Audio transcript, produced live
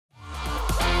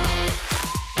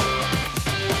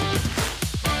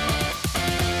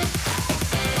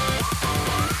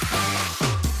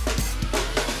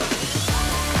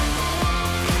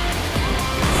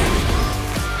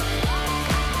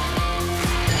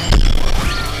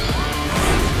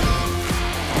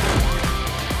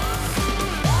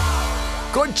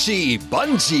Kochi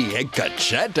Banji Ekka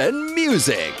Chat and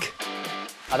Music.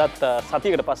 අදත්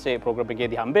සතියකට පස්සේ ප්‍රෝග්‍රෑම්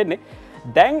එකේදී හම්බෙන්නේ.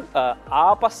 දැන්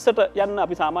ආපස්සට යන්න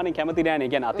අපි සාමාන්‍යයෙන් කැමති නෑනේ.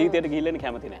 කියන්නේ අතීතයට ගිහිල්ලා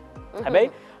කැමති නෑ.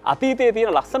 හැබැයි අතීතයේ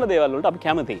තියෙන ලස්සන දේවල් වලට අපි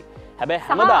කැමතියි. හැබැයි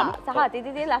හැමදාම සහ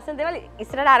අතීතයේ තියෙන ලස්සන දේවල්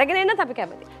ඉස්සරහට අරගෙන එන්නත් අපි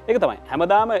කැමතියි. ඒක තමයි.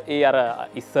 හැමදාම ඒ අර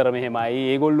ඉස්සර මෙහෙමයි,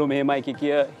 ඒගොල්ලෝ මෙහෙමයි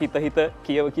කිය හිත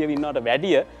කියව ඉන්නවට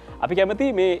වැඩිය අපි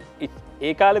කැමති මේ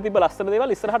ඒ කාලේ තිබ්බ ලස්සන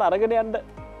දේවල් ඉස්සරහට අරගෙන යන්න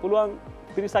පුළුවන්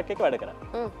පිරිසක් එක්ක වැඩ කරන්න.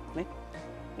 නේ?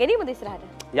 ගෙනීමුද ඉස්සරහට?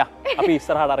 යා අපි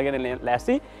ඉස්සරහට අරගෙන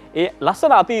ලෑස්ති. ඒ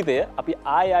ලස්සන අතීතය අපි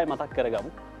ආයෙ මතක් කරගමු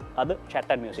අද chat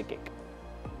and music එක.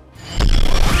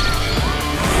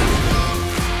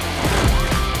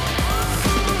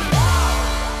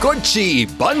 Kochi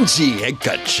Banji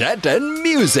Ekka Chat and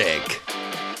Music.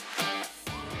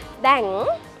 දැන්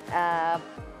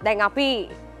අපි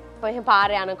ඔය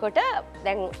පාරේ යනකොට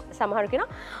දැන් සමහරු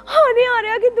කියනවා අනේ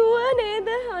අරයාගේ දුව නේද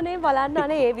අනේ බලන්න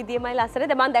අනේ ඒ විදියමයි ලස්සන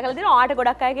දැන් මම දැකලා තියෙනවා ආට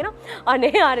ගොඩක් අය කියනවා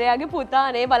අනේ අරයාගේ පුතා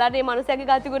අනේ බලන්න මේ මනුස්සයාගේ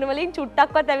ගතිගුණ වලින්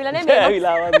චුට්ටක්වත් ඇවිල්ලා නැහැ මේ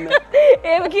ඇවිලාවත්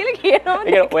නැහැ ඒව කියලා කියනවා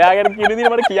ඒක ඔයාගෙන කියන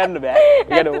විදිහ මට කියන්න බෑ ඒ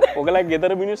කියන්නේ ඔයගලගේ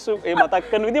ගෙදර මිනිස්සු ඒ මතක්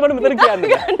කරන විදිහ මට මෙතන කියන්න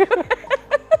බෑ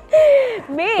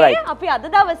මේ අපි අද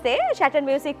දවසේ chat and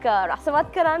music රසවත්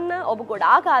කරන්න ඔබ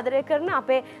ගොඩාක් ආදරය කරන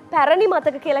අපේ පැරණි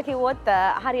මතක කියලා කිව්වොත්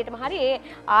හරියටම හරි ඒ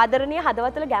ආදරණීය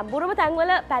හදවතවල ගැඹුරම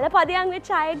තැන්වල පළපදියම් වෙච්ච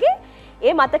අයගේ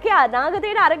ඒ මතකයේ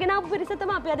අනාගතයට අරගෙන ආපු පිරිස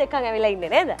තමයි අපි අද එක්කන් ඇවිල්ලා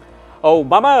ඉන්නේ නේද? ඔව්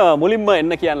මම මුලින්ම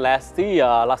එන්න කියන්න ලෑස්ති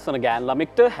ලස්සන ගෑන්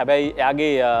ළමෙක්ට. හැබැයි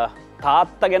එයාගේ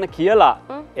තාත්තා ගැන කියලා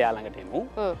එයා ළඟට එමු.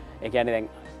 ඒ කියන්නේ දැන්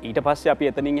ඊට පස්සේ අපි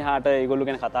එතනින් එහාට ඒගොල්ලෝ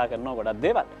ගැන කතා කරනවා ගොඩක්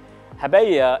දේවල්.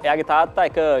 හැබැයි එයාගේ තාත්තා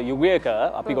එක යුගයක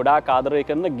අපි ගොඩාක් ආදරය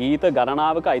කරන ගීත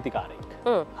ගණනාවක අයිතිකාරයෙක්.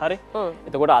 හරි?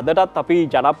 එතකොට අදටත් අපි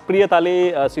ජනප්‍රිය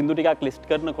තලයේ සින්දු ටිකක් ලිස්ට්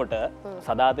කරනකොට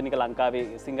සදාතනික ලංකාවේ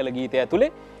සිංහල ගීතය ඇතුලේ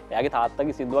එයාගේ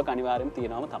තාත්තගේ සින්දුවක් අනිවාර්යයෙන්ම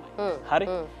තියෙනවම තමයි. හරි?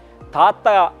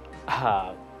 තාත්තා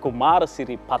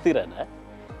කුමාරසිරි පතිරණ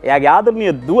එයාගේ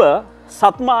ආදරණීය දුව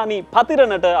සත්මානි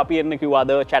පතිරණට අපි එන්න කිව්වා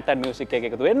අද chat and music එක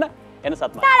එකතු වෙන්න. එන්න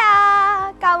සත්මානි.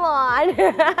 come on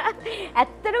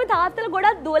ඇත්තටම තාත්තලා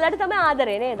ගොඩක් දුවලට තමයි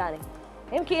ආදරේ නේද අනේ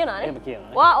එහෙම කියනවා නේ එහෙම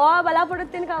කියනවා ඔයා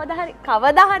බලාපොරොත්තු වෙන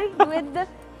කවදා හරි දුවෙද්ද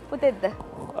පුතෙද්ද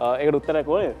ඒකට උත්තරයක්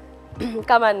ඕනේ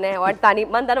කමන්නේ ඔයාට තනි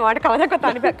මන් දන්නවා ඔයාට කවදාවත්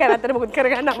තනි පැක් කරත්තර මුකුත්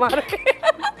කරගන්න අමාරුයි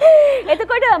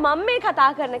එතකොට මම මේ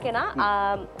කතා කරන කෙනා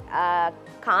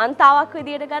කාන්තාවක්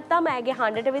විදියට ගත්තාම ඇගේ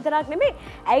හඬට විතරක් නෙමෙයි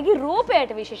ඇගේ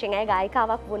රූපයට විශේෂයෙන් ඇය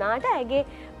ගායිකාවක් වුණාට ඇගේ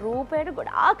රූපයට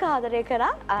ගොඩාක් ආදරය කරා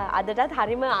අදටත්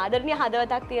හරිම ආදරණීය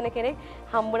හදවතක් තියෙන කෙනෙක්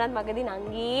හම්බුණත් මගදී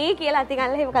නංගී කියලා අතින්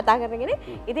අල්ල එහෙම කතා කරන කෙනෙක්.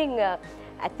 ඉතින්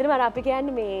ඇත්තටම අර අපි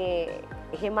කියන්නේ මේ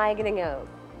එහෙම අයගෙන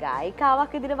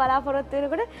ගායිකාවක් විදිහට බලාපොරොත්තු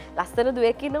වෙනකොට ලස්සන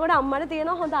දුවෙක් ඉන්නකොට අම්මට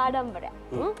තියෙන හොඳ ආඩම්බරයක්.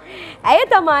 ඇය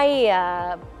තමයි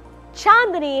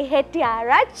චාන්දනී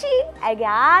හෙට්ටිආරච්චි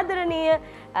ඇගේ ආදරණීය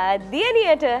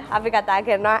දියණියට අපි කතා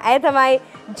කරනවා. ඇය තමයි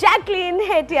ජැක්ලින්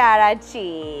හෙට්ටිආරච්චි.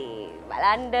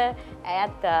 බලන්න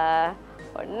ඇයත්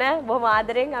ඔන්න බොහොම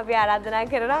ආදරෙන් අපි ආරාධනා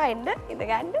කරනවා එන්න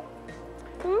ඉඳගන්න.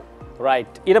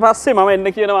 රයිට්. ඊට පස්සේ මම එන්න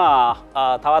කියනවා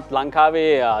තවත්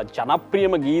ලංකාවේ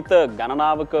ජනප්‍රියම ගීත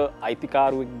ගණනාවක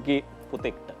අයිතිකාරුවෙක්ගේ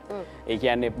පුතෙක්ට. ඒ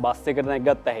කියන්නේ බස් එකට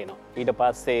නැග්ගත් ඇහෙනවා. ඊට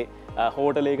පස්සේ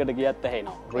හෝටලයකට ගියත්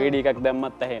ඇහෙනවා. රේඩියෝ එකක්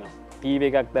දැම්මත් ඇහෙනවා. ටීවී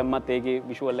එකක් දැම්මත් ඒකේ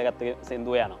විෂුවල් එකත්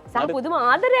සින්දුව යනවා. සහ පුදුම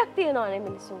ආදරයක් තියෙනවානේ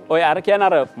මිනිස්සුන්ට. ඔය අර කියන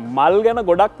අර මල් ගැන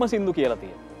ගොඩක්ම සින්දු කියලා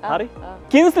තියෙනවා. හරි?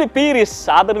 කින්ස්ලි පීරිස්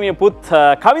ආදරණීය පුත්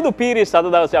කවිදු පීරිස් අද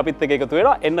දවසේ අපිත් එක්ක එකතු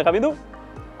වෙනවා. එන්න කවිදු.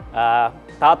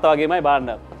 තාත්තා වගේමයි බලන්න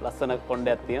ලස්සන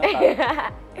කොණ්ඩයක් තියෙනවා.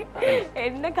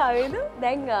 එන්න කවිදු.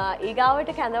 දැන්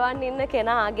ඊගාවට කැඳවන්න ඉන්න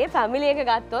කෙනාගේ ෆැමිලි එක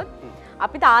ගත්තොත්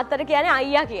අපි තාත්තට කියන්නේ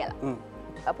අයියා කියලා.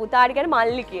 පුතාට කියන්නේ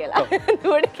මල්ලි කියලා.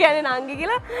 දුවට කියන්නේ නංගි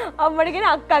කියලා. අම්මට කියන්නේ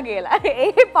අක්කා කියලා.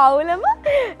 ඒ පවුලම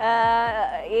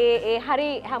ඒ හරි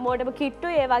හැමෝටම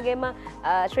කිට්ටුයි. ඒ වගේම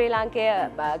ශ්‍රී ලාංකේය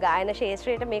ගායන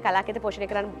ශාස්ත්‍රයට මේ කලාකීර්ති පෝෂණය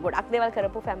කරන ගොඩක් දේවල්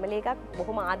කරපු ෆැමිලි එකක්.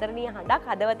 බොහොම ආදරණීය හඬක්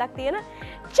හදවතක් තියෙන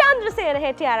චන්ද්‍රසේන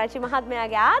හෙට්ටිආරච්චි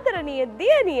මහත්මයාගේ ආදරණීය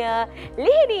දියණිය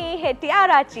ලිහිණී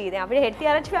හෙට්ටිආරච්චි. දැන් අපිට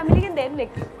හෙට්ටිආරච්චි ෆැමිලි එකෙන්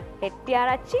දෙන්නෙක්.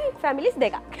 හෙට්ටිආරච්චි ෆැමිලිස්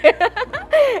දෙකක්.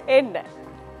 එන්න.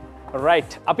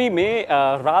 රයිට්. අපි මේ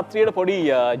රාත්‍රියට පොඩි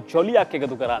ජොලියක්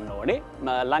එකතු කරන්න ඕනේ.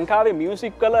 ලංකාවේ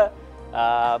මියුසික් වල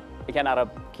ඒ කියන්නේ අර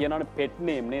කියනවනේ පෙට්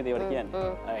නේම් නේද ඒවට කියන්නේ.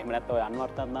 එහෙම නැත්නම් ඔය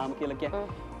අන්වර්ථ නාම කියලා කියන්නේ.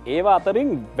 ඒවා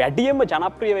අතරින් වැඩියෙන්ම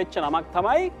ජනප්‍රිය වෙච්ච නමක්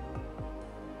තමයි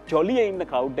ජොලියේ ඉන්න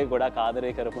ක්‍රවුඩ් එක ගොඩක්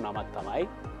ආදරය කරපු නමක් තමයි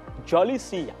ජොලි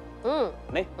සීයා.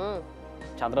 නේ?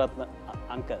 චන්ද්‍රරත්න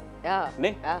අංකල්.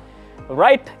 නේ?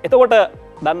 රයිට්. එතකොට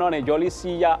දන්නවනේ ජොලි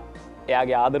සීයා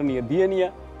එයාගේ ආදරණීය දියණිය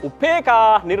උපේකා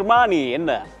නිර්මාණී එන්න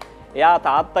එයා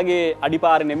තාත්තගේ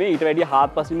අඩිපාර නෙමේ ඊට වැඩිය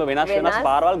හාත්පසින්ම වෙනස්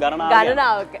පාරවල්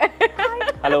ගණනාවක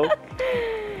හලෝ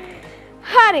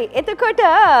හරි එතකොට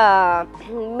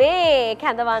මේ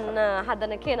කැඳවන්න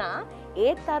හදන කෙනා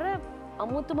ඒත් අර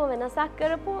අමුතුම වෙනසක්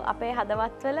කරපු අපේ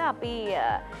හදවත්වල අපි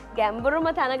ගැම්බුරුම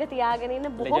තැනක තියාගෙන ඉන්න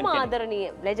බොහොම ආදරණීය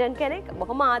ලෙජන්ඩ් කෙනෙක්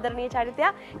බොහොම ආදරණීය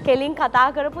චරිතයක් කෙලින් කතා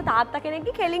කරපු තාත්තා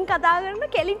කෙනෙක්ගේ කෙලින් කතා කරන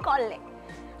කෙලින් කොල්ලෙක්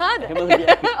හරිද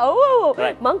ඔව් ඔව්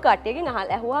මං කට්ටියකින්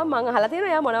ඇහුවා මං අහලා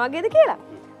තියෙනවා එයා මොන වගේද කියලා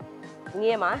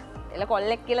නියමා එල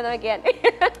කොල්ලෙක් කියලා තමයි කියන්නේ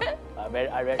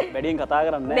වැඩියෙන් කතා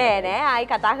කරන්නේ නෑ නෑ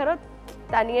ආයි කතා කරොත්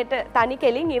තනියට තනි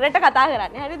කෙලින් ඉරට කතා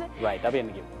කරන්නේ හරිද රයිට් අපි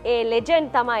එන්න කිව්වා ඒ ලෙජන්ඩ්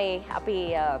තමයි අපි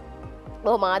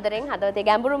බොහොම ආදරෙන් හදවතේ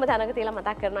ගැඹුරුම තැනක තියලා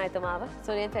මතක් කරනවා එතුමාව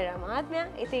සුනිල් පෙරේරා මහත්මයා.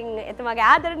 ඉතින් එතුමාගේ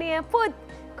ආදරණීය පුත්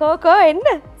කෝකෝ එන්න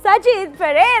සජිත්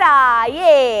පෙරේරා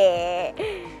යේ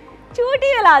චූටි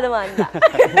වෙලාද මන්දා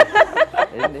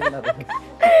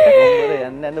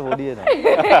එන්න පොඩි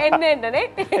වෙනවා එන්න නේ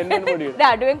එන්න පොඩි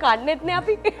දැන් අඩුවෙන් කන්නෙත් නේ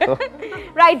අපි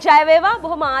රයිට් ජය වේවා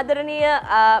බොහොම ආදරණීය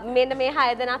මෙන්න මේ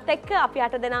 6 දෙනාත් එක්ක අපි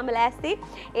 8 දෙනාම ලෑස්ති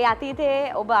ඒ අතීතයේ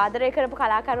ඔබ ආදරය කරපු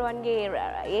කලාකරුවන්ගේ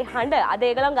ඒ හඬ අද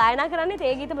ඒගොල්ලෝ ගායනා කරන්නේ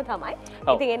ඒ ගීතම තමයි.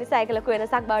 ඉතින් ඒ නිසා ඒක ලොකු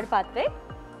වෙනසක් බවට පත් වෙයි.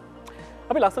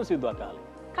 අපි ලස්සන සිද්දුවක් කාලේ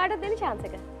කාටද දෙන chance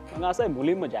එක? මම ආසයි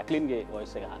මුලින්ම ජැක්ලින්ගේ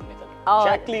වොයිස් එක අහන්න මෙතන.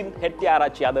 ජැක්ලින්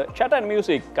හෙට්ටිආරච්චි අද chat and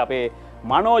music අපේ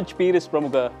මනෝජ් පීරිස්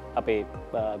ප්‍රමුඛ අපේ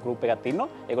ගෲප් එකක් ඉන්නවා.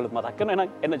 ඒගොල්ලොත් මතක් කරනවා එහෙනම්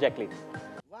එන්න ජැක්ලින්.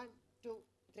 1 2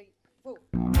 3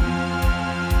 4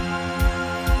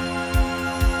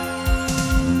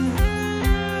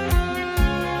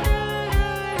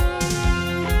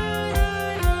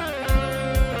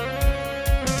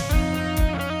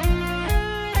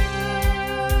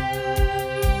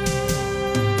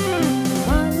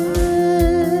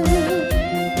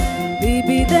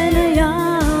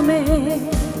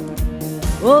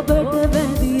 ඔබට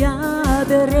වැඳි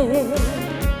ආදරේ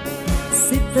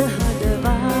සිත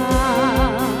හදවා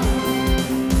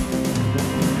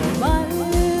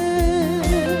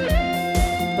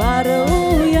පර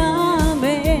වූ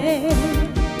යාමේ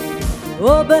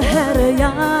ඔබ හැර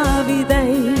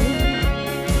යාවිදැයි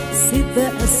සිත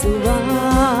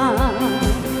ඇසුවා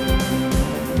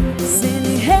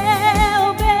සිනහේ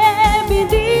ඔබේ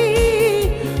බිදී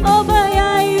ඔබ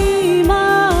යයි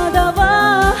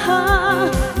මාදවා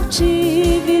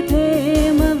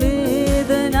ජීවිතේම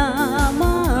වේදනාමාවා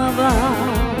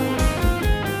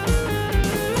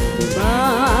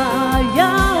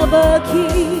මායාවකි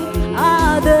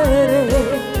ආදරේ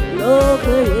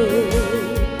ලෝකයේ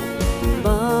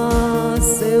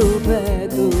මාසෙව්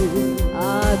පැදු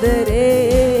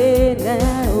ආදරේ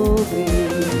නෑ ඔබේ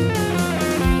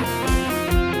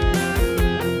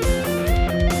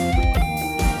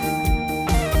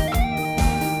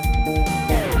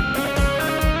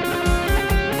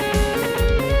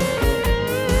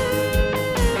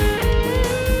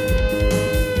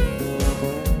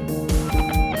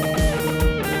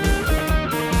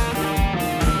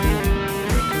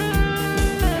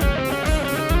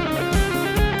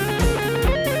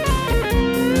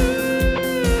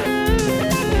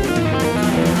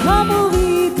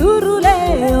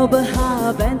ඔබ හා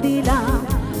බැඳිලා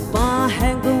මා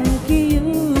හැඟුම්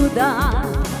කියුදා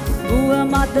මුව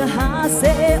මත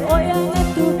හාසේ ඔය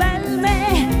නැතු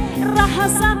බැල්මේ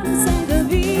රහසක්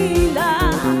සැඟවීලා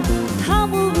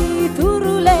හමු වී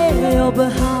තුරුලේ ඔබ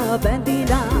හා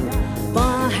බැඳිලා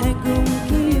මා හැඟුම්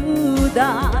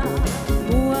කියුදා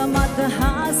මුව මත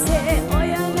හාසේ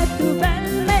ඔය නැතු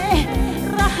බැල්මේ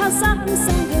රහසක්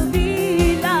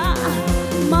සැඟවීලා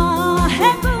මා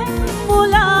හැඟුම්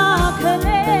මුලා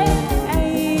කළේ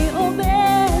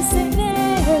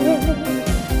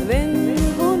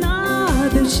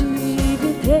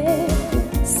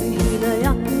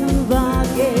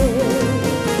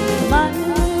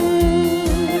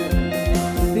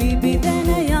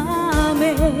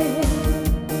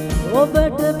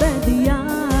ඔබට බැඳි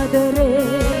ආදරේ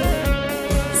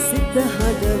සිත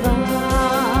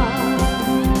හදවා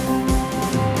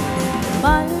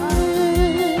මල්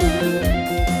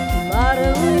පර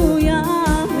වූ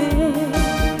යාමේ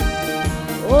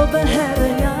ඔබ හැර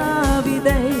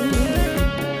යාවිදැයි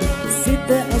සිත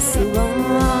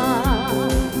ඇසුවා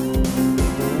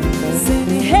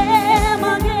සිනහේ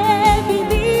මගේ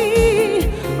බිදී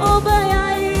ඔබ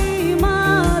යයි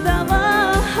මාදවා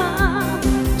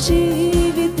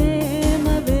ජීවිතේම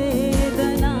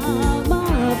වේදනාමාවා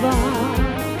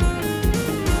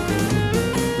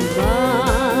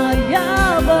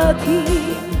මායාවකි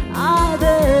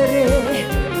ආදරේ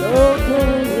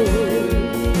ලෝකයේ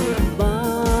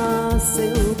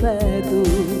වාසෙව් පැදු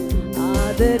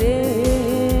ආදරේ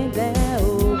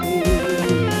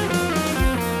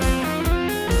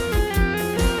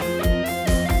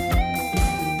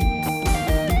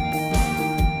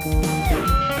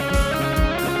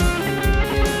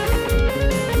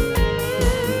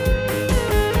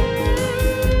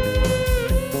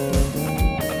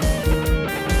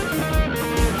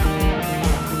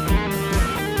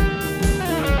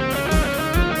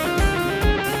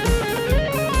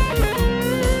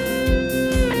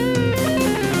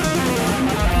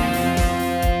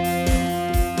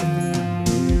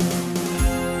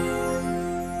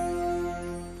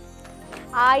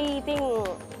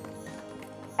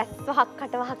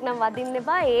කටවහක් නම් වදින්න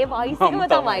එපා. ඒ වොයිස් එකම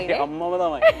තමයි. අම්මම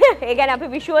තමයි. ඒ කියන්නේ අපි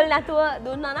විෂුවල් නැතුව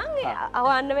දුන්නා නම්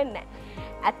අහවන්න වෙන්නේ නැහැ.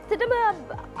 ඇත්තටම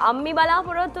අම්මි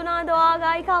බලාපොරොත්තු වුණාද ඔයා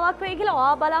ගායිකාවක් වෙයි කියලා?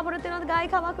 ඔයා බලාපොරොත්තු වෙනවද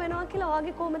ගායිකාවක් වෙනවා කියලා?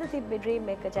 ඔයාගේ කොහොමද තිබ්බේ ඩ්‍රීම්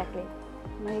එක ජැක්ලින්?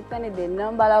 මම හිතන්නේ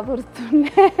දෙන්නම බලාපොරොත්තු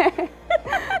නැහැ.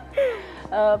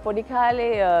 පොඩි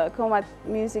කාලේ කොහොමත්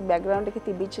මියුසික් බෑග්ග්‍රවුන්ඩ් එක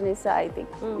තිබිච්ච නිසා I think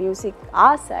මියුසික්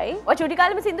ආසයි. ඔය චුටි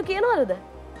කාලෙම සින්දු කියනවලුද?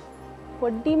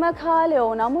 පොඩ්ඩිම කාලේ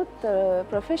ඕ නමුත්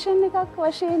ප්‍රොෆෙෂන් එකක්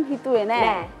වශයෙන් හිතුවේ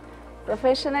නෑ.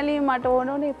 ප්‍රොෆෙෂනලි මට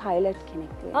ඕනේ පයිලට්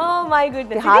කෙනෙක් වෙන්න. Oh my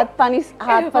goodness.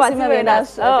 හාත්පසින්ම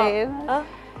වෙනස්.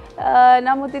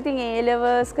 නමුත් ඉතින් A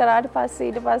levels කරාට පස්සේ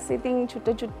ඊට පස්සේ ඉතින්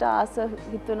චුට්ට ආස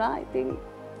හිතුණා. ඉතින්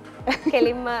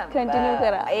කෙලින්ම කන්ටිනියු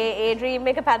කරා. ඒ ඩ්‍රීම්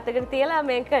එක පැත්තකට තියලා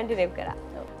මේක කන්ටිනියු කරා.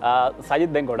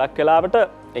 සජිත් දැන් ගොඩක් වෙලාවට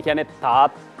ඒ කියන්නේ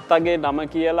තාත්තගේ නම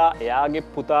කියලා එයාගේ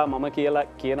පුතා මම කියලා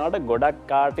කියනවට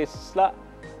ගොඩක් ආටිස්ලා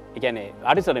ඒ කියන්නේ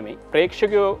ආටිස්ලා නෙමෙයි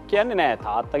ප්‍රේක්ෂකයෝ කියන්නේ නෑ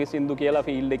තාත්තගේ සින්දු කියලා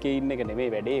ෆීල්ඩ් එකේ ඉන්න එක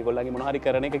නෙමෙයි වැඩේ ඒගොල්ලන්ගේ මොන හරි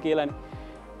කරන එක කියලානේ.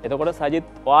 එතකොට සජිත්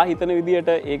ඔයා හිතන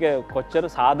විදියට ඒක කොච්චර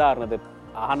සාධාරණද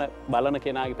අහන බලන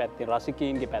කෙනාගේ පැත්තෙන්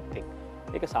රසිකයින්ගේ පැත්තෙන්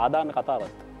ඒක සාධාරණ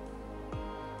කතාවක්ද?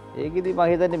 ඒකෙදි මම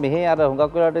හිතන්නේ මෙහි අර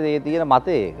හුඟක් වෙලාවට ඒ තියෙන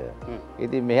මතය ඒක.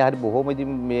 ඉතින් මෙහි හරි බොහොම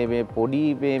ඉතින් මේ පොඩි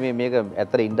මේක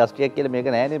ඇත්තට ඉන්ඩස්ට්‍රියක් කියලා මේක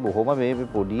නෑනේ බොහොම මේ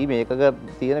පොඩි මේකක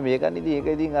තියෙන මේකන් ඉතින් ඒක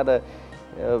ඉතින් අර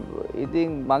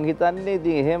ඉතින් මං හිතන්නේ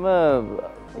ඉතින් එහෙම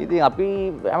ඉතින් අපි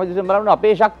හැමතිස්සෙම බලන්න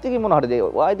අපේ ශක්තිය මොන හරිද?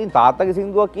 ඔයා ඉතින් තාත්තගේ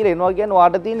සින්දුවක් කියලා එනවා කියන්නේ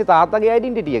ඔයාට තියෙන්නේ තාත්තගේ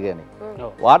ඩෙන්ටිටි එක නේ.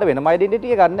 ඔයාට වෙනම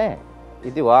ඩෙන්ටිටි එකක් නැහැ.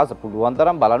 ඉතින් ඔයා පුළුවන්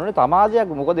තරම් බලන්නේ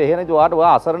තමාදයක්. මොකද එහෙනම් ඉතින් ඔයාට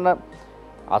ඔයා අසරණ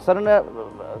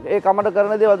ඒ කමට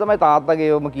කරන දේවල් තමයි තාත්තගේ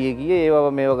ඒවම කියේ ඒව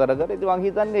මේව කර ඉතින් මං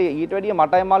හිතන්නේ ඊට වැඩිය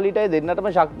මටයි මල්ලිටයි දෙන්නටම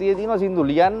ශක්තිය තියෙනවා සින්දු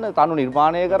ලියන්න තනු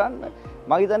නිර්මාණය කරන්න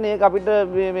මං හිතන්නේ ඒක අපිට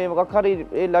මේ මොකක් හරි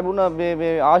ඒ ලැබුණ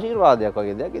මේ ආශිර්වාදයක්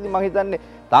වගේ දෙයක්. ඉතින් මං හිතන්නේ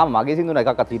තාම මගේ සින්දු නෑ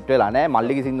එකක්වත් හිට් වෙලා නෑ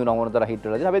මල්ලිගේ සින්දු නම් ඕනතර හිට්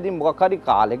වෙලා තියෙනවා. හැබැයි ඉතින් මොකක් හරි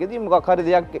කාලෙකදී මොකක් හරි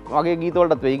දෙයක් මගේ ගීත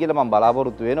වලටත් වෙයි කියලා මම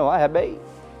බලාපොරොත්තු වෙනවා. හැබැයි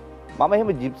මම එහෙම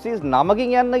ජිප්සීස්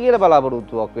නමකින් යන්න කියලා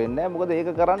බලාපොරොත්තුවක් වෙන්නේ නැහැ. මොකද ඒක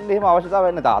කරන්න එහෙම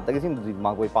අවශ්‍යතාවයක් නැහැ. තාත්තගේ සින්දු මම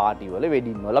કોઈ පාටි වල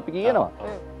වෙඩින් වල අපි කියනවා.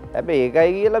 හැබැයි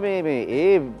ඒකයි කියලා මේ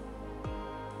ඒ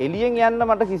එළියෙන් යන්න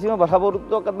මට කිසිම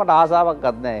බලාපොරොත්තුවක්වත් මට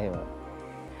ආසාවක්වත් නැහැ එහෙම.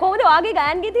 කොහොමද ඔයාගේ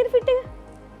ගායන ගීතේ ෆිට එක?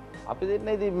 අපි දෙන්න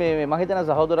ඉතින් මේ මම හිතන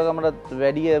සහෝදරකමට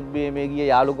වැඩි මේ ගිය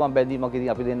යාළුකම් බැඳීමක් ඉතින්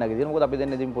අපි දෙන්නගේ තියෙනවා. මොකද අපි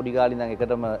දෙන්න ඉතින් පොඩි කාලේ ඉඳන්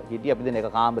එකටම හිටියේ. අපි දෙන්න එක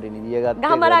කාමරේ නිදිය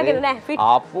ගත්තා. ගහමරාගෙන නැහැ ෆිට.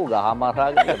 ආප්පු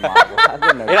ගහමරාගෙන ඒක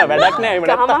වැඩක් නෑ ඒක.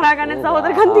 ගහමරාගෙන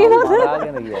සහෝදරකම් තියනවද?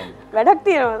 වැඩක්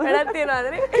තියෙනවද? වැඩක් තියනවද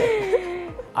නේ?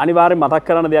 අනිවාර්යෙන් මතක්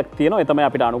කරන දෙයක් තියෙනවා. ඒ තමයි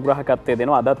අපිට අනුග්‍රහකත්වය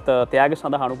දෙනවා. අදත් ත්‍යාග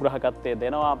සඳහා අනුග්‍රහකත්වය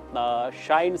දෙනවා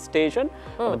ෂයින් ස්ටේෂන්.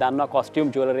 ඔබ දන්නවා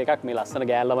කොස්ටියුම් ජුවලරි එකක් මේ ලස්සන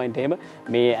ගෑල්ලමයින්ට එහෙම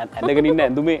මේ ඇඳගෙන ඉන්න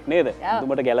ඇඳුමේ නේද?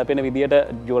 ඇඳුමට ගැලපෙන විදියට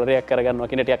ජුවලරියක් කරගන්නවා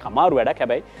කියන ටිකක් අමාරු වැඩක්.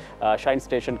 හැබැයි ෂයින්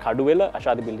ස්ටේෂන් කඩුවෙල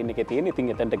අශාදි බිල්ඩින් එකේ තියෙන.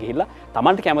 ඉතින් එතනට ගිහිල්ලා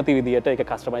Tamanට කැමති විදියට ඒක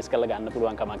කස්ටමයිස් කරලා ගන්න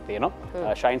පුළුවන් කමක්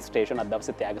තියෙනවා. ෂයින් ස්ටේෂන් අද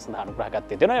දවසේ ත්‍යාග සඳහා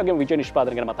අනුග්‍රහකත්වය දෙනවා. ඒ වගේම විජය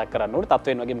නිෂ්පාදන ගැන මතක් කරන්න ඕනේ.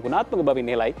 තත්ත්වයෙන් වගේම ගුණාත්මක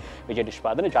බවින් ඉහළයි විජය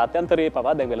නිෂ්පාදන ජාත්‍යන්තරයේ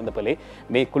පවා දැන් වෙළඳපොලේ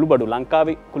මේ කුළුබඩු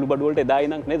ලංකාවේ කුළුබඩු වලට එදා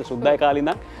ඉඳන් නේද සුද්දායි කාලේ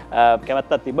ඉඳන්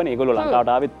කැමැත්තක් තිබ්බනේ ඒගොල්ලෝ ලංකාවට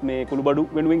ආවෙත් මේ කුළුබඩු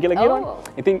වෙනුවෙන් කියලා කියනවා.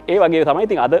 ඉතින් ඒ වගේ තමයි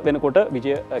ඉතින් අද වෙනකොට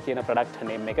විජය කියන ප්‍රොඩක්ට්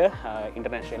නේම් එක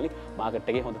ඉන්ටර්නැෂනලි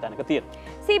මාකට් එකේ හොඳ තැනක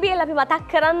තියෙනවා. CBL අපි මතක්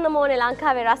කරන්න ඕනේ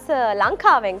ලංකාවේ රස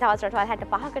ලංකාවෙන් තවත් රටවල්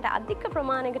 65කට අධික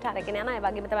ප්‍රමාණයකට අරගෙන යනවා. ඒ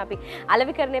වගේම තමයි අපි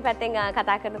අලෙවිකරණයේ පැත්තෙන්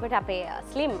කතා කරනකොට අපේ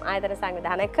ස්ලිම් ආයතන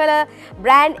සංවිධානය කළ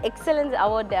බ්‍රෑන්ඩ් එක්සලන්ස්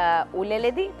අවෝඩ්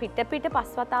උළෙලෙදී පිට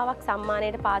පස්වතාවක්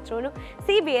සම්මානයට පාත්‍ර වුණු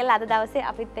CBL අද දවසේ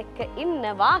අපිත් එක්ක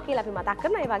ඉන්නවා කියලා අපි මතක්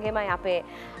කරනවා. ඒ වගේමයි අපේ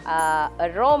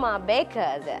රෝමා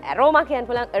බේකර්ස් රෝමා කියන්න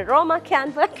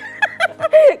පුළුවන්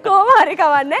කොහොම හරි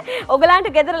කවන්නේ.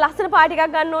 ඔයගලන්ට ගෙදර ලස්සන පාටි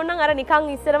එකක් ගන්න ඕන නම් අර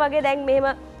නිකන් ඉස්සර වගේ දැන් මෙහෙම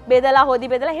බෙදලා හොදි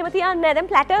බෙදලා එහෙම තියන්නේ නැහැ. දැන්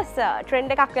ප්ලැටර්ස්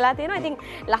ට්‍රෙන්ඩ් එකක් වෙලා තියෙනවා. ඉතින්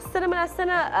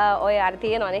ලස්සන ඔය අර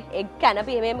තියෙනවානේ එග්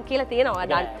කැනපි එහෙම කියලා තියෙනවා.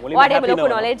 ඔයාට එහෙම ලොකු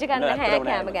නොලෙජ් එකක් නැහැ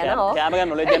කෑම ගැන. කෑම ගැන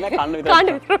නොලෙජ් නැහැ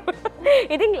කන්න විතරයි.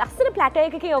 ඉතින් ලස්සන ප්ලැටර්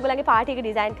එකකින් ඔයගලගේ පාටි එක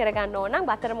ඩිසයින් කරගන්න ඕන නම්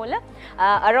බතරමුල්ල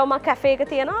අරෝමා කැෆේ එක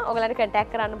තියෙනවා. ඔයගලන්ට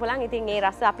කන්ටැක්ට් කරන්න පුළුවන්. ඉතින් ඒ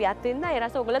රස අපි අත්විඳා. ඒ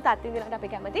රස ඔයගලත් අත්විඳින්නට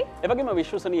අපි කැමතියි. ඒ වගේම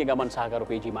විශ්වසනීය ගමන් සහකාර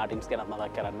PG මාටින්ස් ගැන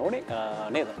මතක් කරන්න ඕනේ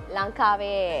නේද?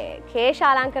 ලංකාවේ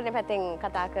කේශාලංකරණ පැත්තෙන්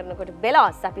කතා කරනකොට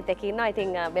බෙලොස් අපිත් එක්ක ඉන්නවා. ඉතින්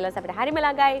බෙලොස් අපිට හරිම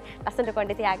ළඟයි. ලස්සනට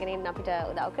කොණ්ඩේ තියාගෙන ඉන්න අපිට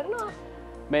උදව් කරනවා.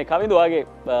 මේ කවිඳු වගේ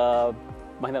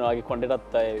මම හිතනවා වගේ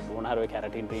කොණ්ඩේටත් මොන හරි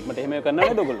කැරටින් ට්‍රීට්මන්ට් එහෙම කරන්න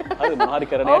නේද ඔයගොල්ලෝ? හරි මොන හරි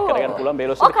කරණයක් කරගන්න පුළුවන්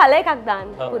බෙලොස් ඔය කල එකක් දාන්න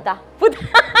පුතා.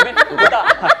 පුතා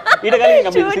ඊට කලින්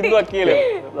අපි සින්දුවක් කියලා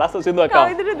ලස්සන සින්දුවක් ආවා.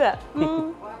 කවිඳුද?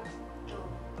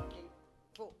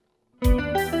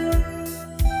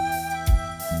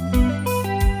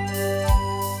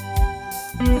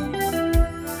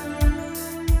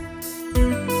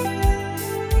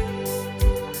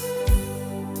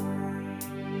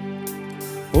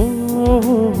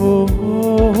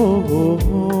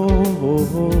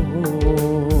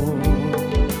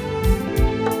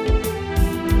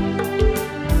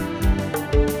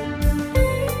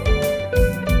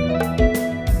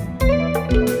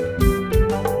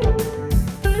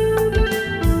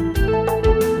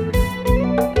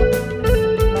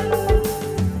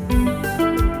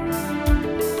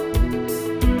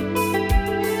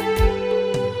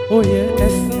 ඔය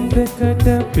ඇස් දෙකට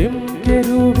පෙම්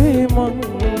කෙරුවේ මං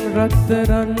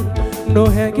රත්තරන්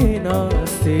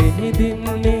නොහැගෙනාසේ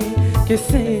හිදින්නේ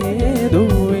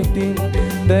කෙසේදෝ ඉතින්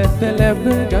දැත ලැබ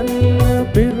ගන්න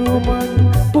පෙරුමන්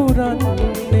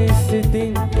පුරන්නේ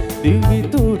සිතින්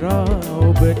දිවිතුරා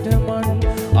ඔබට මන්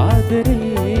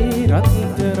ආදරේ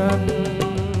රත්තරන්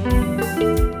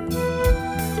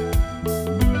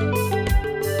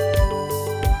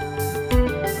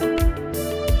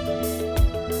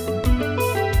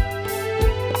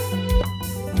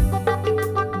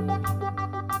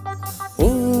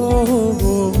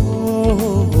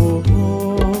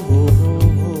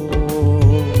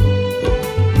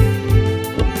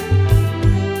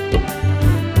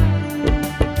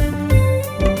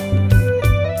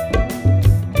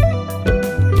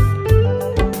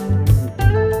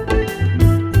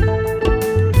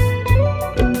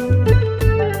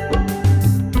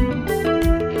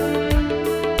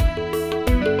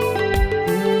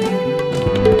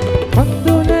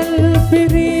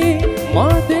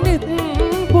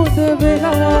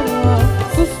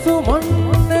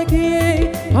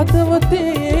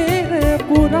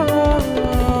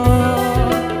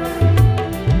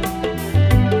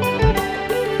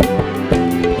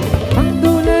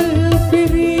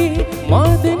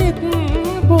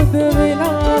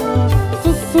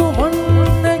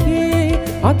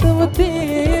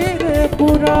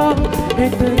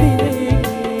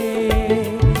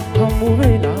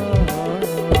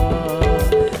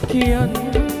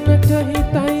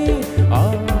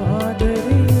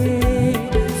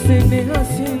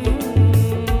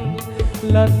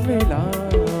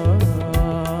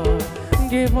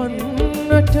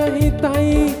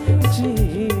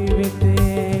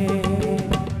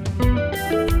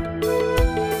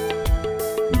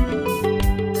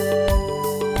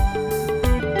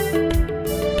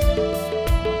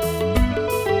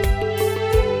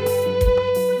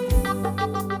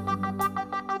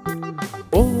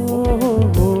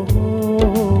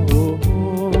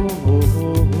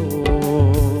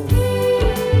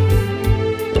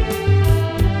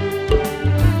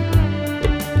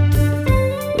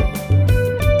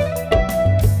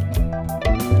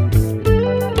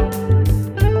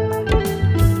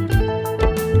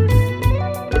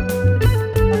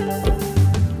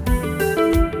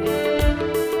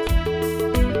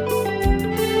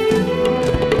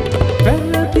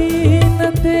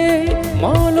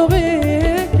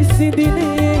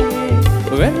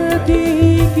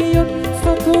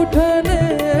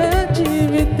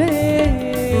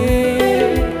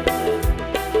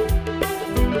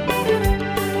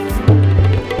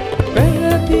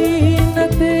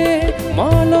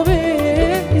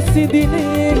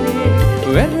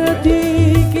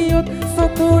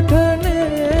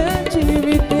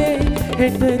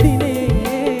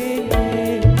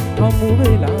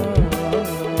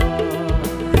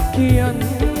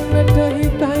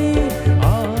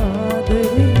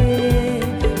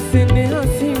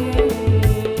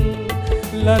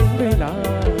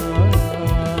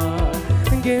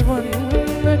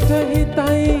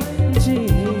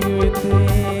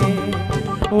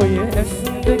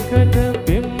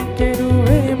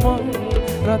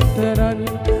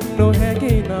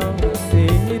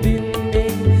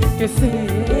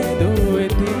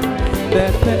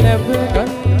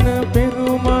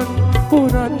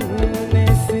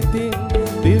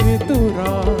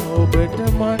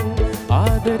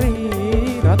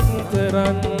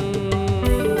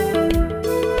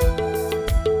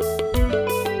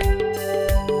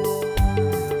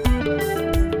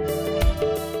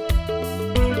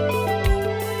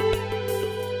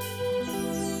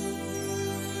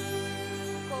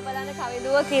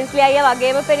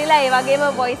වගේම පෙනිලා ඒ වගේම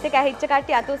වොයිස් එක ඇහිච්ච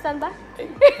කට්ටිය අත උස්සන් බා.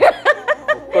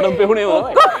 කොඩම් පෙහුනේ මම.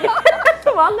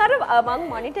 මං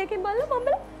මොනිටර් එකෙන් බලලා මම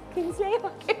බල කින්ස්ලේ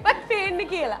වගේම පේන්නේ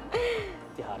කියලා.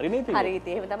 හරිනේ ඉතින්. හරි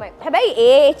ඉතින් එහෙම තමයි. හැබැයි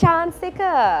ඒ chance එක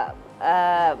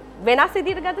වෙනස්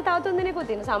විදිහට ගත්ත තව තුන්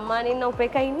දෙනෙකුත් ඉන්නවා. සම්මානින්න ඔප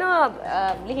එක ඉන්නවා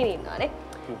ලිහිණ ඉන්නවානේ.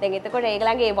 දැන් එතකොට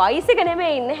ඒගොල්ලන්ගේ වොයිස් එක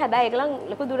නෙමෙයි ඉන්නේ. හැබැයි ඒගොල්ලන්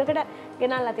ලොකු දුරකට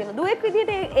ගෙනල්ලා තියෙනවා. දුවෙක්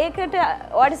විදිහට ඒකට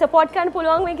ඔයාලට සපෝට් කරන්න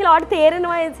පුළුවන් වෙයි කියලා ඔයාලට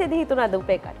තේරෙනවා ඒසෙදි හිතුණාද උප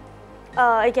එකට?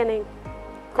 ඒ කියන්නේ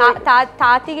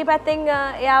තාත්තිගේ පැත්තෙන්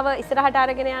එයාව ඉස්සරහට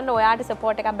අරගෙන යන්න ඔයාට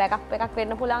සපෝට් එකක් බෑකප් එකක්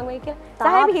වෙන්න පුළුවන් වෙයි කියලා.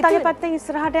 තාත්තගේ පැත්තෙන්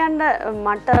ඉස්සරහට යන්න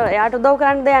මට එයාට උදව්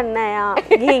කරන්න දෙයක් නැහැ. එයා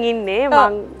ගිහින් ඉන්නේ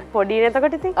මං පොඩි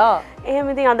නේතකොට ඉතින්.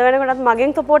 එහෙම ඉතින් අද වෙනකොටත්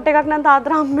මගෙන් සපෝට් එකක් නම්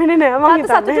තාත්තට හම්බෙන්නේ නැහැ මං හිතන්නේ.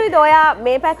 තාත්තා සතුටුයිද ඔයා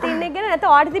මේ පැත්තේ ඉන්න එක ගැන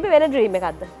නැත්නම් ඔයාට තිබ්බ වෙන ඩ්‍රීම්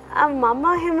එකක්ද? මම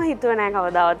එහෙම හිතුවේ නැහැ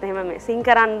කවදාවත්. එහෙම මේ සිං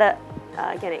කරන්න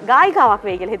කියන්නේ ගායිකාවක්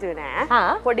වෙයි කියලා හිතුවේ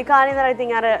නෑ. පොඩි කාලේ ඉඳලා ඉතින්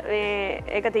අර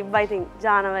ඒක තිබ්බා ඉතින්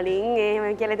ජාන වලින් එහෙම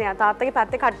කියලා ඉතින් තාත්තගේ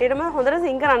පැත්තේ කට්ටියටම හොඳට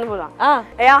සිං කරන්න පුළුවන්.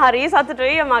 එයා හරිය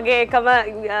සතුටුයි මගේ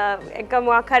එක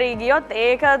මොකක් හරි ගියොත්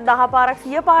ඒක 10 පාරක්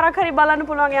 100 පාරක් හරි බලන්න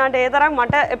පුළුවන්. එයාට ඒ තරම්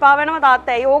මට එපා වෙනවා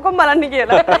තාත්තා ඇයි ඕකම බලන්න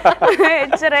කියලා.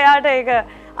 එච්චර එයාට ඒක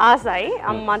ආසයි.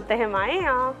 අම්මත් එහෙමයි.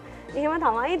 එහෙම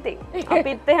තමයි ඉතින්.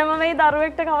 අපිත් එහෙම වෙයි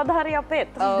දරුවෙක්ට කවදා හරි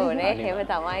අපේත්. ඔව් නේ එහෙම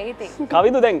තමයි ඉතින්.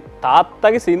 කවිදු දැන්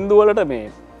තාත්තගේ සින්දු වලට මේ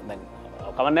දැන්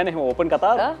කවන්නේ නැහැ එහෙම ඕපන්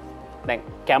කතාව. දැන්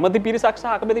කැමති පිරිසක් සහ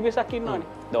අකමැති පිරිසක් ඉන්නවනේ.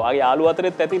 දැන් ඔයාගේ යාළුවෝ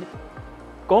අතරෙත් ඇතිනේ.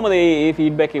 කොහොමද මේ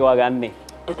ෆීඩ්බැක් එක ඔයා ගන්නෙ?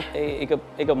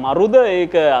 ඒක මරුද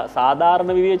ඒක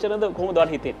සාධාරණ විවේචනද කොහොමද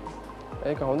ඔයාලට හිතෙන්නේ?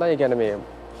 ඒක හොඳයි. කියන්නේ මේ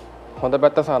හොඳ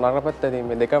පැත්ත සහ නරක පැත්ත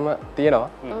ඉතින් මේ දෙකම තියෙනවා.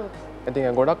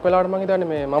 ඉතින් ගොඩක් වෙලාවට මම හිතන්නේ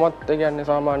මේ මමත් ඒ කියන්නේ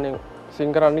සාමාන්‍යයෙන්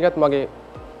සිං කරන්න ගියත් මගේ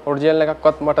ඔරිජිනල්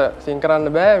එකක්වත් මට සිං කරන්න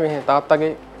බෑ. මේ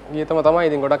තාත්තගේ ගීතම තමයි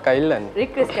ඉතින් ගොඩක් අයිල්ලන්නේ.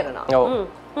 රික්වෙස්ට් කරනවා. ඔව්.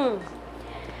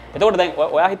 එතකොට දැන්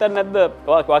ඔයා හිතන්නේ නැද්ද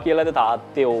ඔයා කියලාද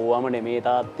තාත්තේ ඕවම නෙමේ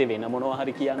තාත්තේ වෙන මොනවා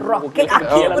හරි කියන්නේ රොක් එකක්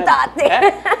කියපු තාත්තේ.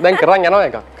 දැන් කරන් යනවා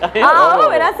එකක්. ආ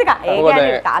වෙනස් එකක්. ඒ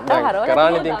කියන්නේ තාත්තා හරවලා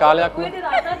කරන්නේ ඉතින් කාලයක්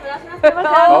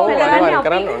ඔව්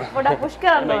කරන්න ඕන. පොඩක් පුෂ්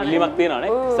කරන්න ඕනේ. ඉල්ලීමක් තියෙනවා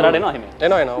නේ. ඉස්සරහට එනවා එහෙම.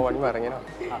 එනවා ඔව් අනිවාර්යෙන් එනවා.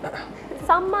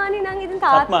 සම්මානි නම් ඉතින්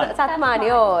තාත්තා සත්මානි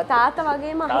තාත්තා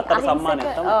වගේම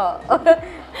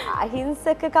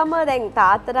අහිංසකකම දැන්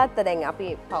තාත්තටත් දැන් අපි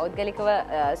පෞද්ගලිකව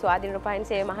ස්වාධීන රූපවාහිනී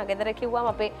සේවය මහගෙදර කිව්වම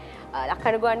අපේ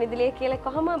ලක්කඩ ගුවන්විදුලිය කියලා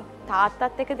කොහොම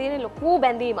තාත්තත් එක්ක තියෙන ලොකු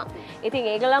බැඳීමක්. ඉතින්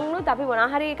ඒගොල්ලන්නුත් අපි මොනවා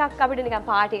හරි එකක් අපිට නිකන්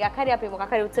පාටි එකක් හරි අපි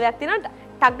මොකක් හරි උත්සවයක් තියෙනවට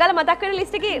ටක් ගාලා මතක් වෙන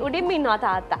ලිස්ට් එකේ උඩින්ම ඉන්නවා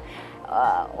තාත්තා.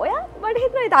 ඔයා මට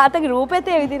හිතෙනවා තාත්තගේ රූපෙත්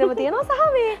ඒ විදිහටම තියෙනවා සහ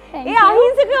මේ ඒ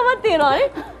අහිංසකකමක් තියෙනවා නේ.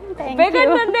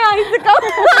 බෙගන්නන්නේ අහිංසකව.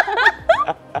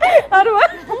 අරුව.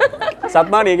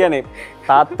 සත්මානි කියන්නේ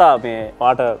තාත්තා මේ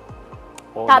වාට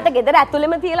තාත්තා ගෙදර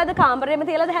ඇතුළෙම තියලාද කාමරේම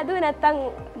තියලාද හැදුවේ නැත්තම්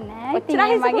නෑ ඉතින්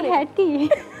මගේ හැටි.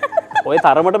 ඔය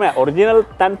තරමටම ඔරිජිනල්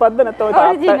තැන්පත්ද නැත්නම් ඔය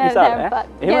තාත්තා නිසා ඈ?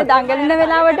 එහෙම දඟලන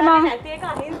වෙලාවට මම නැති එක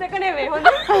අහිංසක නෙවෙයි හොඳ.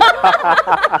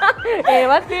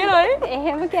 ඒවත් තියෙනවනේ.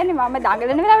 එහෙම කියන්නේ මම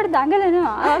දඟලන වෙලාවට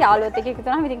දඟලනවා. යාළුවොත් එක්ක එකතු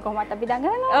වෙනාම ඉතින් කොහොමද අපි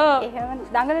දඟලනවා. එහෙම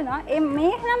දඟලනවා.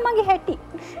 මේ නම් මගේ හැටි.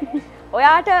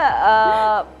 ඔයාට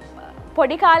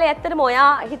පොඩි කාලේ ඇත්තටම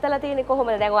ඔයා හිතලා තියෙන්නේ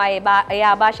කොහොමද? දැන් ඔයා ඒ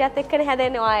ආభాෂයත් එක්කනේ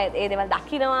හැදෙන්නේ. ඔයා ඒ දේවල්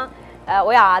දකිනවා.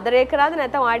 ඔයා ආදරය කරාද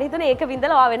නැත්නම් ඔයාට හිතුනේ ඒක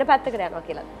වින්දලා ඔයා වෙන පැත්තකට යනවා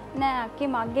කියලාද? නෑ අක්කේ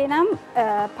මගේ නම්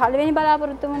පළවෙනි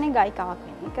බලාපොරොත්තු වුණේ ගායිකාවක්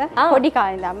වෙන එක. පොඩි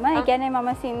කාලේ ඉඳන්ම. ඒ කියන්නේ මම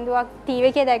සින්දුවක්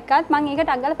ටීවී එකේ දැක්කත් මම ඒක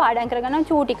ටක් ගාලා පාඩම් කරගන්නවා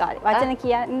චූටි කාලේ. වචන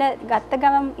කියන්න ගත්ත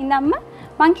ගමන් ඉඳන්ම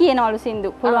මම කියනවලු සින්දු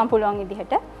පුළුවන්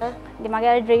විදිහට. ඉතින්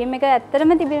මගේ ඩ්‍රීම් එක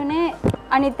ඇත්තටම තිබුණේ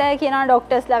අනිත් අය කියනවා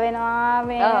ඩොක්ටර්ස්ලා වෙනවා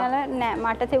මේ නෑ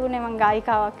මට තිබුණේ මම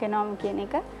ගායිකාවක් වෙනවා කියන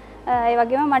එක. ඒ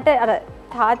වගේම මට අර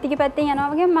තාත්තිගේ පැත්තෙන්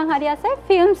යනවා වගේ මම හරි ආසයි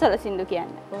ෆිල්ම්ස් වල සින්දු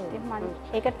කියන්න. ඉතින් මම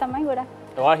ඒකට තමයි ගොඩක්.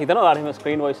 ඔයා හිතනවා ඔයාලා එහෙම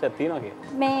ස්ක්‍රීන් වොයිස් එකක් තියෙනවා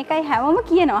කියලා? මේකයි හැමෝම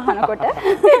කියනවා අහනකොට.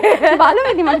 බලමු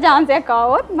ඉතින් මට chance එකක්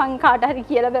ආවොත් මම කාට හරි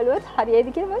කියලා බැලුවොත් හරියයිද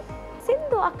කියලා බලමු.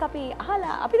 සින්දුවක් අපි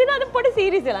අහලා අපි දෙනාට පොඩි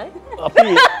සීරීස් එකලානේ. අපි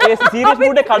ඒ සීරීස්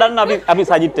මූඩ් එක කඩන්න අපි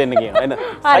සජිත් වෙන්න කියනවා. එන්න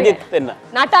සජිත් වෙන්න.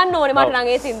 නටන්න ඕනේ මට නම්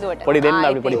ඒ සින්දුවට. පොඩි දෙන්න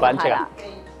අපි පොඩි පංච එකක්.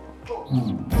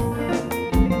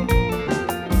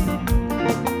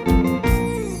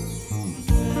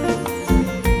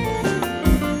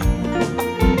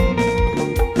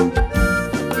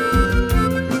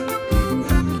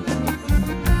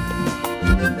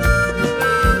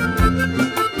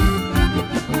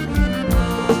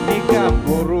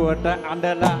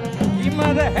 අඬලා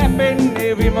ඉමද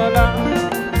හැපෙන්නේ විමලා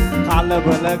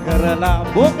කලබල කරලා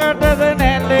මොකටද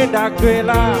නැල්ලේ ඩක්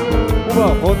වෙලා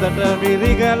උඹ හොදට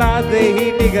මිරිගලා දෙහි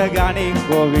ටික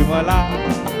ගනින්කෝ විමලා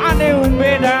අනේ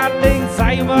උඹේ ඩාර්ලින්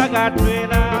සයිමා ගත්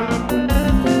වෙලා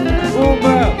උඹ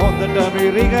හොදට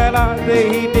මිරිගලා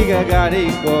දෙහි ටික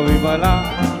ගනින්කෝ විමලා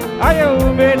අය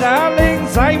උඹේ ඩාර්ලින්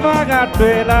සයිමා ගත්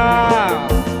වෙලා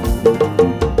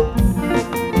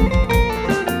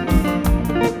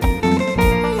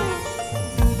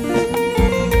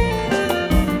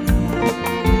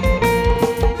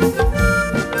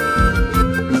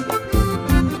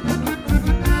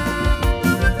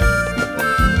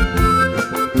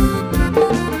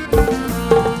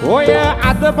ඔය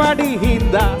අතපඩි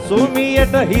හින්දා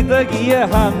සුමියට හිත ගිය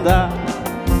හන්දා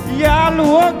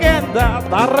යාළුවෝ ගැන්දා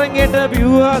තරගෙට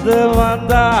බිව්වද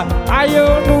වන්දා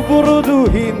අයෝ නුපුරුදු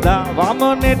හින්දා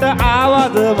වමනෙට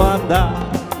ආවද වන්දා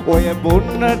ඔය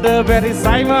බොන්නට බැරි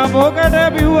සයිමා මොකද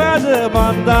බිව්වද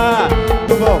මන්දා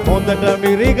ඔබ හොඳට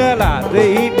මිරිගලා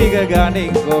දෙහි ටික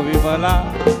ගනින්කෝ විමලා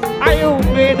අයෝ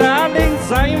උඹේ ඩාර්ලින්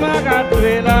සයිමා කට්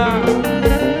වෙලා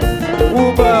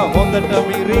ඔබ හොඳට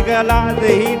මිරිගලා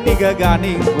දෙහි ටික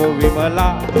ගනින්කෝ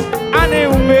විමලා අනේ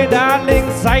උඹේ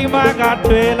ඩාර්ලින් සයිමා කට්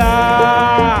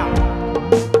වෙලා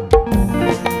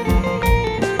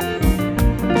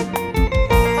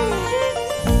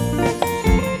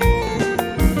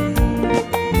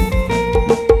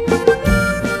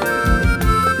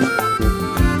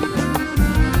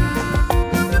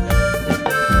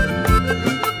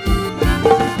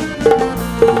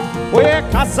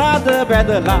කසාද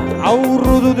බැදලා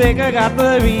අවුරුදු දෙක ගත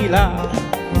වීලා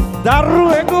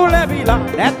දරුවෙකු ලැබිලා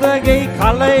නැතගෙයි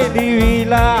කලේ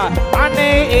දිවිලා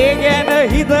අනේ ඒ ගැන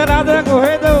හිතනද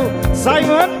කොහෙද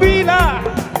සයිමන් බීලා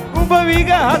උඹ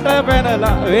විගහට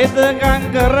පැනලා වෙදකම්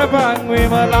කරපන්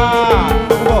විමලා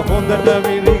උඹ හොඳට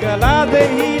මිරිගලා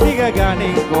දෙහි ටික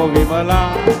ගනින්කෝ විමලා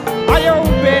අයෝ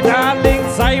උඹේ ඩාර්ලින්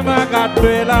සයිමා කට්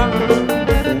වෙලා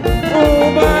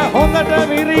ඔබ හොඳට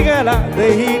මිරිගලා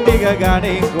දෙහි ටික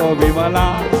ගනින්කෝ විමලා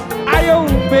අයෝ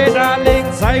උඹේ ඩාර්ලින්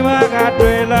සයිමා කට්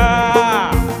වෙලා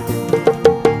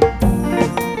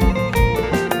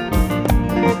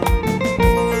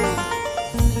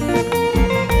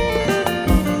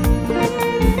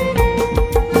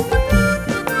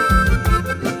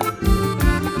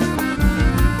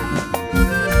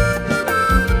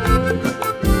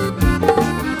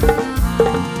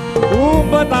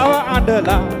තව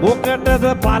අඬලා මොකටද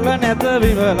පල නැත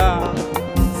විමලා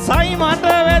සයිමට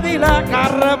වැදිලා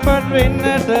කරපන්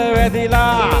වෙන්නට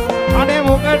වැදිලා අනේ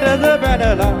මොකටද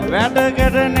බැනලා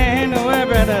වැඩකට නැහැ නොව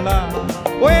බැනලා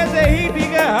ඔය දෙහි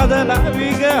ටික හදලා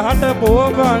විගහට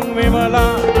පොවපන් විමලා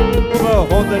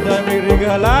ඔබ හොඳට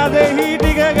මිරිගලා දෙහි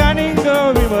ටික ගනින්කෝ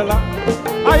විමලා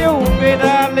අයෝ උඹේ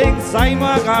ඩාර්ලින්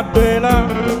සයිමා කට් වෙලා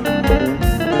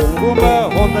උඹ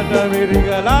හොඳට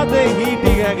මිරිගලා දෙහි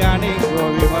ටික ගනින්කෝ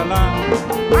විමලා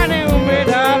අනේ උඹේ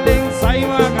ඩාර්ලින්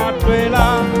සයිමා කට්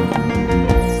වෙලා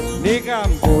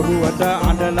නිකම් බොරුවට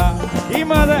අඬලා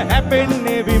හිමද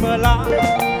හැපෙන්නේ විමලා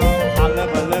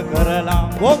කලබල කරලා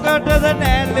මොකටද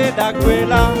නැල්ලේ ඩක්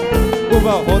වෙලා උඹ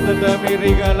හොඳට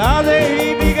මිරිගලා දෙහි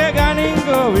ටික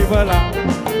ගනින්කෝ විමලා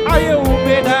අය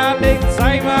උඹේ ඩාර්ලින්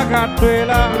සයිමා කට්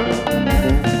වෙලා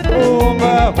ඔබ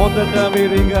හොඳට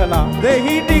මිරිගලා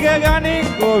දෙහි ටික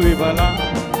ගනින්කෝ විමලා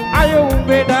අය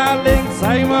උඹේ ඩාර්ලින්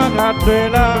සයිමා කට්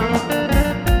වෙලා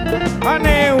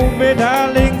අනේ උඹේ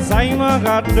ඩාර්ලින් සයිමා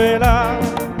කට් වෙලා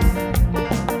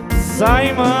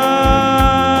සයිමා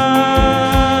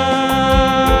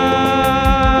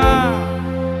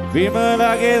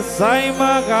විමලගේ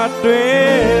සයිමා කට්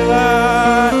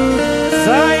වෙලා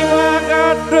සයිමා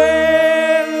කට් වෙලා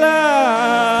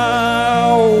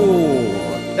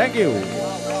Thank you.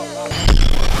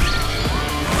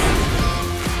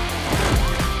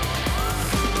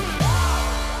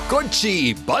 Kochi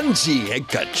Banji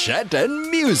එක chat and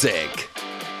music.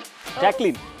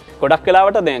 ජැක්ලින් ගොඩක්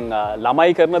වෙලාවට දැන්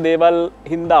ළමයි කරන දේවල්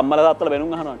හින්දා අම්මලා තාත්තලා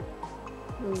බැනුම්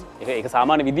අහනවනේ. ඒක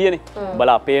සාමාන්‍ය විදියනේ.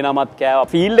 බලා අපේ නමත්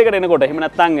කෑවා ෆීල්ඩ් එකට එනකොට එහෙම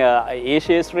නැත්නම් ඒ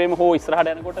ශේෂ්ත්‍රයේම හෝ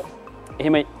ඉස්සරහට යනකොට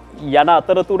එහෙම යන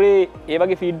අතරතුරේ ඒ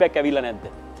වගේ ෆීඩ්බැක් ඇවිල්ලා නැද්ද?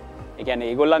 ඒ කියන්නේ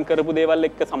ඒගොල්ලන් කරපු දේවල්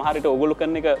එක්ක සමහර විට ඕගොල්ලෝ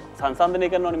කරන එක සංසන්දනය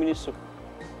කරනවනේ මිනිස්සු.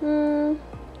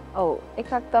 ඔව්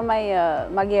එකක් තමයි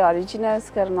මගේ ඔරිජිනල්ස්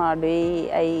කරන අඩුයි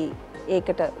අයි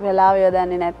ඒකට වෙලාව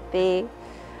යොදන්නේ නැත්තේ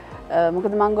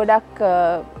මොකද මං ගොඩක්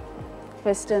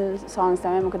වෙස්ටර්න් සෝන්ග්ස්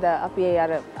තමයි මොකද අපි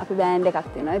අර අපි බෑන්ඩ්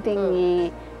එකක් තියෙනවා. ඉතින්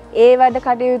ඒ වැඩ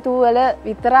කටයුතු වල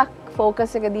විතරක්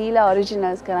ෆෝකස් එක දීලා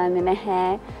ඔරිජිනල්ස් කරන්නේ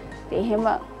නැහැ. එහෙම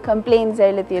කම්ප්ලේන්ට්ස්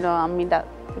ඇවිල්ලා තියෙනවා අම්මිට.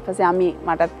 ඊට පස්සේ අම්මි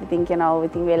මටත් ඉතින් කියනවා ඔව්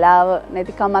ඉතින් වෙලාව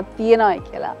නැතිකමක් තියෙනවා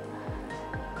කියලා.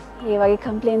 ඒ වගේ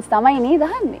කම්ප්ලේන්ට්ස් තමයි නේද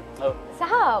අහන්නේ. ඔව්.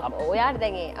 සහ ඔයාට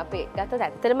දැන් අපි ගත්තොත්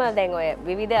ඇත්තටම දැන් ඔය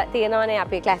විවිධ තියෙනවානේ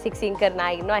අපි ක්ලාසික් සිංකර් නා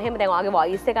ඉන්නවා. එහෙම දැන් ඔයාගේ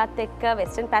වොයිස් එකත් එක්ක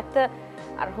වෙස්ටර්න් පැත්ත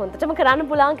අර හොඳටම කරන්න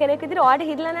පුළුවන් කෙනෙක් විදිහට ඔයාට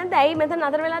හිතලා නැද්ද? ඇයි මෙතන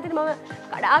අතර වෙලා තියෙන්නේ මම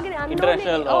කඩාගෙන යන්න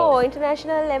ඕනේ. ඔව්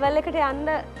ඉන්ටර්නැෂනල් ලෙවල් එකට යන්න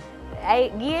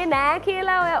ඇයි ගියේ නෑ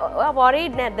කියලා ඔයා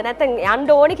වොරිඩ් නැද්ද? නැත්නම්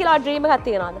යන්න ඕනේ කියලා ඩ්‍රීම් එකක්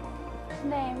තියනවද?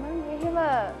 නෑ මම එහෙම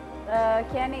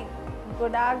කියන්නේ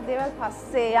ගොඩාක් දේවල්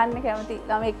පස්සේ යන්න කැමති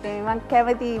ළමෙක් නෙමෙයි මම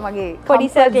කැමති මගේ පොඩි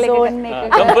සර්කල් zone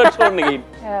එක කම්ෆර්ට් zone එකකින්.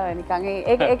 නිකන්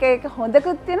ඒක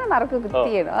හොඳකුත් තියෙනවා නරකකුත්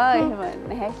තියෙනවා. එහෙම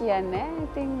නැහැ කියන්නේ.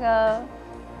 ඉතින්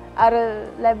අර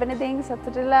ලැබෙන දේෙන්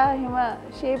සතුටුලා එහෙම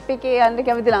ෂේප් එකේ යන්න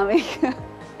කැමති ළමෙක්.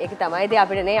 ඒක තමයි ඉතින්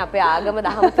අපිට නේ අපේ ආගම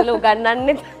දහම තුල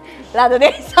උගන්වන්නේ ලද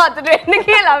දේ සතුට වෙන්න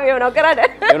කියලා අපි නොකරට.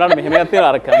 ඒ වුණාට මෙහෙම එකක්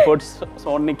තියෙනවා අර කම්ෆර්ට්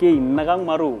zone එකේ ඉන්නකම්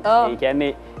මරු. ඒ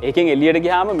කියන්නේ ඒකෙන් එළියට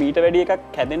ගියාම මීට වැඩි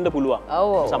එකක් හැදෙන්න පුළුවන්.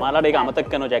 සමහරවිට ඒක අමතක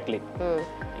කරනවා ජැක්ලින්.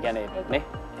 කියන්නේ නේ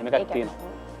එහෙම එකක් තියෙනවා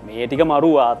මේ ටික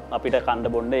මරු අපිට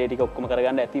කණ්ඩ බොණ්ඩ ඒ ටික ඔක්කොම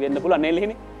කරගන්න ඇති වෙන්න පුළුවන් නේ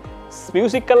ලිහිනේ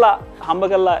මියුසික් කළා හම්බ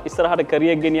කරලා ඉස්සරහට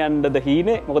කරියක් ගෙනියන්නද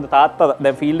හීනේ මොකද තාත්තා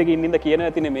දැන් ෆීල්ඩ් එකේ ඉන්න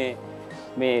කියනවා ඇතිනේ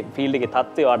මේ ෆීල්ඩ් එකේ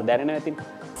තත්ත්වය ඔයාලට දැනෙනවා ඇතිනේ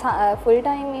ෆුල්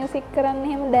ටයිම් මියුසික් කරන්න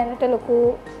එහෙම දැනට ලොකු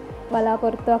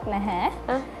බලාපොරොත්තුවක් නැහැ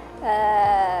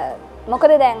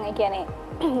මොකද දැන් ඒ කියන්නේ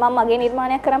මම මගේ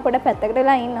නිර්මාණයක් කරන් පොඩ පැත්තකට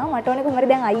වෙලා ඉන්නවා මට ඕනේ කුමරි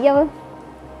දැන් අයියව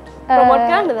ප්‍රොමෝට්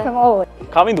කරන්නද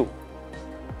කවිඳු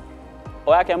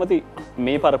ඔයා කැමති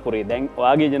මේ පරපුරේ දැන්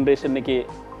ඔයාගේ ජෙනරේෂන් එකේ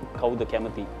කවුද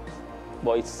කැමති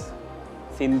බොයිස්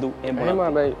සින්දු එහෙම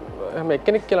හැබැයි එහෙම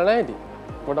එක්කෙනෙක් කියලා නැහැ ඉතින්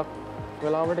ගොඩක්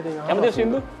වෙලාවට ඉතින් කැමතිද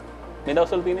සින්දු මේ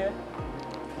දවස්වල තියෙන්නේ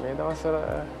මේ දවස්වල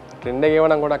ට්‍රෙන්ඩ් එකේව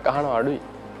නම් ගොඩක් අහනවා අඩුයි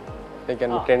ඒ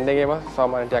කියන්නේ ට්‍රෙන්ඩ් එකේම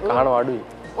සාමාන්‍යයෙන් ටිකක් අහනවා අඩුයි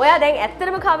ඔයා දැන්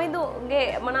ඇත්තටම කවිඳුගේ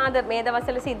මොනවාද මේ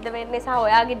දවස්වල සිද්ධ වෙන්නේ සහ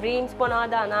ඔයාගේ ඩ්‍රීම්ස්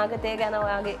මොනවාද අනාගතය ගැන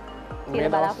ඔයාගේ මේ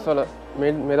දවස්වල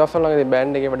මේ දවස්වල නම් ඉතින්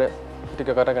බෑන්ඩ් එකේ වැඩ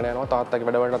ටික කරගෙන යනවා තාත්තගේ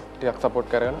වැඩවලට ටිකක් සපෝට්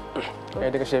කරගෙන ඒ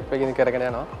ටික ෂේප් එකකින් කරගෙන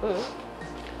යනවා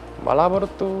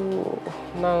බලාපොරොත්තු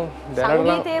නම් දැනට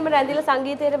සංගීතයේම රැඳිලා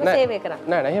සංගීතයේම සේවය කරා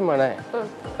නෑ නෑ එහෙම නෑ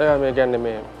ඒ මේ කියන්නේ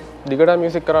මේ දිගට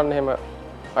මියුසික් කරන්න එහෙම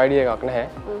අයිඩියා එකක් නැහැ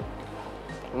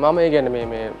මම ඒ කියන්නේ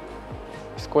මේ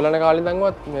ස්කෝල් යන කාලේ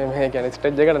ඉඳන්වත් මේ කියන්නේ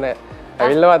ස්ටේජ් එකට නෑ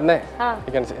ඇවිල්ලවත් නෑ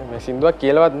ඒ කියන්නේ මේ සින්දුවක්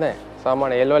කියලාවත් නෑ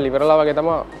සාමාන්‍ය ඒ ලෙවල් ඉවරලා වගේ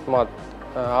තමයි මම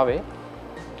ආවේ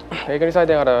ඒක නිසා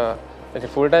දැන් අර ඒක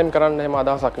ෆුල් ටයිම් කරන්න එහෙම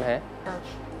අදහසක් නැහැ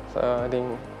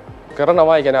ඉතින්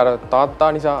කරනවා ඒ කියන්නේ අර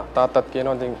තාත්තා නිසා තාත්තත්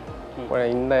කියනවා ඉතින් ඔය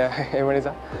ඉන්න එහෙම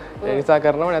නිසා ඒ නිසා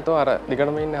කරනවා නැතුව අර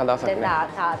දිගටම ඉන්න අදහසක් නැහැ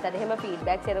දැන් තාත්තට එහෙම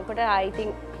ෆීඩ්බැක්ස් එනකොට I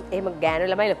think එහෙම ගෑනු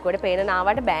ළමයි ලොකුවට පේන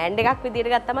නාවට බෑන්ඩ් එකක් විදියට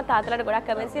ගත්තම තාත්තලාට ගොඩක්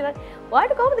කමෙන්ට්ස් එනවා.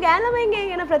 ඔයාලට කොහොමද ගෑනු ළමයින්ගේ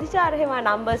කියන ප්‍රතිචාර එහෙම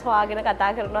නම්බර්ස් හොයාගෙන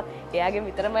කතා කරනවා. එයාගෙන්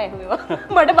විතරම ඇහුවා.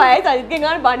 මට බයයි සජිත්ගෙන්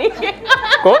අහන්න බණේ.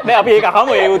 කො නෑ අපි ඒක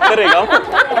අහමු ඒ උත්තරේ ගමු.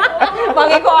 මම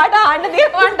ඒක ඔයාලට අහන්න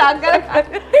දෙනවා ඩක් කරලා.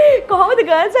 කොහොමද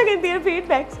ගර්ල්ස් එකෙන් තියෙන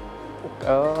ෆීඩ්බැක්ස්?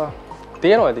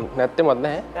 තියෙනවා ඉතින් නැත්තේමත්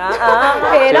නැහැ.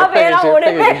 පේනවා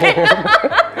ඕනේ.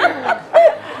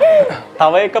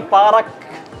 තව එක පාරක්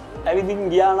ඇවිදින්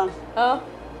ගියා නම්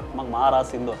මං මාරා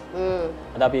සින්දුව.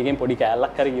 අද අපි එකෙන් පොඩි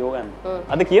කෑල්ලක් හරි ගියෝ ගන්න.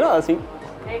 අද කියනවා අසි.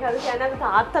 ඒක අද කියන්නේ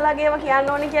තාත්තලාගේම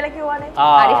කියන්න ඕනේ කියලා කිව්වනේ.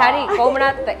 හරි හරි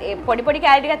කොහොමනත් පොඩි පොඩි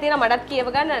කෑලි ටිකක් තියෙනවා මටත් කියව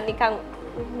ගන්න නිකන්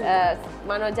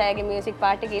මනෝජයගේ මියුසික්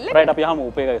පාට් එකේ ඉල්ල. රයිට් අපි අහමු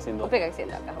උපේකගේ සින්දුව. උපේකගේ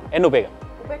සින්දුවක් අහමු. එන්න උපේක.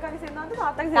 උපේකගේ සින්දුවන්ද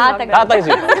තාත්තගේ තාත්තගේ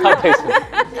සින්දුව.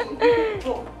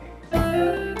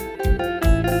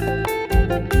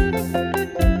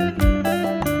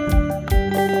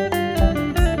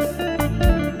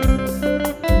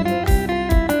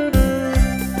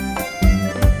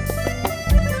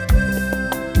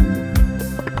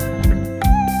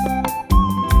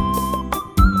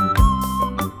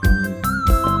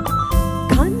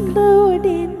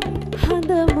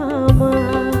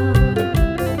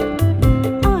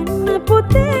 අන්න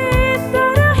පුතේ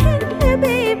තරහෙන්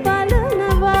මේ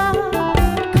බලනවා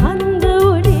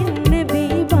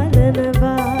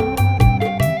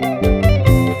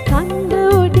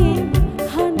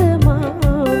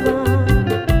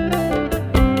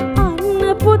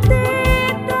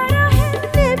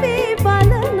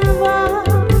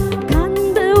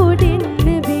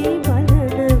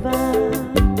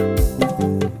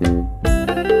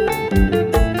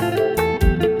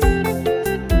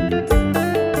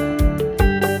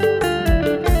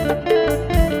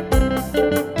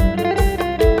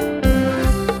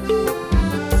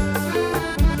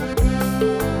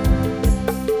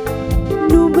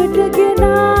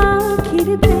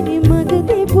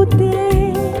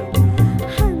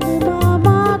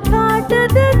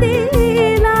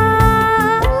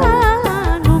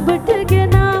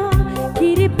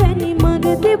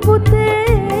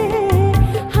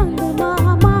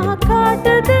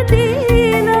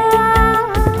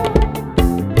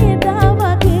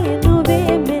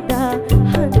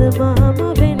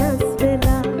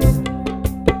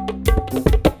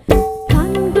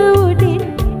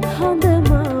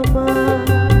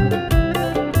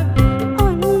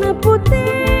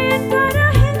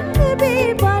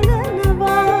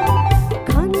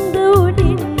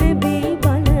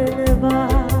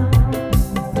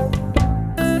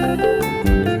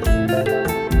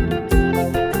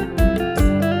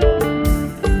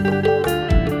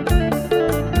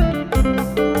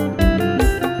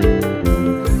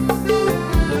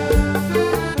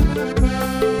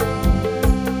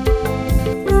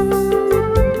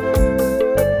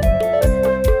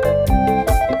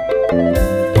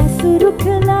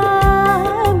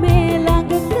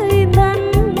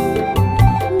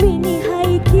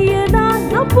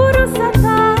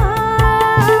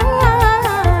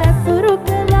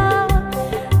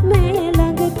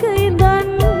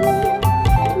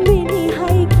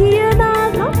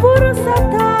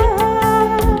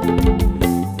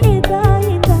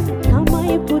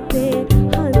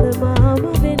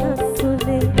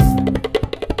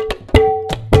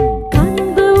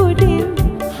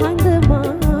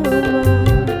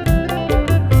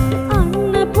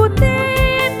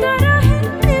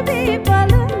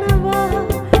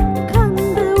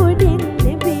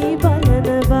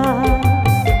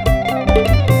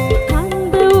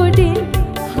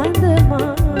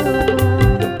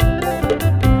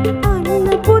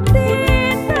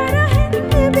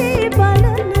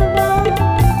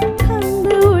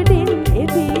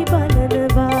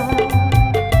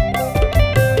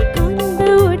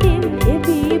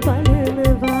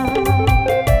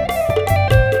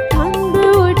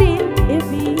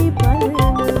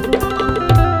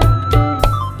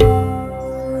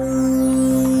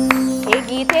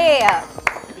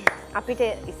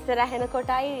ඉස්සර ඇහෙන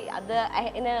කොටයි අද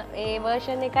ඇහෙන ඒ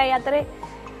වර්ෂන් එකයි අතරේ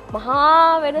මහා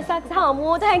වෙනසක් සහ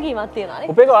අමෝද හැඟීමක්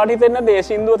තියෙනවා. උපේක වාට හිතෙන්නේ නැද්ද ඒ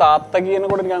සින්දුව තාත්තා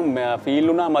කියනකොට නිකන් ෆීල්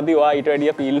වුණා මදි ඔයා ඊට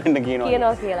වැඩිය ෆීල් වෙන්න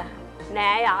කියනවා කියලා.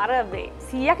 නෑ යාර මේ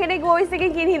 100 කෙනෙක් වොයිස්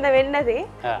එකකින් කියන හින්දා වෙන්නේ නැති.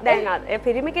 දැන් ඒ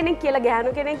පිරිමි කෙනෙක් කියලා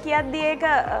ගැහණු කෙනෙක් කියද්දි ඒක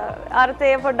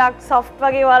අර්ථය පොඩ්ඩක් සොෆ්ට්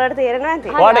වගේ වලට තේරෙනවා නැති.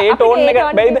 ඔයාට ඒ ටෝන් එක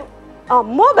බැයිද?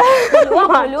 අම්මෝ බෑ.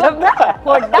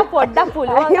 පොඩ්ඩක්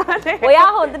පුළුවන්. ඔයා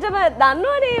හොඳටම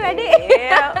දන්නවනේ වැඩේ.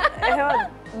 එහෙම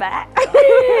බෑ.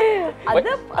 අද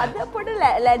පොඩ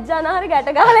ලැජ්ජානාහරි ගැට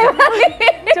ගහලා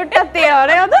චුට්ටක් තියෙනවා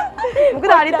නේද?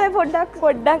 මොකද අනිත් අය පොඩ්ඩක්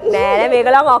නෑ නෑ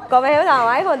මේගොල්ලන් ඔක්කොම එහෙම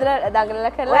තමයි හොඳට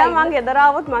දඟලලා කරලා ඔයා මං ගෙදර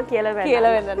ආවොත් මං කියලා වෙන්න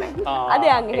නෑ. අද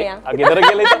යන් එහෙනම්. ගෙදර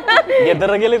කියලා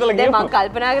ඉතලා දැන් මං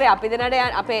කල්පනා කරේ අපි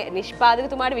දෙනාට අපේ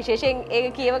නිෂ්පාදකතුමාට විශේෂයෙන් ඒක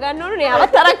කියව ගන්න ඕනේ නේ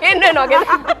අවත් තරක් එන්න වෙනවා ගෙදර.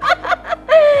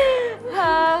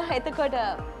 එතකොට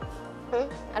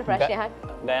අර ප්‍රශ්නය අහන්න.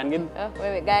 ගයන්ගෙන් ඔය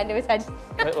ගයන් නෙවෙයි සජිත්.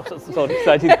 සෝරි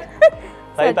සජිත්.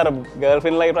 සජිත් අර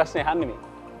ගර්ල්ෆ්‍රෙන්ඩ් ලගේ ප්‍රශ්නේ අහන්නේ මේ.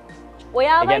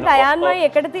 ඔයාවයි ගයන්වයි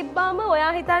එකට තිබ්බාම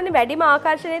ඔයා හිතන්නේ වැඩිම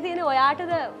ආකර්ෂණය තියෙන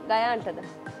ඔයාටද ගයන්ටද?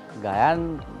 ගයන්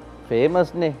ෆේමස්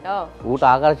නේ. ඔව්. ඌට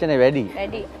ආකර්ෂණය වැඩි.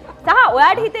 වැඩි. සහ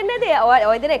ඔයාට හිතෙන්නේ නැද්ද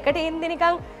ඔය දෙන එකට ඉන්න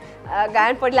නිකන්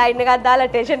ගයන් පොඩි ලයින් එකක් දාලා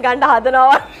ටෙන්ෂන් ගන්න හදනවා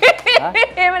වගේ.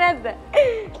 එහෙම නැද්ද?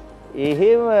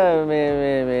 එහෙම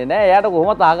මේ නෑ එයාට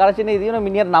කොහොමද ආකර්ෂණය තියෙන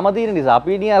මිනිහට නම තියෙන නිසා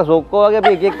අපි නිකන් සොක්කෝ වගේ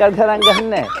අපි එක එකක් තරම්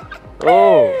ගන්නෑ.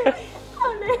 ඕ.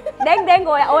 දැන්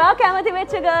ඔයා කැමති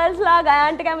වෙච්ච ගර්ල්ස්ලා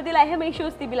ගයන්ට කැමතිලා එහෙම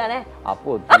ඉෂුස් තිබිලා නෑ.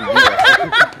 අපෝ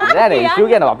නෑ නෑ ඉෂුව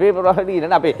කියන අපේ ප්‍රොෆයිල්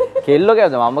නෑ අපේ කෙල්ලෝ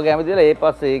කැමති මම කැමතිලා ඒ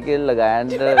පස්සේ ඒ කෙල්ල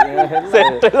ගයන්ට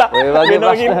සෙට් වෙලා ඔය වගේ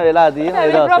ප්‍රශ්න වෙලා තියෙනවා ඒ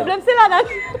දවස්වල. ප්‍රොබ්ලම්ස් එලා නැත්.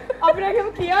 අපිට එහෙම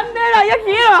කියන්නේ නෑ අයියා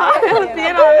කියනවා.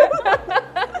 තියෙනවා.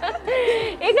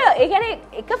 ඒ කියන්නේ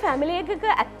එක ෆැමිලි එකක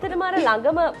ඇත්තටම අර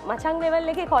ළඟම මචං ලෙවල්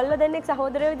එකේ කොල්ල දෙන්නෙක්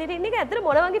සහෝදරයෝ විදිහට ඉන්න එක ඇත්තට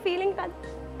මොන වගේ ෆීලිං එකක්ද?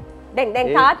 දැන්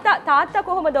තාත්තා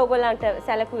කොහොමද ඔයගොල්ලන්ට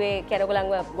සැලකුවේ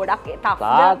කෙනෙකුලන්ව ගොඩක් ටෆ්ද?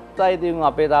 තාත්තා ඉතින්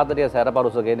අපේ තාත්තා ටික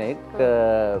සැරපරුස කෙනෙක්.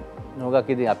 මොකක්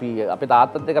ඉතින් අපි අපේ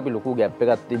තාත්තත් එක්ක අපි ලොකු ගැප්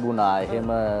එකක් තිබුණා.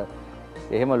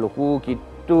 එහෙම ලොකු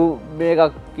කිට්ටු මේකක්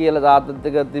කියලා තාත්තත්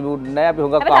එක්ක තිබුණේ නැහැ. අපි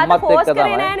හුඟක් අම්මත් එක්ක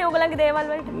තමයි. නෑනේ ඔයගොල්ලන්ගේ දේවල්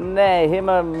වලට. නෑ එහෙම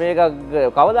මේකක්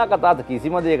කවදාකවත් තාත්තා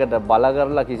කිසිම දෙයකට බල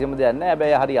කරලා කිසිම දෙයක් නෑ.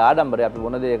 හැබැයි හරි ආඩම්බරයි. අපි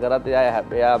මොන දේ කරත්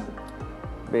එයා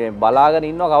මේ බලාගෙන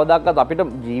ඉන්නවා කවදාකවත් අපිට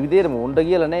ජීවිතේට මුණ්ඩ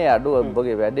කියලා නේ අඩුව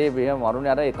ඔබගේ වැඩේ මෙහෙම මරුනේ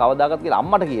අර කවදාකවත් කියලා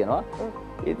අම්මට කියනවා.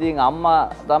 ඉතින් අම්මා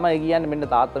තමයි කියන්නේ මෙන්න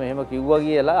තාත්තා මෙහෙම කිව්වා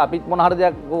කියලා අපිත් මොන හරි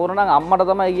දෙයක් ඕන නම් අම්මට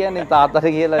තමයි කියන්නේ තාත්තට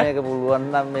කියලා මේක පුළුවන්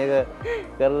නම් මේක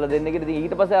කරලා දෙන්න කියලා. ඉතින්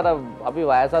ඊට පස්සේ අර අපි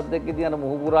වයසත් එක්ක ඉතින් අර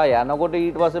මුහු පුරා යනකොට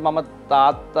ඊට පස්සේ මම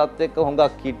තාත්තත් එක්ක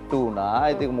හොඟක් කිට්ටු වුණා.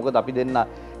 ඉතින් මොකද අපි දෙන්න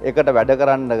එකට වැඩ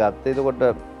කරන්න ගත්තා. එතකොට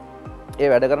ඒ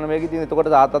වැඩ කරන මේක ඉතින් එතකොට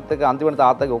තාත්තත් එක්ක අන්තිමට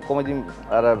තාත්තගේ ඔක්කොම ඉතින්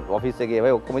අර ඔෆිස් එකේ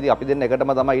ඒවා ඔක්කොම ඉතින් අපි දෙන්න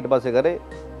එකටම තමයි ඊට පස්සේ කරේ.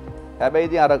 හැබැයි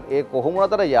ඉතින් අර ඒ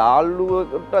කොහොමුණත් අර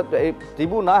යාළුවෙකුට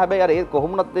තිබුණා. හැබැයි අර ඒ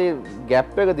කොහොමුණත් ඒ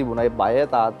ગેප් එක තිබුණා. ඒ බය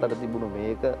තාත්තට තිබුණු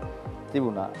මේක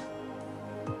තිබුණා.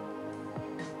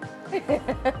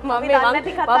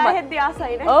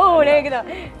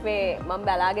 මම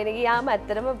බලාගෙන ගියාම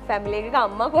ඇත්තටම ෆැමිලි එකක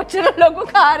අම්මා කොච්චර ලොකු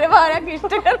කාර්යභාරයක්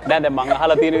ඉෂ්ට කරනවද? දැන් මම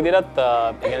අහලා තියෙන විදිහට ඒ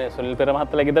කියන්නේ සුනිල්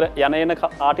පෙරමහත්තලා ගෙදර යන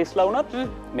ආටිස්ට්ලා වුණත්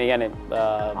මේ කියන්නේ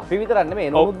අපි විතරක් නෙමෙයි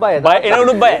එනවුත් බය.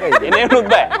 එනවුත් බය. එනවුත්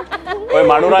බය. ඔය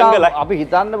මනුරංගලා අපි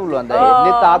හිතන්න පුළුවන්. දැන්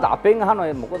එන්නේ තාත්තා අපෙන්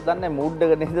අහනවා මොකද දන්නේ මූඩ්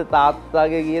එක නේද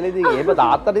තාත්තාගේ කියලා. ඉතින් එහෙම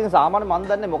තාත්තට ඉතින් සාමාන්‍ය මන්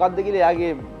දන්නේ මොකද්ද කියලා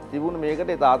එයාගේ තිබුණ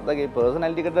මේකට තාත්තගේ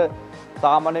පර්සනැලිටි එකට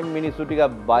සාමාන්‍යයෙන් මිනිස්සු ටික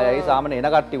බයයි. සාමාන්‍ය එන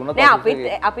කට්ටිය වුණත්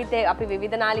නෑ අපි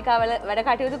විවිධ නාලිකාවල වැඩ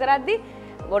කටයුතු කරද්දී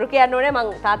බොරු කියන්න ඕනේ මං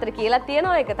තාත්තට කියලා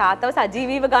තියෙනවා ඒක තාත්තව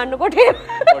සජීවීව ගන්නකොට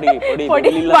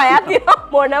පොඩි බයක් තියෙනවා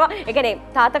මොනවා ඒ කියන්නේ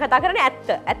තාත්තා කතා කරන්නේ ඇත්ත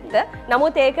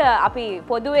නමුත් ඒක අපි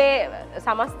පොදුවේ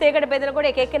සමස්තයකට බෙදනකොට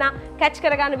එක එක්කෙනා කැච්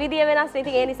කරගන්න විදිය වෙනස්.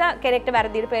 ඉතින් ඒ නිසා කෙනෙක්ට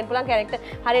වැරදිට පේන්න පුළුවන් කෙනෙක්ට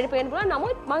හරියට පේන්න පුළුවන්.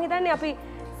 නමුත් මං හිතන්නේ අපි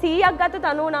 100ක් ගත්ත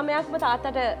 99%ක්ම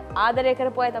තාත්තට ආදරය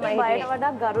කරපු අය තමයි බයට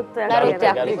වඩා ගරුත්වයක්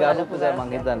ගරුත්වය මං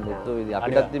හිතන්නේ ඒක විදිහ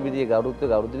අපිටත් තිබිදී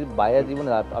ගරුත්වය බය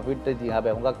තිබුණා අපිට. ඉතින්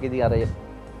හැබැයි හුඟක් ඉතින් අර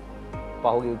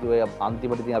පහුගිය උදේ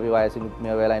අන්තිමට ඉතින් අපි වයසිනුත්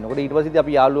මේ වෙලා එනකොට ඊට පස්සේ ඉතින්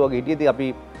අපි යාළුවෝ වගේ හිටියේ. ඉතින් අපි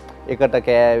එකට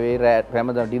කෑවේ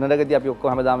හැමදාම ඩිනර් එකදී අපි ඔක්කොම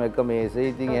හැමදාම එක මේසේ.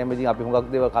 ඉතින් එහෙම ඉතින් අපි හුඟක්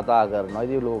දේවල් කතා කරනවා.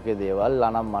 ඉතින් ලෝකේ දේවල්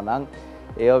අනම් මනම්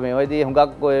ඒව මේවා ඉතින්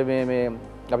හුඟක් ඔය මේ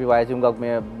අපි වයසින් හුඟක්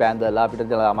මේ බැඳලා අපිට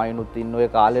ළමයිනුත් ඉන්න ඔය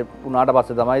කාලේ වුණාට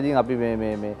පස්සේ තමයි ඉතින් අපි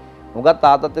මේ හුඟක්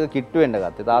තාත්තත් එක්ක කිට්ටු වෙන්න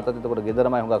ගත්තේ. තාත්තත් එතකොට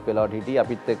ගෙදරමයි හුඟක් වෙලාවට හිටියේ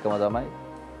අපිත් එක්කම තමයි.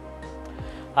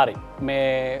 හරි මේ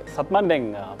සත්මන් දැන්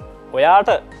ඔයාට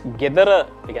ගෙදර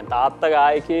එකන් තාත්ත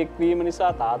ගායකයෙක් වීම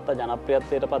නිසා තාත්තා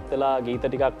ජනප්‍රියත්වයට පත් වෙලා ගීත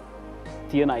ටිකක්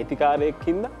තියෙන අයිතිකාරයෙක්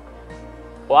හින්දා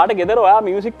ඔයාට ගෙදර ඔයා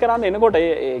මියුසික් කරන්න එනකොට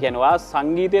ඒ කියන්නේ ඔයා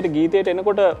සංගීතයට ගීතයට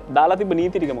එනකොට දාලා තිබ්බ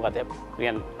නීති ටික මොකක්ද?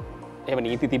 කියන්නේ එහෙම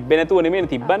නීති තිබ්බේ නැතුව නෙමෙයි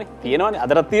තිබ්බනේ. තියෙනවනේ.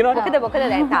 අදටත් තියෙනවනේ. මොකද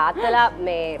දැන්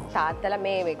තාත්තලා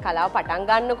මේ කලාව පටන්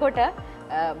ගන්නකොට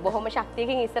බොහොම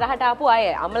ශක්තියකින් ඉස්සරහට ආපු අය.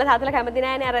 අම්මලා තාත්තලා කැමති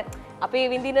නෑනේ අර අපි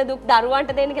විඳින දුක්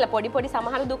දරුවන්ට දෙන්න කියලා. පොඩි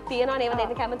සමහර දුක් තියෙනවනේ. ඒව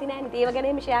දෙන්න කැමති නෑනේ. ඒව ගැන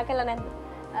එහෙම ෂෙයා කරලා නැද්ද?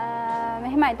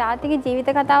 මෙහෙමයි තාත්තගේ ජීවිත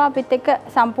කතාව අපිත් එක්ක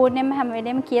සම්පූර්ණයෙන්ම හැම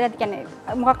වෙලේම කියලා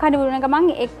කියන්නේ මොකක් හරි වුණ ගමන්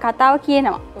ඒ කතාව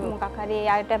කියනවා. මොකක් හරි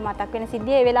එයාට මතක් වෙන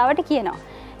සිද්ධිය ඒ වෙලාවට කියනවා.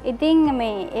 ඉතින්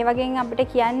මේ ඒ වගේන් අපිට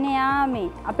කියන්නේ යා මේ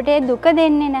අපිට දුක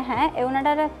දෙන්නේ නැහැ. ඒ වුණාට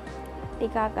අර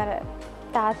ටිකක් අර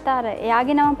තාත්තා අර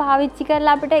එයාගේ නම පාවිච්චි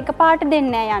කරලා අපිට එකපාරට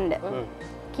දෙන්නේ නැහැ යන්න.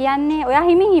 කියන්නේ ඔයා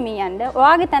හිමි යන්න.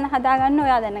 ඔයාගේ තැන හදාගන්න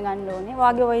ඔයා දැනගන්න ඕනේ.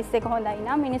 ඔයාගේ වොයිස් එක හොඳයි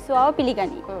නම් මිනිස්සු ආව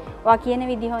පිළිගනි. ඔයා කියන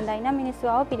විදිහ හොඳයි නම්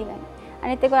මිනිස්සු ආව පිළිගනි.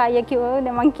 අනිත් එක අයියා කිව්වා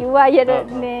දැන් මං කිව්වා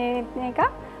අයියට මේක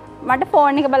මට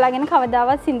ෆෝන් එක බලාගෙන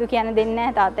කවදාවත් සින්දු කියන්න දෙන්නේ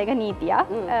නැහැ තාත්තා එක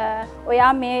නීතියක්.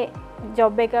 ඔයා මේ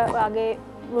ජොබ් එක ඔයාගේ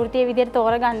වෘත්තීය විදිහට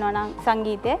තෝරගන්නවා නම්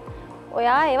සංගීතේ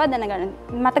ඔයා ඒවා දැනගන්න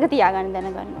මතක තියාගන්න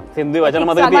දැනගන්න ඕනේ. සින්දුවේ වචන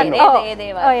මතක තියෙනවා. ඒ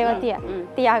දේවල්. ඔව් ඒවා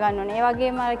තියාගන්න ඕනේ. ඒ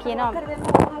වගේම අර කියනවා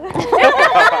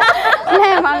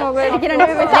නෑ මම ඔයගොල්ලෝ කියන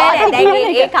නෙමෙයි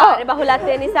දැන් ඒ කාර්ය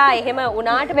බහුලත්වය නිසා එහෙම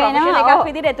උනාට ප්‍රොෆෙෂන් එකක්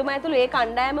විදිහට එතුමා ඇතුළු ඒ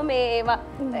කණ්ඩායම මේ ඒවා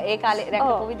ඒ කාලේ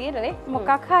රැකපු විදිහටනේ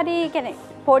මොකක් හරි කියන්නේ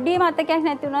පොඩි මතකයක්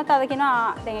නැති වුණත් අද කියනවා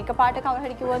දැන් එකපාරට කවුරු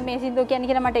හරි කිව්වොත් මේ සින්දුව කියන්නේ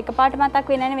කියලා මට එකපාරට මතක්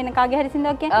වෙන්නේ නැහැ වෙන කාගේ හරි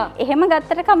සින්දුවක් කියන්නේ. එහෙම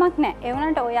ගත්තට කමක් නැහැ. ඒ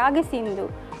වුණාට ඔයාගේ සින්දු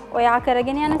ඔයා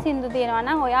කරගෙන යන සින්දු තියෙනවා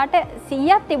නම් ඔයාට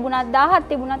 100ක් තිබුණත් 1000ක්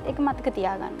තිබුණත් ඒක මතක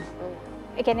තියාගන්න.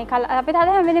 ඒ කියන්නේ අපි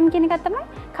තාම හැම වෙලෙම කියන එක තමයි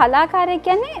කලාකාරයෙක්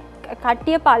කියන්නේ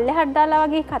කට්ටිය පල්ලෙහාට දාලා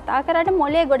වගේ කතා කරාට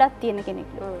මොලේ ගොඩක් තියෙන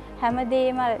කෙනෙක්ලු.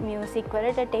 හැමදේම මියුසික්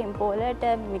වලට ටෙම්පෝ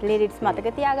වලට ලිරික්ස්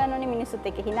මතක තියාගන්න ඕනේ මිනිස්සුත්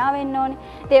එක්ක hina වෙන්න ඕනේ.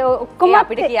 ඒ ඔක්කොම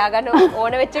අපිට කියාගන්න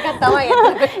ඕන වෙච්ච එකක් තමයි.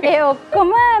 ඒ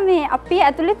ඔක්කොම මේ අපි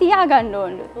ඇතුලේ තියාගන්න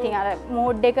ඕනේ. ඉතින් අර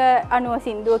මූඩ් එක අනුව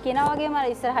සින්දුව කියනවා වගේම අර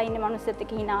ඉස්සරහා ඉන්න මිනිස්සුත්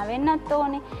එක්ක hina වෙන්නත්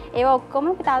ඕනේ. ඒවා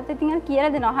ඔක්කොම අපි තාත්තට ඉතින් අර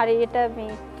කියලා දෙනවා හරියට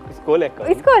මේ ඉස්කෝලයක්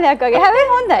වගේ හැබැයි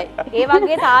හොඳයි. ඒ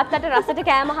වගේ තාත්තට රසට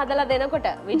කෑම හදලා දෙනකොට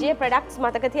විජේ ප්‍රොඩක්ට්ස්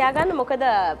මතක තියාගන්න. මොකද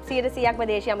 100%ක්ම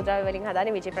දේශීය අමුද්‍රව්‍ය වලින්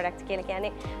හදාන්නේ විජේ ප්‍රොඩක්ට්ස් කියලා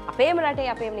කියන්නේ අපේම රටේ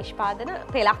අපේම නිෂ්පාදන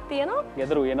පෙළක් තියෙනවා.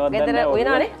 ගෙදර උයනවත් ගෙදර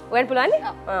උයනවනේ. උයන් පුළුවන් නේ?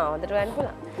 හොඳට උයන්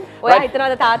පුළුවන්. ඔයා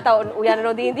හිතනවාද තාත්තා උයන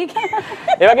නොදී ඉඳී කියලා?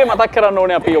 ඒ වගේ මතක් කරන්න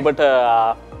ඕනේ අපි ඔබට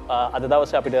අද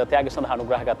දවසේ අපිට ත්‍යාග සඳහා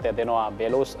අනුග්‍රහකත්වය දෙනවා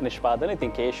බෙලෝස් නිෂ්පාදන.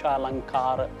 ඉතින් කේශා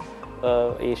අලංකාර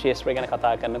ඒ ශේෂ්ත්‍රය ගැන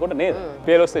කතා කරනකොට නේද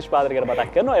බෙලෝස් නිෂ්පාදනය ගැන මතක්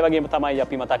කරනවා. ඒ වගේම තමයි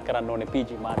අපි මතක් කරන්න ඕනේ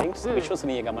PG මාර්ටින්ස්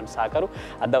විශ්වසනීය ගමන් සාකරු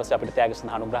අද දවසේ අපිට ත්‍යාග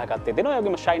සඳහා අනුග්‍රහකත්වය දෙනවා. ඒ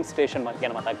වගේම ෂයින් ස්ටේෂන්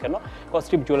ගැන මතක් කරනවා.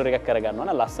 කොස්ටියුම් ජුවලරි එකක් කරගන්නවා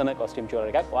නම් ලස්සන කොස්ටියුම්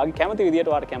ජුවලරි එකක් ඔයාගේ කැමති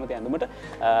විදියට ඔයාට කැමති ඇඳුමට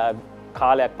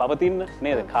කාලයක් පවතින්න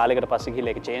නේද කාලෙකට පස්සේ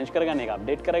ගිහලා ඒක චේන්ජ් කරගන්න ඒක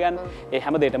අප්ඩේට් කරගන්න ඒ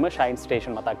හැම දෙයකම ෂයින්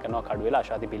ස්ටේෂන් මතක් කරනවා කඩුවෙල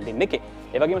ආශාති බිල්ඩින් එකේ.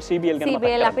 ඒ වගේම CBL ගැන මතක්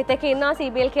CBL අපිත් එක්ක ඉන්නවා.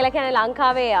 CBL කියලා කියන්නේ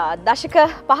ලංකාවේ දශක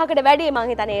 5කට වැඩි මම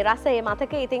හිතන්නේ ඒ රස ඒ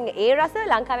මතකේ. ඉතින් ඒ රස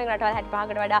ලංකාවෙන් රටවල්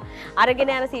 65කට වඩා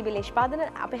අරගෙන යන CBL නිෂ්පාදන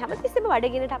අපි හැමතිස්සෙම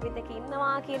වඩගෙනට අපිත් එක්ක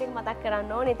ඉන්නවා කියන එක මතක්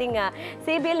කරන්න ඕනේ. ඉතින්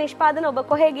CBL නිෂ්පාදන ඔබ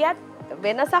කොහෙ ගියත්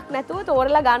වෙනසක් නැතුව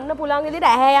තෝරලා ගන්න පුළුවන් විදිහට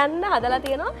ඇහැ යන්න හදලා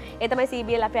තියෙනවා. ඒ තමයි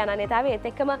CBL අපේ අනන්‍යතාවය. ඒත්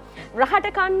එක්කම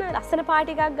රහට කන්න ලස්සන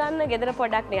පාටි එකක් ගන්න ගෙදර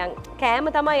පොඩක් නිකන් කෑම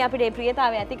තමයි අපිට මේ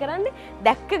ප්‍රියතාවය ඇති කරන්නේ.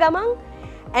 දැක්ක ගමන්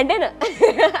ඇඬෙන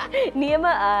නියම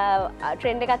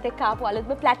ට්‍රෙන්ඩ් එකත් එක්ක ආපු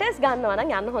අලුත්ම ප්ලැටර්ස් ගන්නවා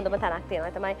නම් යන්න හොඳම තැනක්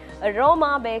තියෙනවා. තමයි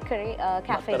රෝමා බේකරි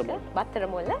කැෆේ එක බත්තර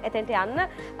මුල්ල. එතෙන්ට යන්න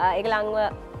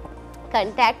ඒගොල්ලන්ව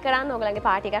කන්ටැක්ට් කරන්න ඔයගලගේ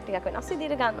පාටි එකක් ටිකක් වෙනස්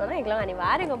විදිහට ගන්නවා නම් ඒගොල්ලෝ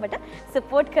අනිවාර්යෙන් ඔබට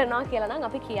සපෝට් කරනවා කියලා නම්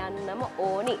අපි කියන්නම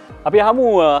ඕනි. අපි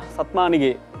අහමු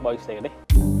සත්මානිගේ වොයිස් එකනේ.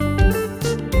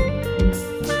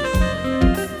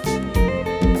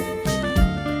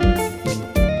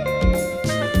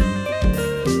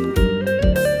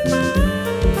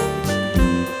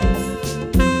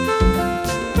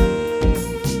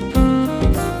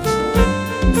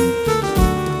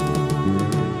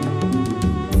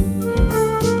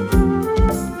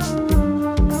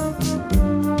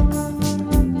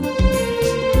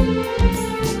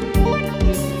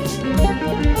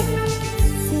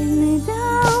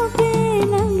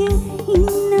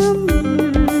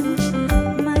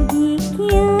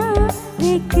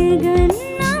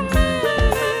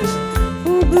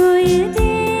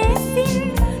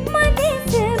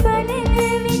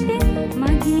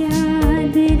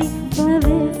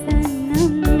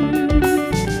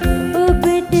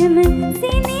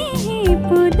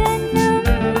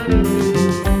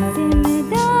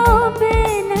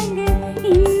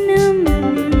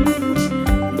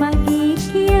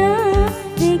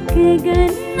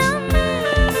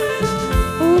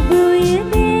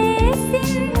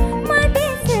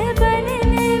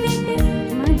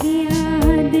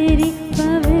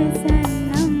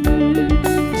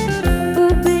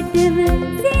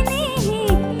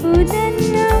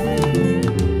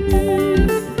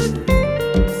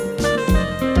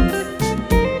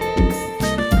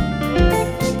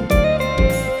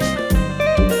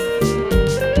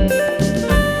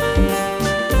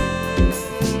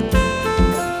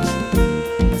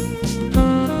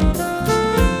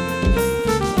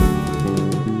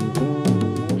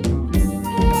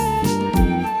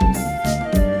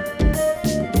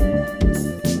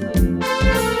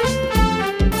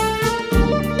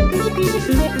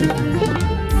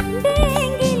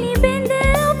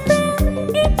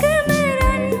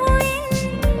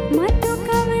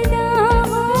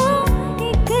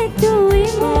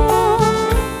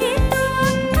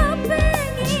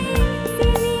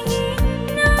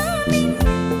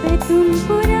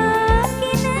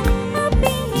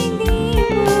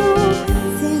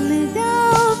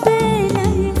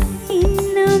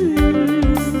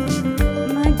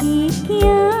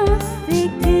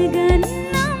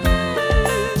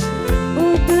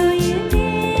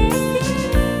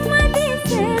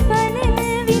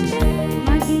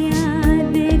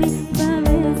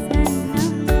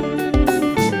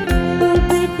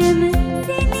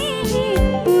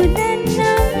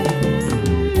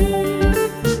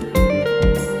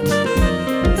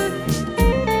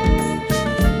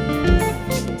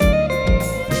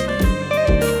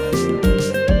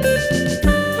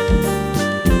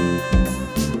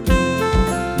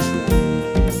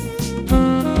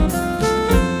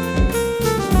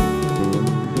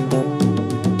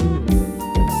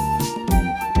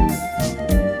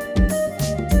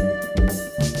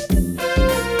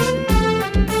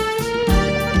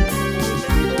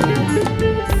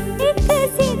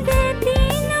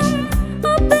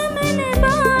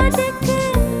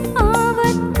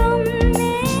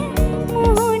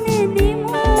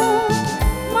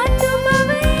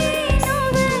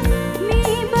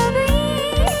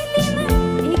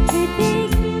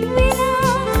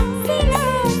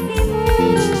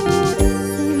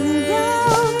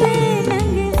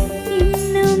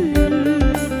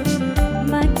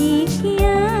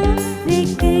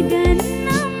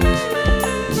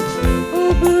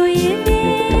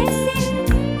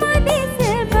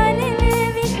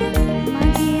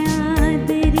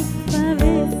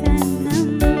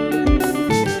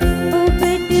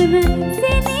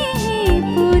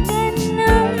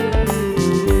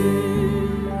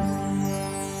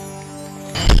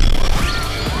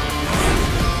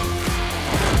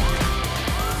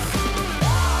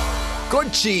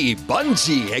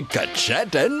 Bungee එක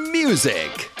chat and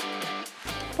music.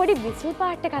 පොඩි විසුල්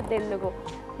පාට් එකක් දෙන්නකෝ.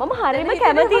 මම හරියම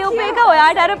කැමති උපේක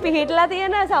ඔයාට අර පිහිටලා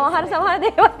තියෙන සමහර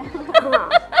දේවල්.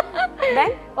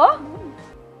 දැන් ඔව්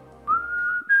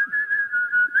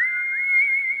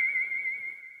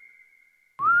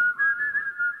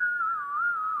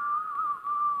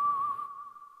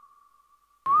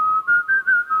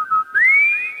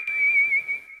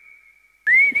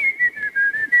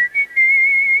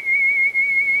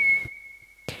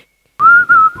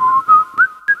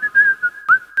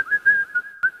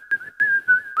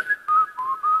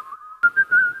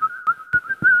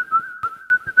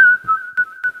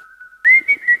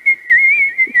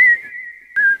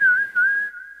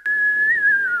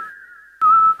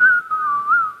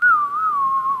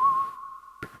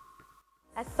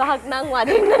සහක් නම්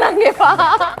වදින්න නම්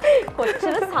එපා.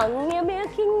 කොච්චර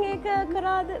සංයමයකින් ඒක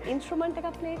කරාද ඉන්ස්ට්‍රුමන්ට්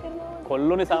එකක් ප්ලේ කරනවා.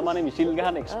 කොල්ලෝනේ සාමාන්‍ය විසිල්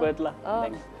ගහන එක්ස්පර්ට්ලා.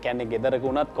 දැන් කියන්නේ ගෙදරක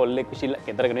වුණත් කොල්ලෙක් විසිල්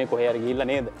ගෙදරක නෙවෙයි කොහේ හරි ගිහිල්ලා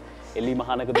නේද? එලි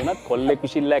මහානක දුනත් කොල්ලෙක්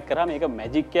විසිල්ලක් කරාම ඒක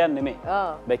මැජික් කියන්නේ නෙමෙයි.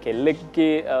 බෑ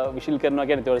කෙල්ලෙක්ගේ විසිල් කරනවා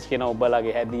කියන්නේ ඒතකොට කියන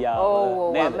ඔබලාගේ හැදියාව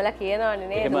නේද? ඔව් අම්මලා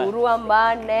කියනවානේ නේද? උරුවම්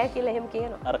බාන්නේ නැහැ කියලා එහෙම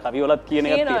කියනවා. අර කවි වලත් කියන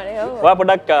එකක් තියෙනවා. ඔයා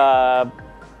පොඩ්ඩක්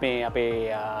මේ අපේ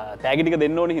තෑගි ටික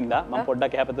දෙන්න ඕනේ හින්දා මම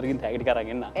පොඩ්ඩක් එහා පැත්තට ගිහින් තෑගි ටික අරන්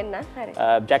එන්න. හරි.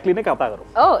 ජැක්ලින් එක කතා කරමු.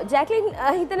 ඔව් ජැක්ලින්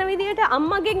හිතන විදිහට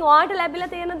අම්මගෙන් ඔයාට ලැබිලා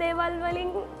තියෙන දේවල් වලින්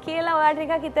කියලා ඔයාට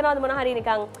නිකන් හිතනවද මොන හරි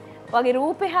නිකන් වගේ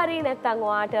රූපේ හරි නැත්නම්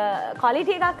ඔයාට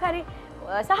ක්වොලිටි එකක් හරි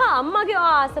සහ අම්මගේ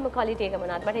ඔයා ආසම ක්වොලිටි එක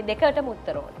මොනවාද? මට දෙකටම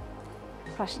උත්තර ඕන.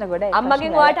 ප්‍රශ්න ගොඩයි.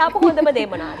 අම්මගෙන් ඔයාට ආපු හොඳම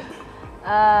දේ මොනවාද?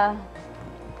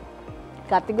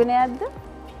 ගතිගුණයක්ද?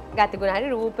 ගතිගුණ හරි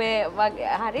රූපේ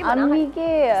වගේ හරි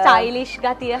අම්මිගේ ස්ටයිලිෂ්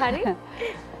ගතිය හරි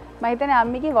මම හිතන්නේ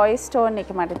අම්මිගේ වොයිස් ටෝන්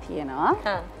එක මට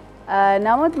තියෙනවා.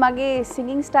 නමුත් මගේ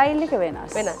සිංගින් ස්ටයිල් එක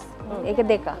වෙනස්. ඒක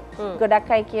දෙක.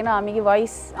 ගොඩක් අය කියනවා අම්මිගේ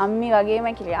වොයිස් අම්මි වගේම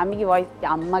කියලා. අම්මිගේ වොයිස්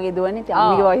අම්මගේ දුවනේ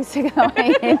අම්මිගේ වොයිස් එක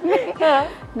තමයි එන්නේ.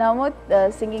 නමුත්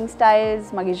සිංගින්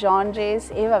ස්ටයිල්ස් මගේ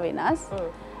ජොන්රේස් ඒවා වෙනස්.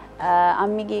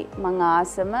 අම්මිගේ මං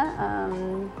ආසම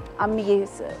අම්මිගේ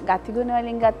ගතිගුණ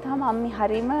වලින් ගත්තාම අම්මි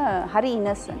හරි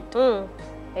ඉනසන්ට්.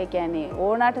 ඒ කියන්නේ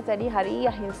ඕනට වැඩි හරි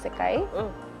අහිංසකයි.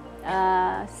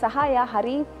 සහ යා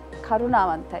හරි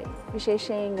කරුණාවන්තයි.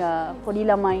 විශේෂයෙන් පොඩි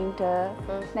ළමයින්ට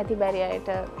නැති බැරි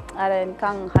අයට අර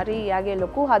නිකන් හරි යාගේ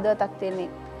ලොකු හදවතක් තියෙන්නේ.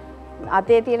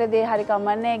 අතේ තියෙන දේ හරි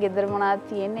කමන්නේ ගෙදර මොනවද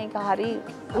තියෙන්නේ ඒක හරි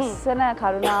අස්සන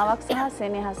කරුණාවක් සහ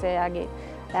සෙනෙහස යාගේ.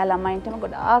 එයා ළමයින්ටම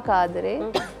ගොඩාක් ආදරේ.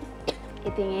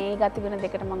 ඉතින් ඒ ගතිගුණ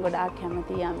දෙකට මම ගොඩාක්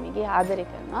කැමතියි අම්මිගේ ආදරය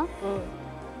කරනවා.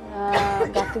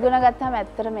 ගතිගුණ ගත්තාම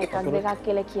ඇත්තටම එකක් දෙකක්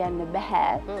කියලා කියන්න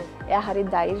බෑ. එයා හරි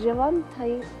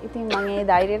ධෛර්යවන්තයි. ඉතින් මම ඒ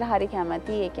ධෛර්යයට හරි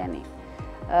කැමතියි. ඒ කියන්නේ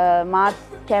මාත්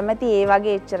කැමති ඒ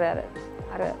වගේ එච්චර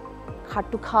අර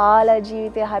කටු කාල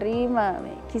ජීවිතේ හරීම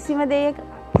කිසිම දෙයක්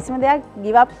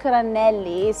ගිව් අප් කරන්නේ නැහැ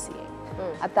ලේසියෙන්.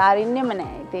 අතාරින්නෙම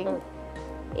නැහැ. ඉතින්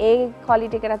ඒ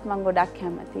ක්වොලිටි එකකට මම ගොඩක්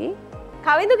කැමතියි.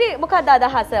 කවිඳුගේ මොකක්ද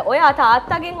අදහස? ඔයා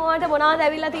තාත්තගෙන් ඔයාට මොනවද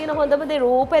ඇවිල්ලා තියෙන හොඳම දේ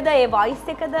රූපෙද ඒ වොයිස්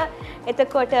එකද?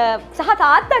 එතකොට සහ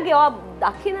තාත්තගේ ඔයා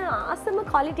දකින ආසම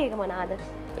ක්වොලිටි එක මොනවාද?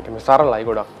 ඒක මේ සරලයි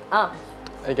ගොඩක්.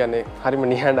 ඒ කියන්නේ හරිම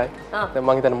නිහඬයි. දැන්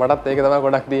මං හිතන්නේ මටත් ඒක තමයි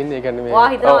ගොඩක් තියෙන්නේ. ඒ කියන්නේ මේ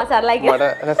ඔයා හිතනවා සරලයි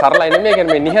කියලා. මට සරලයි නෙමෙයි. ඒ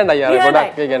කියන්නේ මේ නිහඬයි අර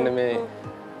ගොඩක්. ඒ කියන්නේ මේ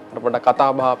අර පොඩ්ඩක්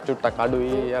කතා බහ චුට්ටක්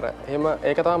අඩුයි අර එහෙම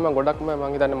ඒක තමයි මම ගොඩක්ම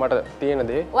මං හිතන්නේ මට තියෙන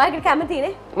දේ. ඔයාට කැමතිනේ?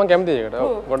 මම කැමතියි ඒකට.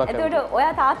 ගොඩක් කැමතියි. එතකොට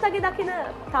ඔයා තාත්තගේ දකින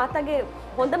තාත්තගේ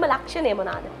හොඳම ලක්ෂණය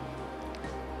මොනවාද?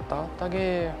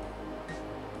 තාත්තගේ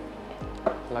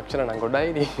ලක්ෂණ නම් ගොඩයි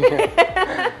ඉතින්.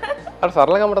 අර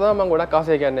සරලකමට තමයි මම ගොඩක්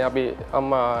ආසයි කියන්නේ අපි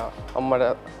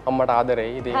අම්මට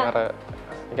ආදරෙයි. ඉතින් අර ඒ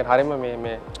කියන්නේ හරියම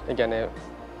මේ ඒ කියන්නේ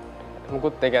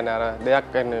මුකුත් ඒ කියන්නේ අර දෙයක්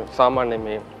කියන්නේ සාමාන්‍ය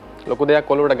මේ ලොකු දෙයක්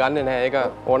ඔලුවට ගන්නෙ නැහැ. ඒක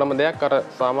ඕනම දෙයක් අර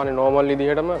සාමාන්‍ය නෝමල්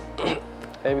විදිහටම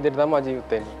ඒ විදිහට තමයි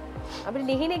ජීවත් වෙන්නේ. අපිට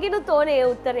නිහිනකිනුත් ඕනේ ඒ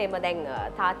උත්තරේම. දැන්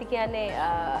තාති කියන්නේ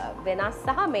වෙනස්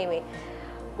සහ මේ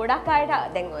ගොඩක් අයට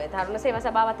දැන් ඔය තරුණ සේවා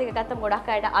සභාවත් එක්ක ගත්තම ගොඩක්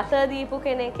අයට අත දීපු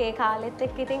කෙනෙක් ඒ කාලෙත්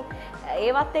එක්ක ඉතින්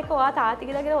ඒවත් එක්ක ඔයා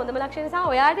තාතිගේ දකින හොඳම ලක්ෂණ නිසා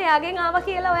ඔයාට එයාගෙන් ආවා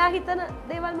කියලා ඔයා හිතන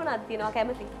දේවල් මොනවද තියෙනවා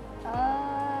කැමති?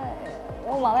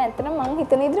 මම ඇත්තටම මං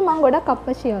හිතන ඉදිරි මං ගොඩක්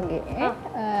අප්පච්චි වගේ.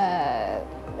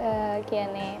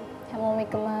 කියන්නේ හැමෝම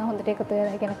එකම හොඳට එකතු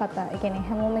වෙලා කියන කතා. ඒ කියන්නේ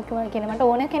හැමෝම එකම කියන්නේ මට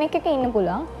ඕන කෙනෙක් එක්ක ඉන්න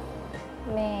පුළුවන්.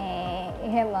 මේ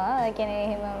එහෙම කියන්නේ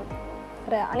එහෙම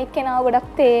අර අනිත් කෙනාව ගොඩක්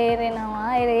තේරෙනවා.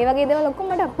 ඒ වගේ දේවල්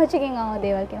ඔක්කොම මට අප්පච්චිගෙන් ආව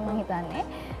දේවල් කියලා මම හිතන්නේ.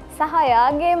 සහ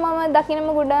යාගේ මම දකින්නම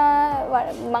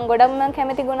මම ගොඩක්ම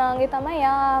කැමති ගුණාංගේ තමයි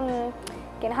යා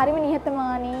කියන්නේ හරිම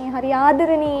නිහතමානී, හරි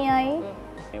ආදරණීයයි.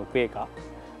 උපේකා.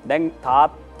 දැන්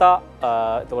තාත්තා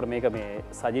එතකොට මේක මේ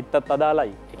සජිත්තත්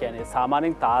අදාළයි. ඒ කියන්නේ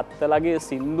සාමාන්‍යයෙන් තාත්තලාගේ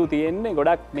සින්දු තියෙන්නේ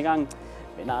ගොඩක් නිකන්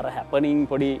වෙන අර හැපනින්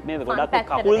පොඩි නේද? ගොඩක්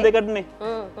කකුල් දෙකටනේ.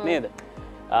 නේද?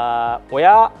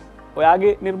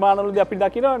 ඔයාගේ නිර්මාණවලදී අපි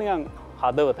දකිනවා නිකන්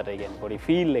හදවතට කියන්නේ පොඩි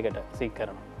ෆීල් එකට සික්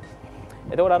කරනවා.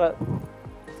 එතකොට අර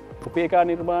උපේකා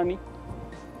නිර්මාණි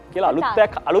කියලා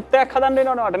අලුත්යක් හදන්න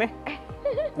වෙනවනේ වටනේ.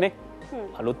 නේ?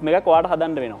 අලුත්ම එකක් ඔයාට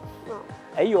හදන්න වෙනවා.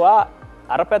 ඇයි ඔයා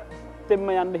අර පැත්තෙන්ම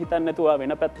යන්න හිතන්නේ නැතුව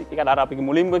වෙන පැත්ත එක අර අපි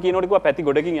මුලින්ම කියනකොට කිව්වා පැති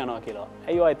ගොඩකින් යනවා කියලා.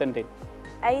 ඇයි ඔයා එතනට එන්නේ?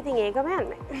 ඇයි ඉතින් ඒකම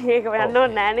යන්නේ. ඒකම යන්න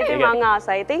ඕනේ නෑ නේ. ඉතින් මං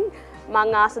ආසයි. ඉතින්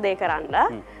මං ආස දේ කරන්න.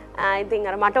 ඉතින්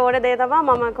අර මට ඕන දේ තමයි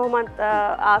මම කොහොමත්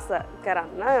ආස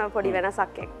කරන්න පොඩි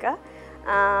වෙනසක් එක්ක.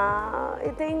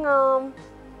 ඉතින්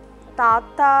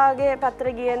තාත්තාගේ පැත්තට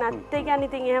ගියේ නැත්තේ කියන්නේ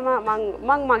ඉතින් එහෙම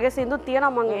මං මගේ සින්දුත්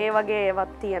තියෙනවා මං ඒ වගේ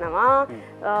ඒවත් තියෙනවා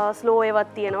ස්ලෝ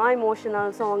ඒවත් තියෙනවා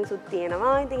ඉමෝෂනල් සොන්ග්ස් උත්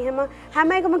තියෙනවා ඉතින් එහෙම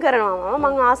හැම එකම කරනවා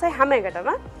මම ආසයි හැම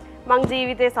එකටම මං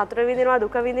ජීවිතේ සතුට විඳිනවා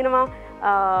දුක විඳිනවා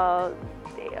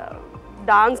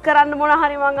ඩාන්ස් කරන්න මොන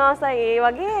හරි මං ආසයි ඒ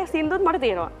වගේ සින්දුත් මට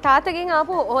තියෙනවා තාත්තගෙන්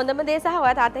ආපු හොඳම දේ සහ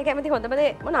ඔයා තාත්තගේ කැමති හොඳම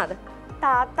දේ මොනවාද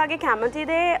තාත්තගේ කැමති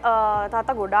දේ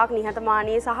තාත්තා ගොඩාක්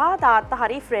නිහතමානී සහ තාත්තා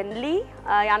හරි ෆ්‍රෙන්ඩ්ලි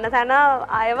යන්න තැන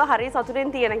අයව හරි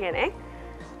සතුටින් තියෙන කෙනෙක්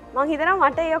මං හිතනවා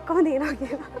මට ඒ ඔක්කොම තියෙනවා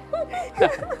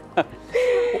කියලා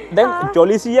දැන්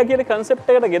ජොලිසියා කියන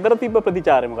කන්සෙප්ට් එකට ගෙදර තිබ්බ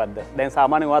ප්‍රතිචාරය මොකද්ද දැන්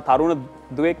සාමාන්‍යයෙන් ඔයා තරුණ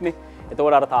දුවෙක්නේ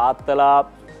එතකොට අර තාත්තලා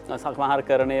සමහර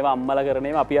කරන ඒවා අම්මලා කරන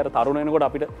ඒවා අපි අර තරුණ වෙනකොට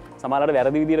අපිට සමහරවිට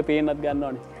වැරදි විදියට පේන්නත්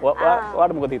ගන්නවනේ.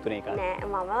 ඔයාට මොකද හිතුනේ ඒක? නෑ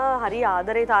මම හරි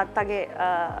ආදරේ තාත්තගේ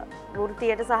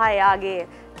වෘත්තියට සහ එයාගේ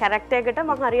කැරක්ටර් එකට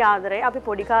මම හරි ආදරේ. අපි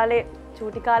පොඩි කාලේ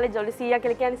චූටි කාලේ ජොලි සීයා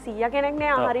කියලා කියන්නේ සීයා කෙනෙක්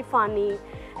නේ. හරි ෆනි.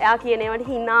 එයා කියන ඒවාට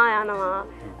hina යනවා.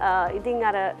 ඉතින්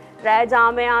අර රෑ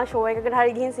ජාමයා ෂෝ එකකට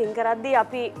හරි ගිහින් සින් කරද්දී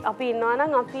අපි ඉන්නවා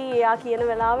නම් අපි එයා කියන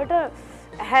වෙලාවට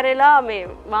හැරෙලා මේ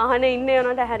වාහනේ ඉන්නේ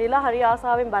යනට හැරිලා හරි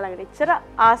ආසාවෙන් බලගෙන ඉච්චර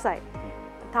ආසයි.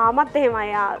 තාමත් එහෙමයි.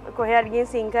 එයා කොහේ හරි ගිහින්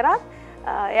සින් කරත්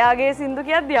එයාගේ සින්දු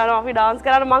කියද්දී යනවා අපි ඩාන්ස්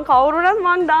කරන්න මං කවුරුනත්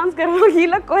මං ඩාන්ස් කරනවා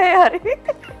කියලා කොහේ හරි.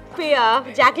 අපි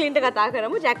ජැක්ලින්ට කතා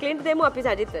කරමු. ජැක්ලින්ට දෙමු අපි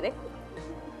සජිත්වනේ.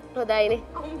 හොඳයිනේ.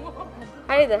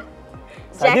 හරිද?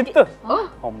 සජිත්?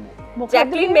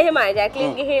 ජැක්ලින් මෙහෙමයි.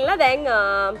 ජැක්ලින් ගිහිල්ලා දැන්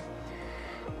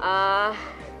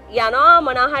යනවා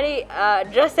මොනවා හරි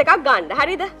ඩ්‍රෙස් එකක් ගන්න.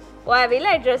 හරිද? ඔය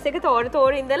ඇවිල්ලා ඩ්‍රෙස් එක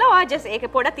තෝර ඉඳලා ඔය ජස් ඒක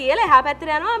පොඩ තියලා එහා පැත්තට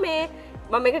යනවා මේ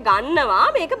මම මේක ගන්නවා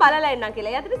මේක බලලා එන්නම්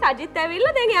කියලා. එයාට සජිත්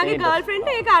ඇවිල්ලා දැන් එයාගේ ගර්ල්ෆ්‍රෙන්ඩ්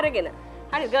ඒක අරගෙන.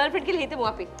 හරි ගර්ල්ෆ්‍රෙන්ඩ් කියලා හිතමු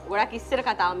අපි. ගොඩක් ඉස්සර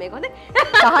කතාව මේක හොඳ.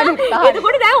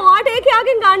 එතකොට දැන් ඔයාට ඒක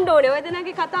යාගෙන් ගන්න ඕනේ. ඔය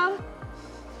දෙනාගේ කතාව.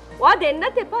 ඔයා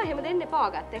දෙන්නත් එපා. එහෙම දෙන්න එපා.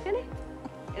 ඔයා ගත්ත එකනේ.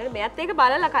 එහෙනම් මෙයාත් ඒක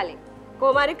බලලා කලින්.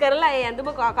 කොහොම හරි කරලා ඒ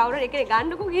ඇඳුම කවුරු හරි එකනේ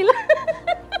ගන්නකෝ කියලා.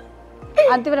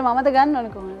 අන්තිමට මමද ගන්න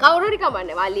ඕනේ කොහොමද? කවුරු හරි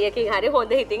කමන්නේ. වලියකින් හරි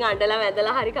හොඳ හිතින් අඬලා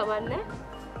වැඳලා හරි කමන්නේ.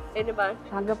 එන්න බලන්න.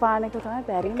 රංගපාන එක තමයි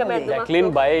පැරින්නේ. ජැක්ලින්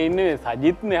බය ඉන්නේ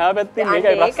සජිත් මෙහා පැත්තේ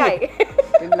මේකයි ප්‍රශ්නේ.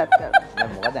 ඉන්නත් දැන්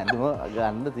මොකද ඇඳුම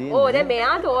ගන්න තියෙන්නේ? ඕ දැන්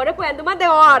මෙයා තෝරපු ඇඳුම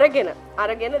දැන් ඔය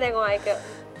අරගෙන දැන් ඔය එක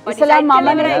ඉස්සලා මම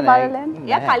නේ බලලා.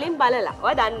 එයා කලින් බලලා.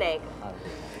 ඔය දන්නේ ඒක.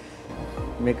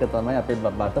 මේක තමයි අපේ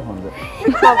බබාට හොඳ.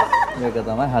 මේක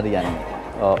තමයි හරියන්නේ.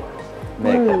 ඔව්.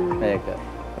 මේක.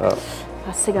 ඔව්.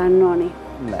 පස්සේ ගන්න ඕනේ.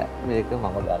 නෑ මේක මම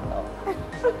ගන්නවා.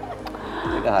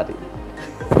 මේක හරි.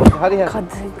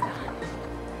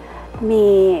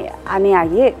 මේ අනේ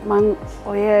අයියේ මං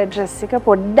ඔය ඩ්‍රෙස් එක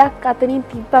පොඩ්ඩක් අතනින්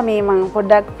තිබ්බා මේ මං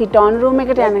පොඩ්ඩක් ෆිට ඔන් රූම්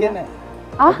එකට යන එක.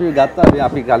 අපි ගත්තා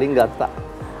අපි කලින් ගත්තා.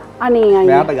 අනේ අයියේ.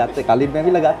 මෙයාට ගත්තේ කලින්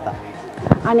ඇවිල්ලා ගත්තා.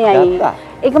 අනේ අයියේ.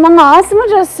 ඒක මං ආසම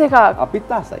ඩ්‍රෙස් එකක්.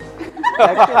 අපිත් ආසයි.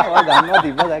 ඔයා ගන්නවා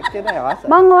තිබ්බ දැක්කේ නෑ ආසයි.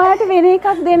 මං ඔයාලට වෙන එකක්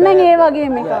දෙන්නම් ඒ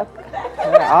වගේම එකක්.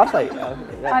 ආසයි.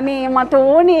 අනේ මට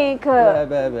ඕනේ ඒක.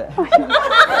 බෑ.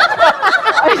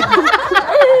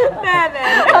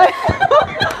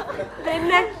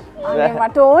 දෙන්න. අනේ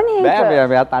මට ඕනේ ඒක. බෑ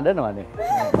මෙයාත් අඬනවනේ.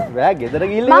 බෑ ගෙදර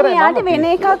ගිහිල්ලා මම යාට වෙන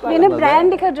එකක් වෙන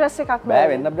බ්‍රෑන්ඩ් එක ඩ්‍රෙස් එකක් බෑ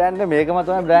වෙන බ්‍රෑන්ඩ් මේකම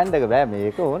තමයි බ්‍රෑන්ඩ් එක. බෑ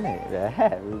මේක ඕනේ.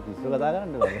 බෑ පිස්සු කතා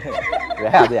කරන්න බෑ.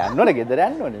 බෑ අද යන්න ඕනේ ගෙදර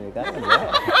යන්න ඕනේ මේක.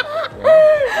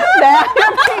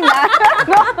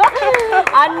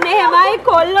 අන්න එහෙමයි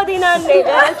කොල්ලෝ දිනන්නේ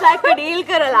ගර්ල්ස් එක්ක ඩීල්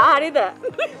කරලා හරිද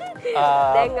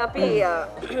දැන් අපි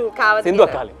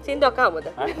සින්දුවක් අහමුද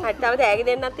හරි තව තෑගි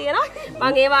දෙන්නක් තියෙනවා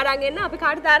මම ඒව අරන් එන්න අපි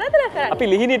කාටද ආරාධනා කරන්නේ අපි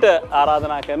ලිහිණිට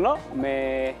ආරාධනා කරනවා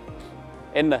මේ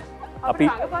එන්න අපි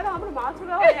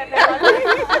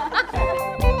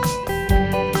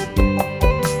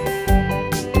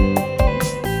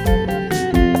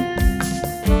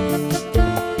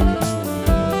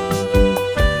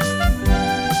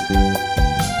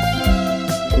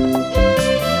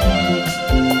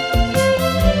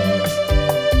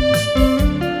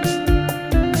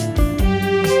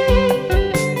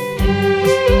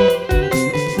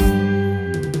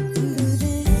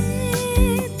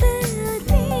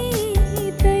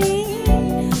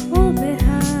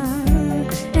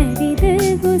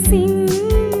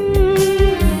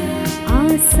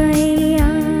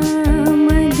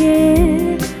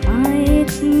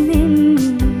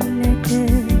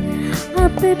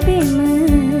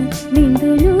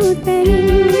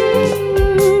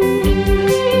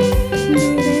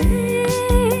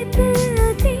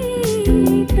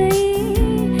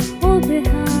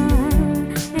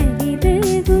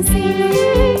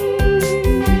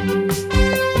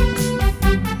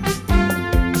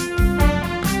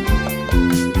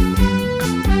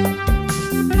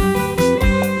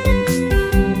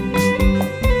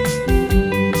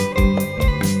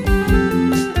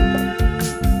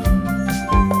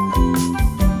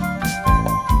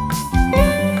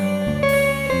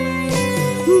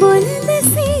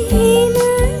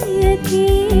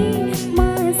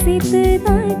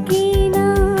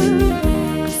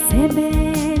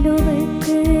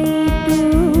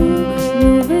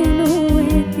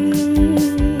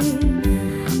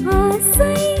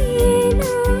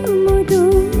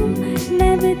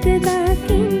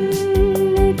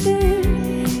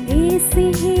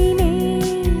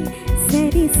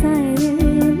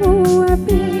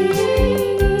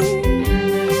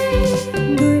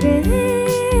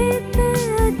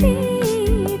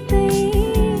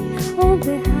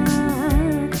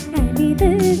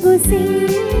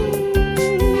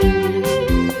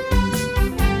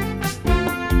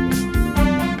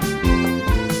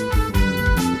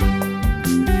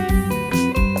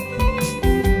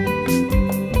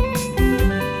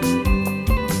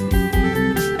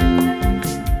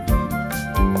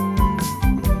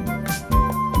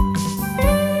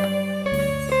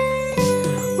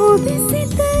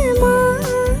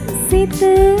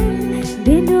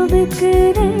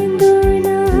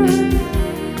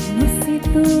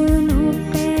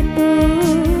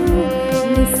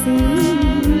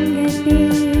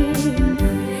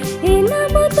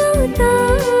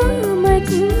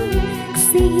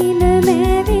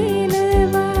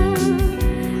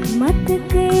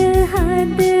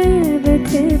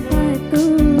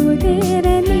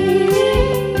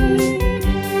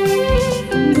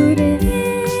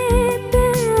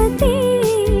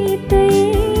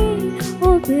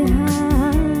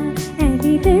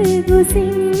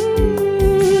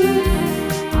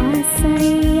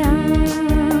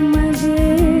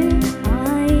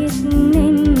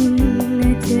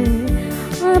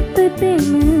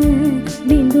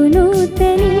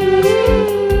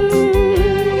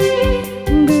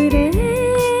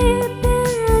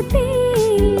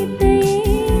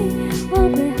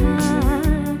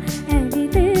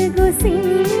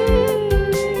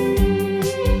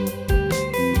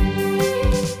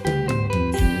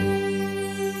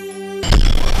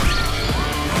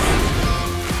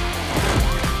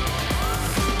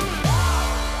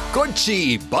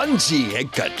Kochi Banji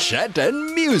Ekka Chat and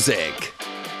Music.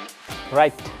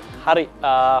 Right. හරි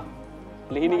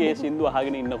ලිහිනිගේ සින්දු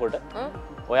අහගෙන ඉන්නකොට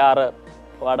ඔයාර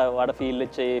වඩ ෆීල්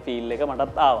වෙච්ච ඒ ෆීල් එක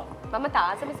මටත් ආවා. මම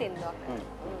තාසම සින්දුවක්.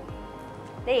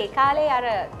 ඒ කාලේ අර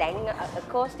දැන්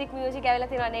අකෝස්ටික් මියුසික්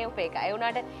ඇවිල්ලා තියෙනවා නේ උපේක. ඒ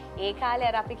වුණාට ඒ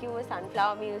කාලේ අර අපි කිව්ව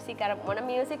සන්ෆ්ලවර් මියුසික් අර මොන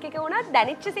මියුසික් එක වුණත්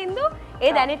දැනෙච්ච සින්දු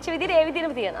ඒ දැනෙච්ච විදිහට ඒ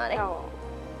විදිහටම තියෙනවා නේ.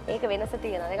 ඒක වෙනස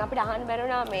තියෙනවා. දැන් අපිට අහන්න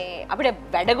බැරුණා මේ අපිට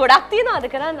වැඩ ගොඩක් තියෙනවා අද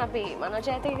කරන්න අපි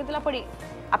මනෝජයත් එක්ක ඉතලා පොඩි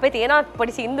අපේ තියෙනවා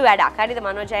පොඩි සින්දු වැඩක්. හරිද?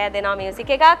 මනෝජය දෙනවා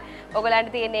මියුසික් එකක්. ඔයගලන්ට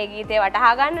තියෙන මේ ගීතේ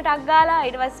වටහා ගන්න ටක් ගාලා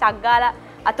ඊට පස්සේ ටක් ගාලා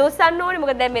අත උස්සන්න ඕනේ.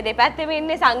 මොකද දැන් මේ දෙපැත්තෙම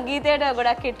ඉන්නේ සංගීතයට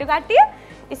ගොඩක් කිට්ටු කට්ටිය.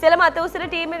 ඉස්සෙල්ලම අත උස්සන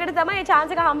ටීම් එකට තමයි මේ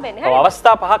chance එක හම්බෙන්නේ. හරි.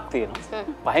 අවස්ථා පහක් තියෙනවා.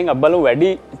 පහෙන් අපි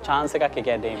වැඩි chance එකක් ඒ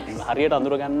කියන්නේ හරියට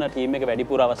අඳුර ගන්න ටීම් එක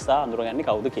වැඩිපුර අවස්ථා අඳුරගන්නේ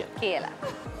කවුද කියලා.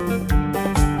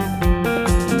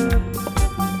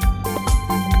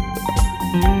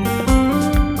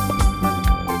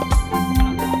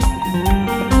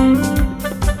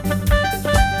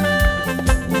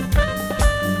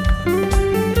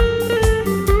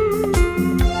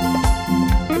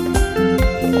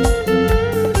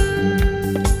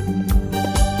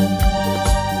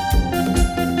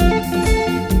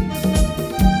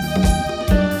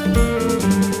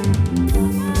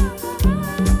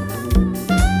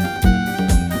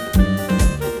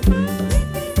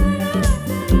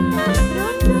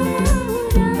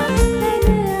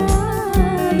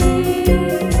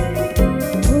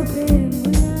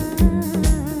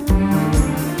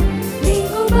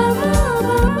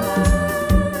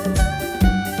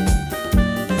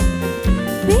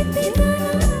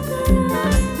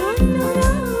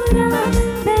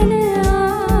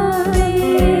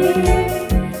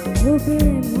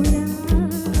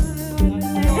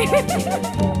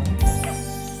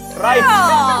 Right.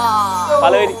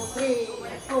 පළවෙනි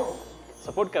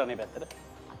සපෝට් කරන්නේ පැත්තට.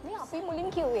 මේ අපි මුලින්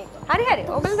කිව්වේ. හරි හරි.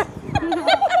 ඔයගොල්ලෝ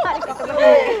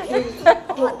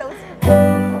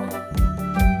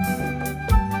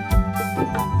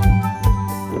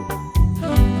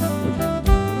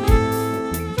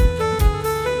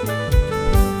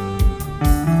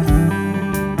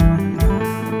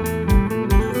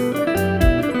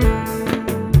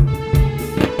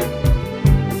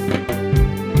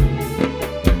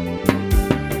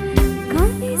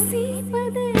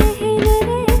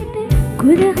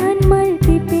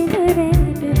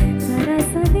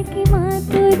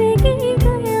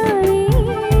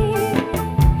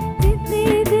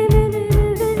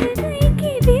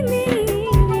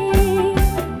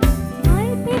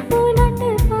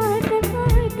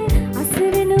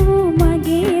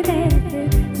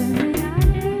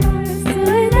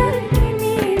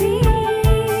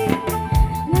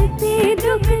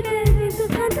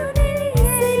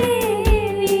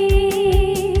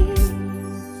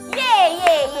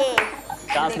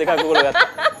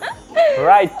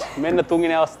right මෙන්න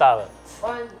තුන්වෙනි අවස්ථාව.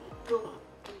 1 2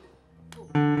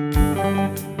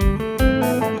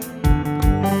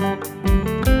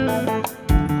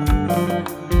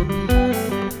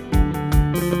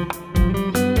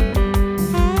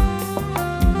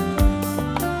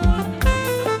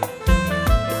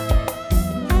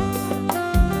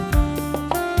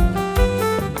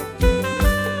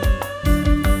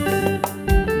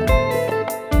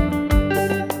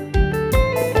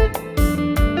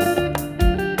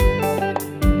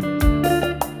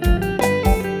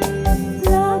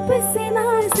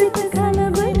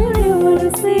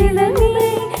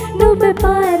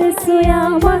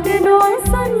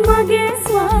 Mage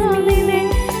swami ne,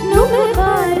 no me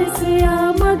par suya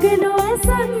magno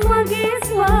san මගේ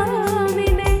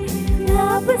ස්වාමිනේ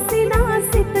ලාපසිනා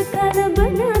සිත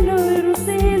කලබන නොවරු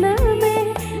සේලමේ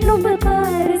නුඹ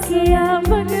පාර කියා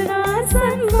මග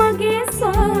ආසන් මගේ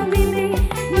ස්වාමිනේ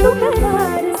නුඹ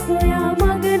පාර සොයා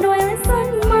මග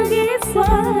නොයසන් මගේ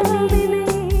ස්වාමිනේ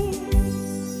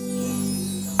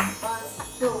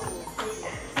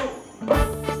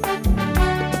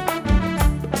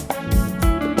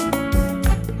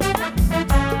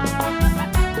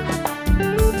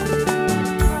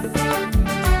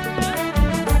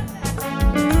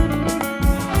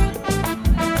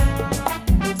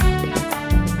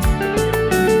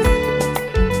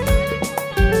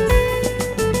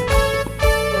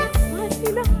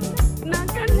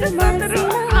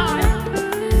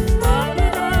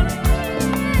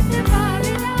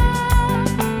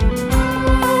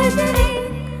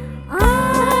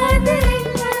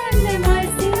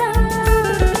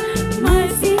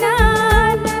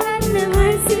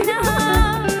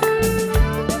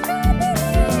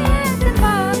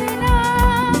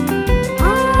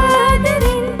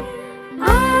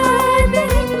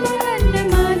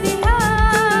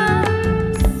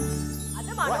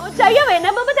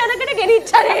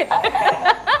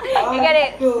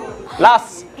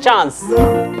Last chance.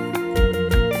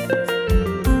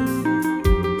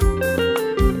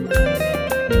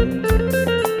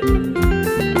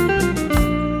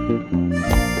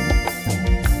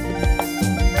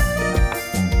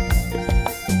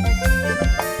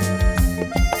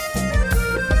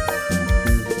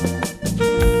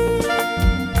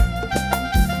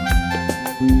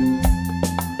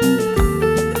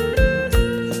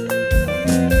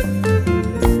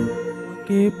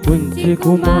 පුංචි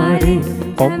කුමාරි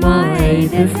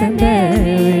ඔමයිද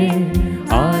සඳේ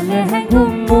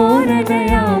ආලහඟුම් මෝරණ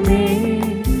යාමේ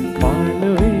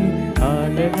පාළුවේ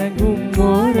ආලහඟුම්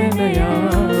මෝරණ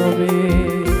යාමේ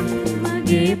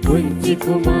මගේ පුංචි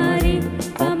කුමාරි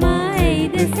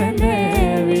ඔමයිද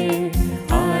සඳේ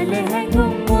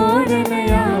ආලහඟුම් මෝරණ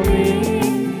යාමේ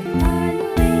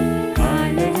පාළුවේ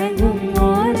ආලහඟුම්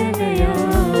මෝරණ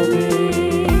යාමේ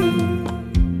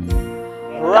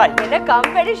Right. වෙන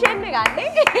කම්පිටිෂන් එකක් නේ.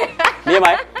 නියමයි.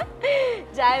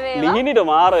 ජය වේවා. ලිහිණිට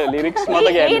මාර ලිරික්ස්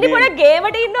මතක යන්නේ. ඊට පොඩ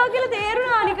ගේමට ඉන්නවා කියලා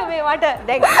තේරුණා අනික මේ මට.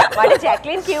 දැන් මට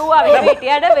ජැක්ලින් කිව්වා මේ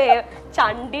හිටියට මේ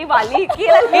චණ්ඩි වලි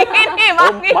කියලා ලිහින්නේ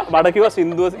මම. මට කිව්වා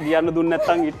සින්දුව කියන්න දුන්නේ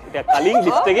නැත්නම් කලින්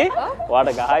ලිස්ට් එකේ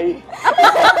ඔයාට ගහයි.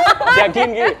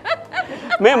 ජැක්ලින් කිව්වේ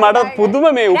මේ මට පුදුම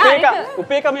මේ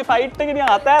උපේක මේ ෆයිට් එකේ නිකන්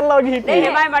අතෑරලා වගේ හිටියේ.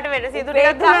 එහෙමයි මට වෙන සින්දු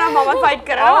ටිකක් දුන්නා නම් මම ෆයිට්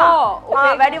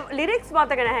කරනවා. වැඩි ලිරික්ස්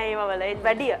මතක නැහැ ඒව වල. ඒ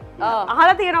වැඩිය.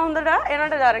 අහලා තියෙන හොඳට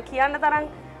එනට අර කියන්න තරම්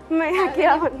මේ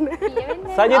කියවන්න.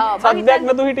 සජිත් සද්දයක්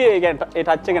නැතුව හිටියේ. ඒ කියන්නේ ඒ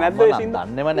ටච් එක නැද්ද ඒ සින්දුව?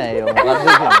 දන්නේම නෑ ඒක මොකද්ද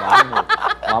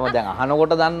මම දැන්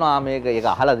අහනකොට දන්නවා මේක ඒක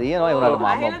අහලා තියෙනවා ඒ උනාට මම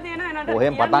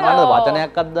කොහෙන් පටන් ගන්නද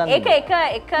වචනයක්වත් දන්නේ නෑ.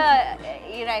 ඒක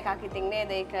ඊරා එකක් ඉතින්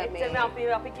නේද ඒක මේ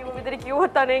අපි කිව්ව විදිහට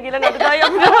කිව්වොත් අනේ කියලා නඩදායි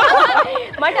අපිට.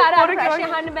 මට අර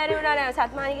ප්‍රශ්න අහන්න බැරි වුණා නෑ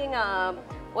සත්මානිගෙන්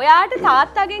ඔයාට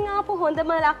තාත්තගෙන් ආපු හොඳම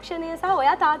ලක්ෂණය සහ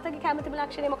ඔයා තාත්තගේ කැමතිම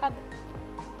ලක්ෂණය මොකක්ද?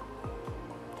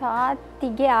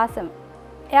 තාත්තිගේ ආසම.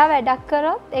 එයා වැඩක්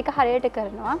කරොත් ඒක හරියට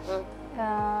කරනවා.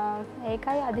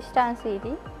 ඒකයි අදිෂ්ඨාන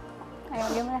සීටි. ඒ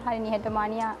වගේම හරි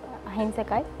නිහතමානී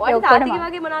අහිංසකයි. ඔයාට තාත්තිගේ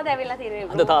වගේ මොනවද ඇවිල්ලා තියෙන්නේ?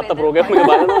 අද තාත්තා ප්‍රෝග්‍රෑම් එක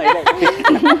බලනවා ඒක.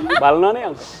 බලනවනේ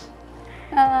අංක.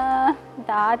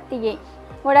 තාත්තිගේ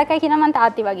ගොඩක් අය කියනවා මං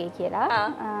තාත්ති වගේ කියලා.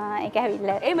 ඒක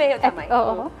ඇවිල්ලා ඒ මේ තමයි.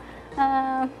 ඔව්.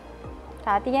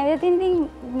 තාත්ති ගැන ඉතින්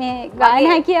මේ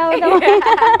ගායනා කියාව තමයි.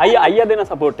 අයියා දෙන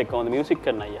සපෝට් එක කොහොමද මියුසික්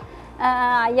කරන අයියා?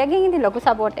 අයියාගෙන් ඉතින් ලොකු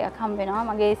සපෝට් එකක් හම්බ වෙනවා.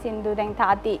 මගේ සින්දු දැන්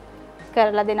තාත්ති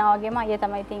කරලා දෙනවා වගේම අයියා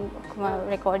තමයි ඉතින් ඔක්කොම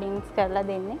රෙකෝඩින්ග්ස් කරලා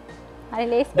දෙන්නේ. හරි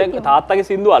ලේසි. දැන් තාත්තගේ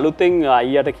සින්දු අලුතෙන්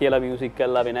අයියට කියලා මියුසික්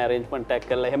කරලා වෙන ඇරේන්ජ්මන්ට් එකක්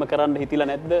කරලා එහෙම කරන්න හිතිලා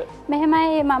නැද්ද?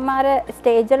 මෙහෙමයි මම අර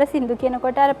ස්ටේජ් වල සින්දු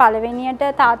කියනකොට අර පළවෙනියට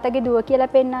තාත්තගේ දුව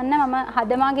කියලා පෙන්නන්න මම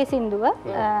හදමාගේ සින්දුව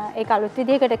ඒක අලුත්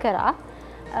විදිහකට කරා.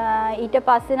 ඊට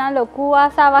පස්සේ නම් ලොකු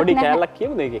ආසාවක් නැහැ. පොඩි කෑල්ලක්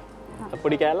කියමුද ඒකේ?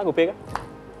 පොඩි කෑල්ලක් උපේක.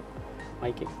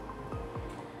 මයික් එක.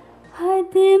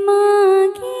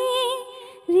 හදමාගේ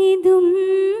රිදුම්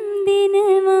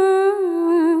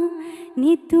දිනවා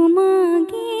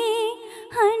නිතුමාගේ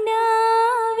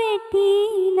හඬා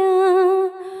වැටිලා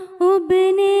ඔබ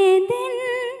නේදෙන්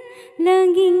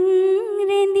ළඟින්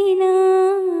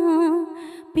රැඳිලා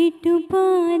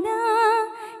පිටුපාලා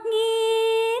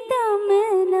ගී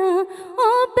දමලා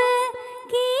ඔබ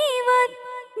කීවත්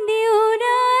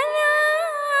දියුරාලා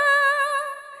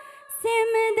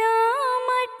සෙමදා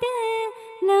මට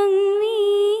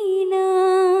ලංවීලා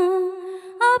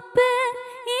අප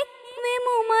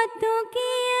එක්වෙමු මතු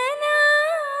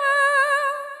කියලා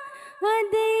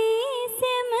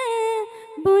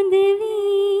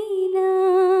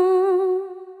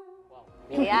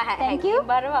thank you.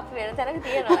 බරව අපි වෙන තැනක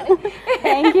තියෙනවානේ.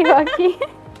 thank you වකි.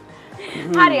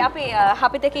 හරි අපි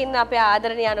අපිට ඉන්න අපේ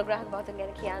ආදරණීය අනුග්‍රහක බෞද්ධ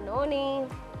ගැන කියන්න ඕනේ.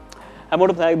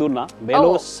 හැමෝටම තෑගි දුන්නා.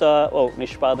 බෙලෝස් ඔව්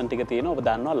නිෂ්පාදන ටික තියෙනවා. ඔබ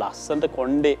දන්නවා ලස්සනට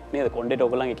කොණ්ඩේ නේද? කොණ්ඩේට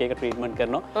ඔයගොල්ලන් එක එක ට්‍රීට්මන්ට්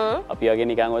කරනවා. අපි වගේ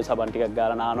නිකන් ඔය සබන් ටිකක්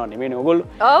ගාලා නානවා නෙමෙයිනේ ඔයගොල්ලෝ.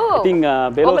 ඉතින්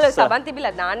බෙලෝස් ඔයගොල්ලෝ සබන්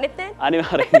තිබිලා නාන්නෙත් නැහැ.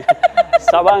 අනිවාර්යෙන්.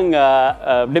 සබන්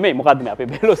නෙමෙයි මොකද්ද මේ අපි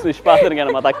බෙලෝස් නිෂ්පාදන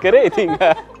ගැන මතක් කරේ. ඉතින්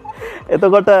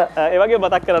එතකොට ඒ වගේ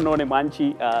මතක් කරන්න ඕනේ මංචි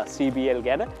CBL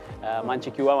ගැන.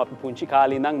 මංචි කිව්වම අපි පුංචි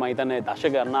කාලේ ඉඳන් මම හිතන්නේ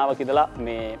දශක ගණනාවක් ඉඳලා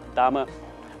මේ තාම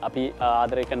අපි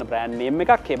ආදරය කරන බ්‍රෑන්ඩ් නේම්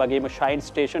එකක්. ඒ වගේම shine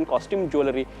station costume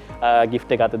jewellery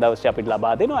gift එක අද දවසේ අපිට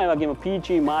ලබා දෙනවා. ඒ වගේම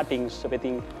PG මාටින්ස්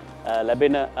වෙතින්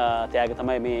ලැබෙන ත්‍යාග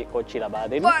තමයි මේ කොච්චි ලබා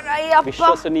දෙන්නේ.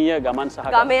 විශ්වසනීය ගමන්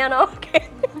සහකරු. ගම යනවා.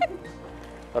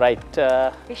 රයිට්.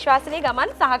 විශ්වසනීය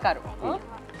ගමන් සහකරු.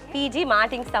 PG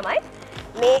මාටින්ස් තමයි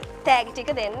මේ ටැග්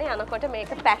ටික දෙන්නේ. අනකොට මේක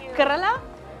පැක් කරලා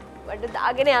වඩ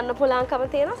දාගෙන යන්න පුළුවන්කම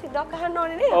තියෙනවා. සිද්ධාක් අහන්න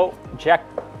ඕනේ නේද? ඔව්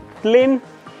ජැක්ලින්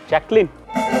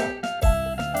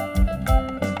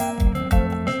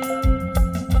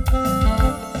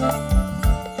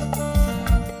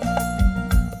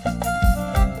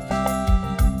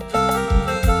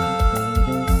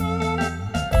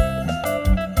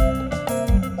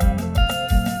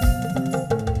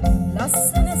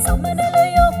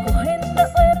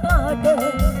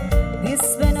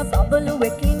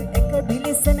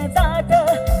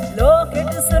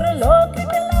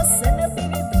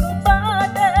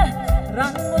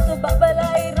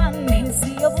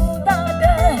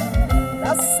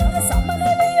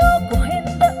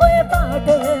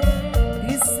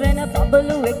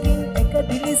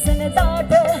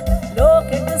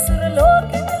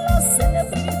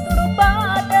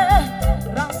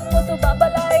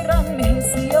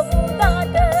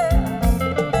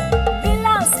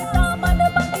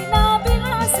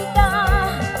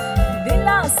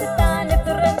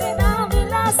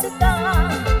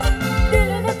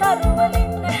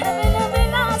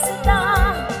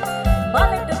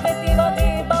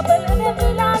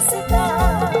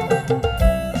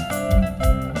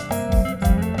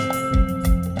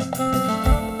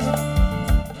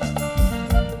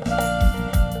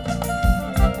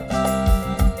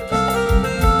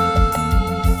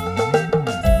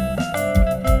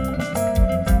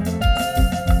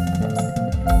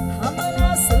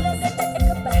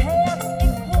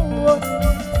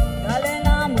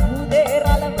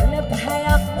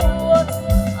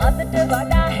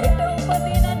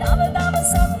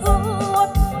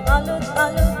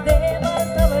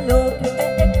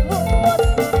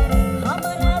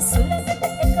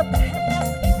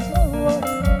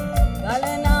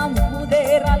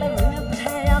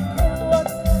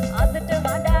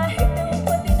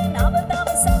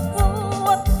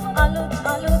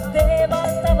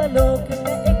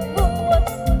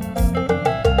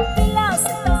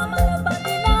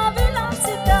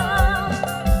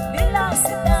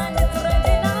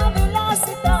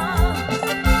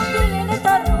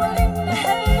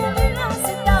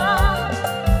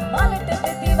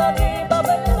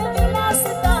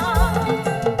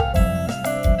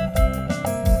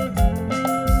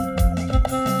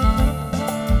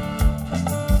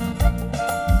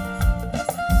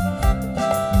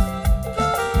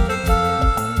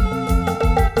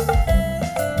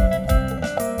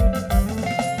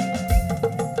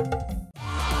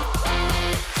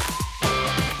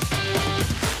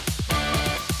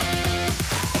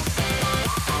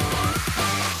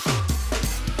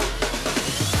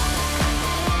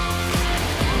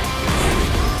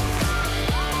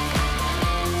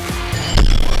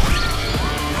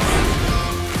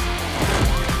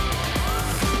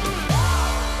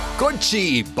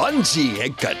Kochi Banji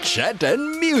Ekka Chat and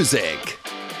Music.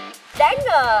 දැන්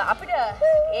අපිට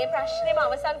ඒ ප්‍රශ්නේම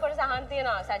අවසන් කොටස අහන්න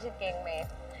තියෙනවා සජිත්ගෙන් මේ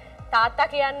තාත්තා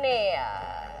කියන්නේ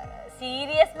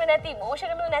සීරියස්ම නැති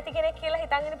ඉමෝෂනල් නැති කෙනෙක් කියලා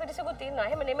හිතන් ඉන්න පිටසකුත් ඉන්නවා.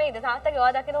 එහෙම නෙමෙයිද? තාත්තගේ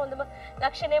ඔයා දකින හොඳම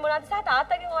ලක්ෂණය මොනවද? සහ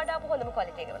තාත්තගෙන් ඔයාට ආපු හොඳම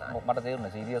ක්වොලිටි එක මොනවද? මට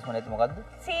තේරුණා සීරියස්ම නැති මොකද්ද?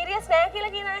 සීරියස් නෑ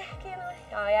කියලා කියනවා.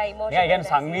 ආ ඉමෝෂනල්. යා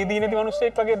කියන්නේ සංවේදී නැති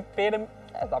මිනිස්සෙක් වගේ පේන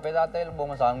අපේ තාත්තා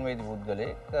බොහොම සංවේදී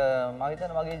පුද්ගලෙක්. මම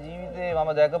හිතන්නේ මගේ ජීවිතේ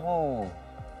මම දැකපු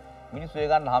මිනිස්සු ඒ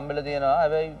ගන්න හම්බෙලා තියෙනවා.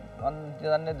 හැබැයි මම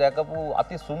දන්නේ දැකපු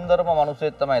අති සුන්දරම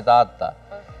මිනිස්සෙක් තමයි තාත්තා.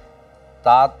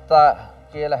 තාත්තා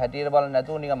කියලා හැටියට බලන්න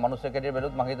නැතුව නිකන් මිනිස්සෙක් හැටියට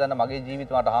බැලුවොත් මම හිතන්නේ මගේ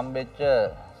ජීවිතේ මට හම්බෙච්ච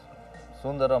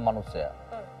සුන්දරම මිනිස්සයා.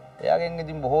 එයාගෙන්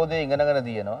ඉතින් බොහෝ දේ ඉගෙනගෙන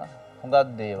තියෙනවා.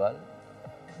 හුඟක් දේවල්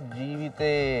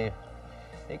ජීවිතේ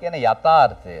ඒ කියන්නේ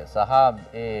යථාර්ථය සහ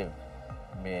ඒ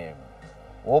මේ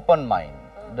ඕපන්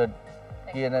මයින්ඩ්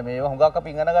කියන මේවා හුඟක් අපි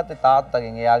ඉගෙන ගත්තේ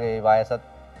තාත්තගෙන්. එයාගේ වයසත්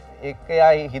එක්ක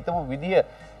එයා හිතපු විදිය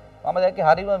මම දැක්කේ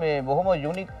හරිම මේ බොහොම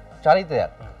යුනික්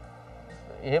චරිතයක්.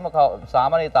 එහෙම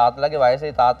සාමාන්‍ය තාත්තලාගේ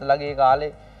වයසේ තාත්තලාගේ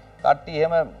කාලේ කට්ටිය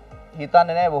එහෙම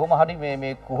හිතන්නේ නැහැ බොහොම හරි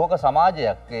මේ කුහක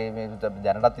සමාජයක් මේ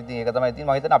දැනටත් ඉතින් ඒක තමයි ඉතින්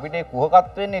මම හිතන්නේ අපිට ඒ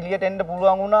කුහකත්වෙන් එළියට එන්න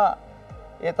පුළුවන් වුණා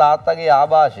ඒ තාත්තගේ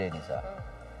ආభాෂය නිසා.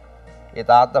 ඒ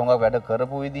තාත්තා හුඟක් වැඩ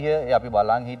කරපු විදිහ අපි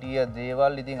බලන් හිටිය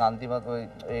දේවල් ඉතින් අන්තිමට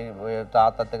ඔය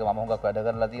තාත්තත් එක්ක මම හුඟක් වැඩ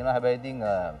කරලා තියෙනවා. හැබැයි ඉතින්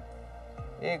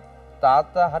ඒ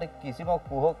තාත්තා හරි කිසිම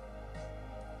කුහක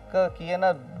කියන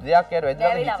දෙයක් යාර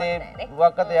වැදලා හිතේ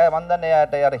වක්කත එයා මන් දන්නේ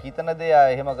එයාට යාර හිතන දේ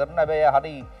එහෙම කරන හැබැයි එයා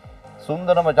හරි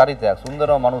සුන්දරම චරිතයක්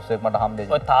සුන්දරම මිනිස්සෙක් මට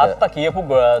හම්බෙන්නේ. ඔය තාත්තා කියපු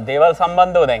දේවල්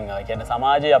සම්බන්ධව දැන් කියන්නේ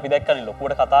සමාජයේ අපි දැක්කනේ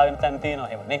ලොකුවට කතා වෙන තැන් තියෙනවා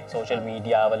එහෙම නේ සෝෂල්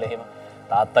මීඩියා වල එහෙම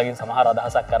තාත්තගෙන් සමහර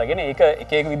අදහසක් අරගෙන ඒක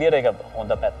එක එක විදියට ඒක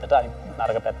හොඳ පැත්තට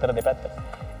නරක පැත්තට දෙපැත්තට.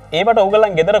 ඒකට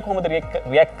ඕගොල්ලන් ගෙදර කොහොමද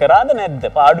රියැක්ට් කරාද නැද්ද?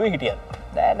 පාඩුවේ හිටියද?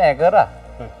 නෑ කරා.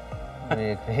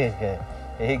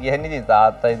 ඒ කියන්නේ ඉතින්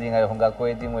තාත්තා ඉතින් අය හුඟක්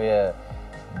ඔය ඉතින් ඔය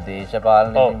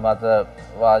දේශපාලන මත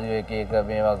වාදියෝ එක එක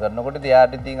මේවා කරනකොට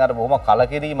එයාට ඉතින් අර බොහොම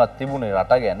කලකිරීමක් තිබුණේ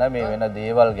රට ගැන මේ වෙන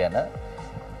දේවල් ගැන.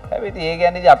 හැබැයි ඉතින් ඒ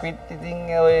කියන්නේ ඉතින් අපිත් ඉතින්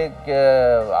ඔය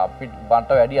අපිට බන්ට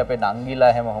වැඩි අපේ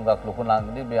නංගිලා හැම හුඟක් ලොකු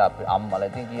නංගිලි මේ අපේ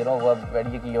අම්මලා ඉතින් කියනවා ඔය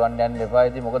වැඩි කියවන්න යන්න එපා.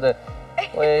 ඉතින් මොකද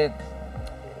ඔය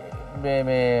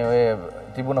මේ ඔය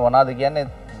තිබුණ මොනවාද කියන්නේ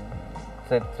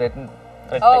ත්‍රෙට්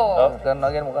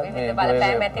කරනවා කියන්නේ මොකක්ද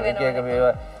මේ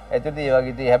ඇතුළේ ඒ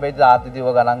වගේ ඉතින් හැබැයි තාත්තිව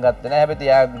ගණන් ගත්තේ නැහැ. හැබැයි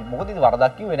එයා මොකද ඉතින්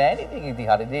වරදක් කිව්වේ නැහැ නේ. ඉතින්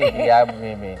හරි දේ එයා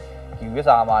මේ කිව්වේ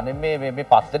සාමාන්‍යයෙන් මේ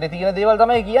පත්තේ තියෙන දේවල්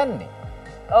තමයි කියන්නේ.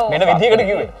 ඔව් මෙන්න විදිහකට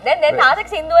කිව්වේ. දැන්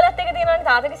තාතක සින්දුවලත් එක තියෙනවානේ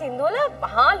තාතක සින්දුවල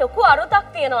මහා ලොකු අරුතක්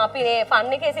තියෙනවා. අපි මේ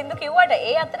ෆන් එකේ සින්දු කිව්වට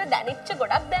ඒ අතර දැනිච්ච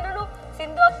ගොඩක් දැනුණු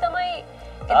සින්දුවක් තමයි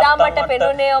එදා මට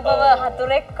පෙනුනේ ඔබව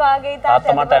හතුරෙක් වාගේ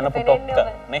තාත්තා මට එන පුටොක්ක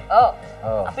නේ. ඔව්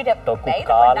අපිට ටොක්කු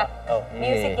කාලා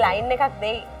මියුසික් ලයින් එකක්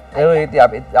දෙයි. ඒ ඉතින්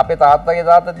අපේ තාත්තගේ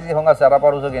තාත්තා ඉතින් හොඟ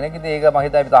සරපරුස කෙනෙක්. ඉතින් ඒක මම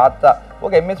හිතන්නේ අපි තාත්තා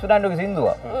ඔක MS ෆර්නැන්ඩෝගේ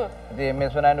සින්දුවක්. ඉතින්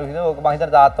MS ෆර්නැන්ඩෝගේ සින්දුව ඔක මම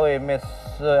හිතන්නේ තාත්තා ඔය MS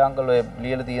අංකල් ඔය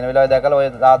ලියලා තියෙන වෙලාවේ දැකලා ඔය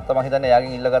තාත්තා මම හිතන්නේ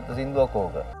එයාගෙන් ඉල්ලගත්ත සින්දුවක්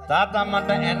ඕක. තාත්තා මට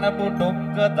එනපු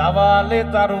ටොක්ක දවාලේ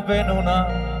තරු පෙනුණා.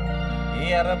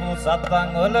 ඒ අරපු සත්තන්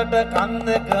වලට කන්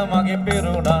දෙක මගේ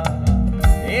පිරුණා.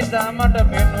 ඒදා මට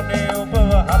පෙනුනේ ඔබව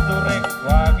හතුරෙක්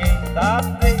වාගේ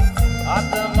තාත්තේ.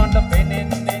 අද මට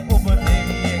පෙනෙන්නේ ඔබ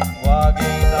දෙවියෙක්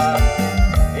වාගේ තාත්තේ.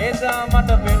 ඒදා මට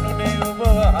පෙනුනේ ඔබ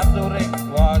හතුරෙක්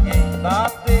වාගේ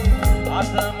තාත්තේ.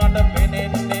 අද මට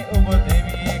පෙනෙන්නේ ඔබ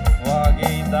දෙවියෙක්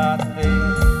වාගේ තාත්තේ.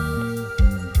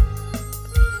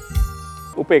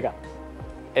 උපේක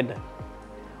එන්න.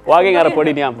 ඔයාගෙන් අර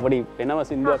පොඩි නියම් පොඩි වෙනම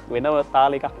සින්දුවක් වෙනම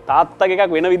තාල එකක් තාත්තගේ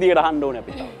එකක් වෙන විදිහකට අහන්න ඕනේ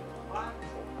අපිට.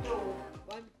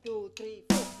 1 2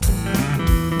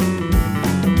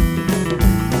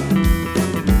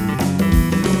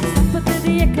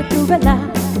 3 එකතු වෙලා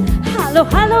හලෝ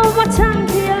හලෝ මචං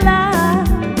කියලා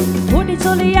පොඩි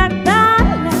සොලියක්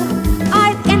දාලා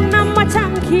ආයෙත් එන්නම්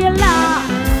මචං කියලා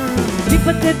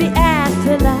විපතේදී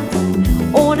ඈතලා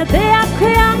ඕන දෙයක්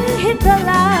යන්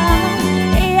හිතලා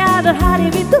එයාද හරි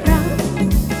මිතුරා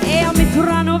එයා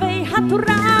මිතුරා නොවේ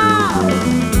හතුරා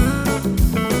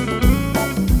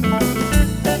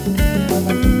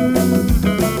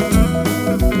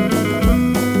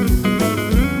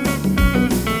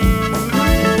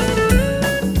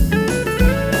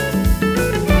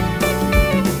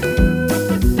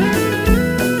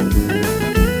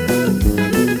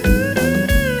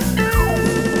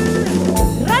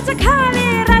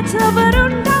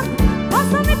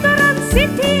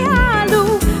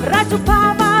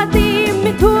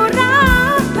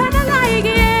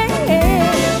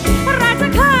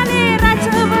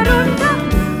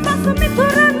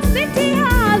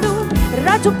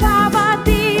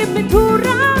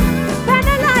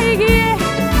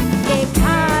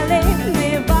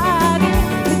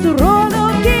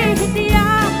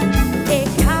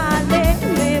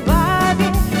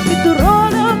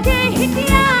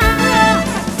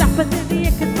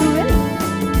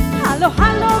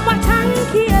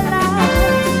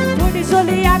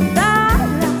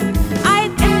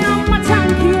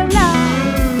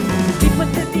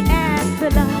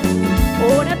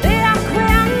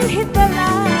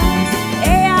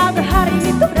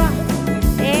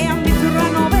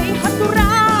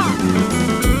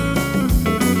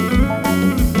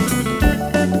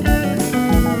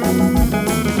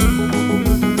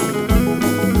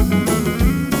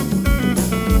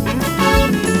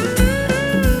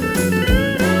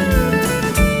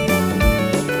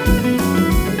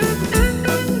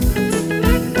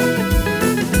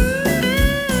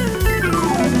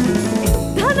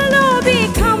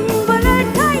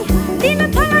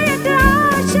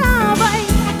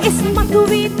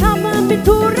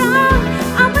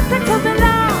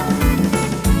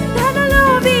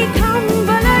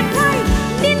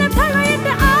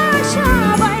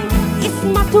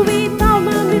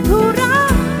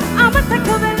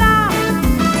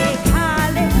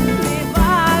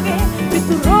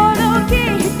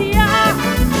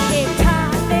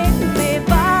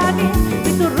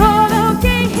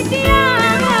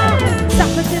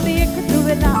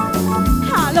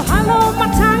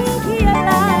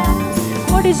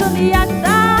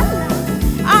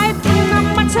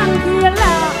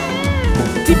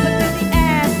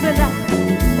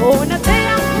ඕන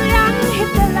දෙයක් යන්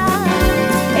හිතලා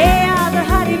එයාද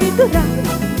හරි විදුරා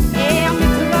එයා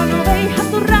මිතුරා නොවේ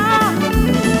හතුරා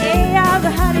එයාද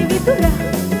හරි විදුරා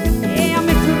එයා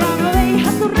මිතුරා නොවේ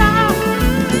හතුරා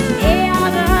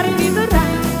එයාද හරි විදුරා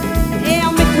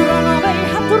එයා මිතුරා නොවේ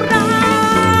හතුරා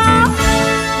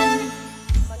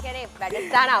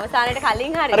වැඩස්ථාන අවසානයට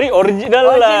කලින් හරි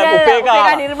ඔරිජිනල්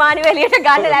උපේකා නිර්මාණ එළියට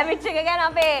ගන්න ලැබිච්ච එක ගැන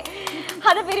අපේ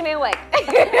හද පිරිමෙව්වයි.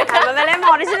 හැම වෙලේම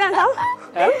ඔරිජිනල් තමයි.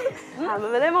 හැම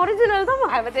වෙලේම ඔරිජිනල් තමයි.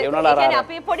 ඒ කියන්නේ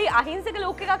අපි පොඩි අහිංසක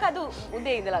ලුක් එකක් අද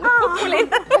උදේ ඉඳලා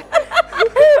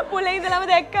පුලේ ඉඳලාම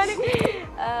දැක්කනේ.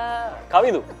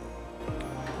 කවිදු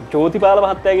ජෝතිපාල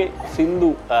මහත්තයාගේ සින්දු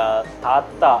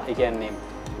තාත්තා ඒ කියන්නේ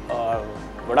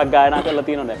ගොඩක් ගායනා කරලා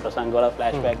තියෙනවා දැන් ප්‍රසංග වල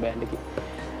ෆ්ලෑෂ් බෑක් බෑන්ඩ් එකේ.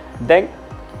 දැන්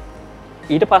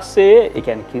ඊට පස්සේ ඒ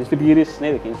කියන්නේ කිංස්ලි පීරිස්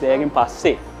නේද කිංස්ලිගෙන්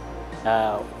පස්සේ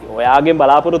ඔයාගෙන්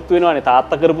බලාපොරොත්තු වෙනවානේ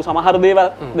තාත්තා කරපු සමහර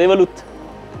දේවලුත්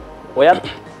ඔයත්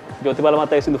ජෝතිපාල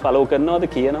මහත්තයාගේ සින්දු ෆලෝ කරනවද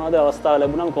කියනවද අවස්ථාව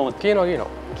ලැබුණාම කොහොමද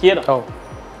කියනවා ඔව්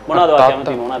මොනවද ඔයා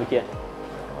කැමති මොනවද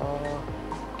කියන්නේ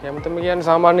කැමතිම කියන්නේ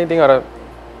සාමාන්‍ය ඉතින් අර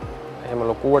එහෙම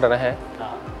ලොකුවට නැහැ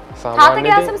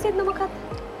තාත්තගේ ආසම සින්දු මොකක්ද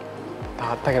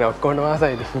තාත්තා ගැන ඔක්කොම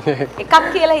වාසයිද එකක්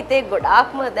කියලා හිතේ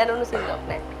ගොඩාක්ම දැනුණු සින්දුවක්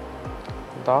නෑ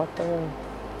තාත්තා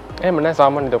එහෙම නෑ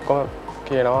සාමාන්‍යයෙන් ඔක්කොම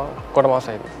කියනවා ඔක්කොම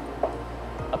වාසයිද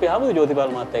අපි ආමුද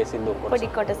ජෝතිපාල මහත්තයාගේ සින්දු පොඩි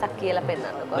කොටසක් කියලා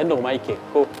පෙන්නන්නකෝ දෙන්නකො මයික් එක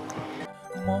කො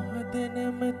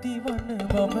මොහදනමති වන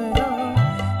බමරා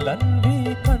ලන්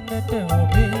වී කන්නට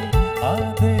ඔබේ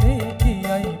ආදරේ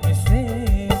කියයි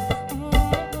මෙසේ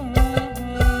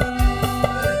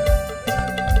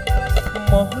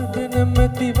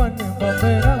මොහදනමති වන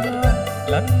බමරා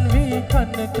ලන් වී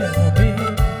කන්නට ඔබේ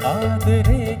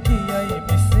ආදරේ කියයි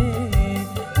මෙසේ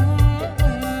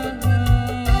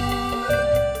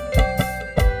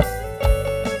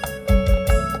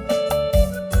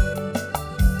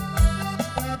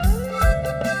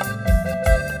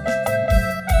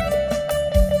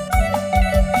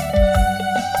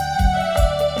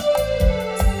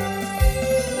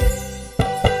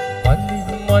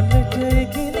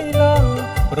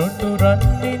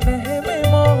රන්නේ නැහැ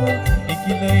මෙමා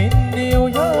ඉකිල එන්නේ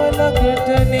ඔයා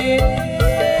ළඟටනේ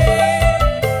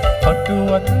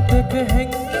අටුවන්තක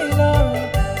හැංගිලා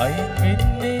අයින්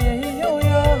වෙන්නේ ඇයි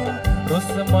ඔයා රොස්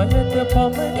මලට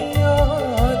පමණි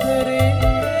ආදරේ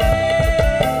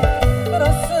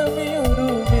රස මියුරු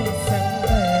මෙසඳ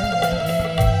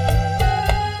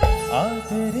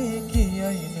ආදරේ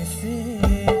කියයි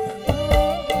මෙසේ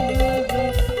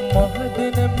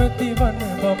මහදනමති වන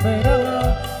බබරා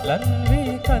ලන්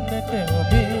වී කන්නට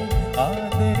ඔබේ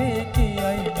ආදරේ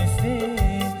කියයි මෙසේ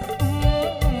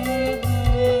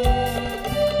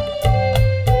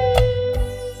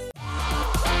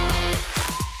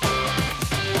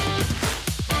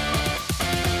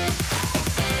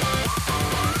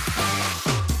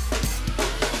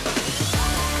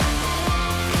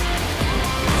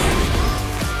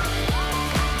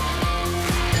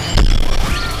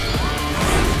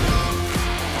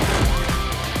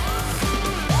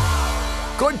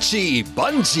Kochi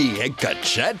Banji Ekka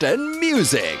Chat and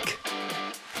Music.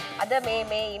 අද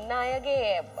මේ ඉන්න අයගේ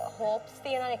හෝප්ස්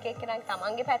තියෙනවා එක එක්කෙනාගේ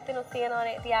තමන්ගේ පැත්තෙනුත්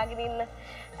තියෙනවානේ තියාගෙන ඉන්න.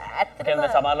 ඇත්තටම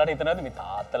සමහරවිට හිතනවාද මේ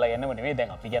තාත්තලා ගැනම නෙවෙයි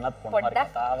දැන් අපි ගැනත් මොනවා හරි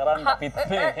කතා කරන්න අපිත්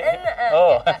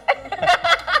ඔව්.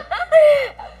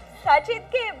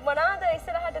 සචිත්ගේ මොනවාද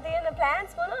ඉස්සරහට තියෙන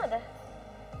ප්ලෑන්ස් මොනවාද?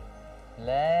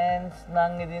 ප්ලෑන්ස්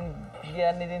නම් ඉතින්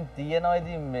කියන්නේ ඉතින් තියෙනවා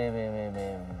ඉතින් මේ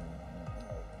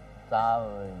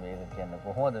මේක කියන්න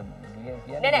කොහොමද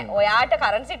කියන්නේ නෑ ඔයාට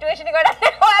කරන්ට් සිටුේෂන් එක වඩා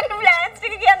ඔයාගේ ප්ලෑන්ස්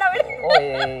ටික කියන්න අපිට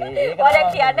ඔයා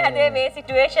කියන්න හැදුවේ මේ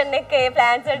සිටුේෂන් එකේ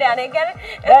ප්ලෑන්ස් වලට යන්නේ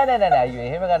කියන්නේ නෑ අයියෝ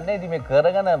එහෙම ගන්න ඉතින් මේ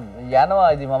කරගෙන යනවා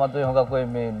ඉතින් මමත් ඔය හොඟක් ඔය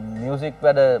මේ මියුසික්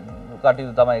වැඩ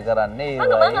කටයුතු තමයි කරන්නේ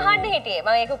මම අහන්නේ හිටියේ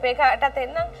මම ඒක උපේකටත්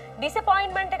එන්නම්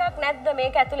ඩිසපොයින්ට්මන්ට් එකක් නැද්ද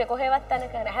මේක ඇතුලේ කොහෙවත්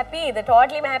තැනක හැපීද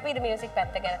ටෝටලිම හැපීද මියුසික්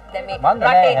පැත්ත ගැන දැන් මේ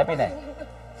රටේ හැපි නෑ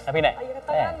අපි නෑ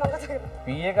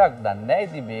පී එකක් දන්නේ නැහැ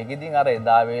ඉතින් මේක ඉතින් අර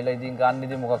එදා වේලා ඉතින් ගන්න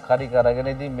ඉතින් මොකක් හරි කරගෙන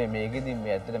ඉතින් මේක ඉතින්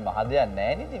මේ ඇත්තට මහ දෙයක්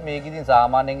නැහැ නේ ඉතින් මේක ඉතින්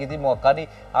සාමාන්‍යයෙන් ඉතින් මොකක් හරි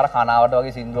අර කනාවට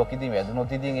වගේ සින්දුවක් ඉතින්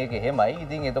වැදුනොත් ඉතින් ඒක එහෙමයි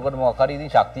ඉතින් එතකොට මොකක් හරි ඉතින්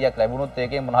ශක්තියක් ලැබුණොත්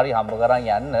ඒකෙන් මොන හරි හම්බ කරන්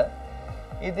යන්න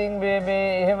ඉතින් මේ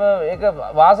එහෙම ඒක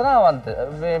වාසනාවන්ත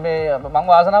මේ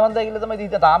මම වාසනාවන්තයි කියලා තමයි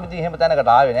ඉතින් තාම ඉතින් එහෙම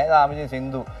තැනකට ආවේ නැහැ තාම ඉතින්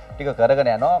සින්දු ටික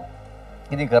කරගෙන යනවා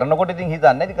ඉතින් කරනකොට ඉතින්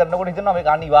හිතන්නේ ඉතින් කරනකොට හිතනවා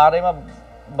මේක අනිවාර්යයෙන්ම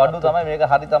බඩු තමයි මේක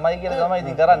හරි තමයි කියලා තමයි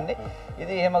ඉතින් කරන්නේ.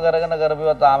 ඉතින් එහෙම කරගෙන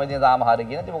කරපුවා තාම හරි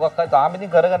කියන. ඉතින් මොකක් හරි තාම ඉතින්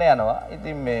කරගෙන යනවා.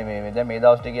 ඉතින් මේ දැන් මේ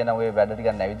දවස් ටික කියන ඔය වැඩ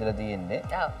ටිකක් නැවිදලා තියෙන්නේ.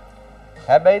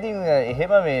 හැබැයි ඉතින්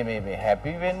එහෙම මේ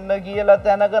හැපි වෙන්න කියලා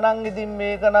තැනක නම් ඉතින්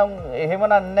මේක නම් එහෙම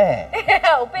නැහැ.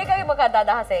 උපේකගේ මොකක්ද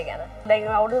අදහස ඒ ගැන? දැන්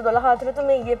අවුරුදු 12 ඇතුළත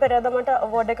මේ ඊයේ පෙරේද මට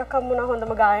අවෝඩ් එකක් හම්බුණා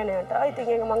හොඳම ගායනයට. ඉතින්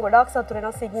ඒක මම ගොඩාක් සතුටු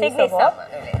වෙනවා සිග්නිස්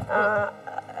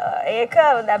ඒක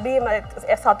ලැබීම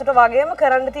සතුට වගේම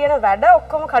කරන්න තියෙන වැඩ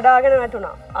ඔක්කොම කඩාගෙන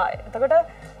වැටුණා. එතකොට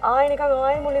ආයෙ නිකන්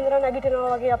ආයෙ මුලින් ඉඳලා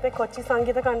නැගිටිනවා වගේ අපේ කොච්චි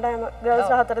සංගීත කණ්ඩායම ගර්ල්ස්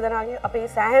 4 දෙනාගේ අපි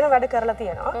සෑහෙන වැඩ කරලා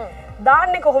තියෙනවා.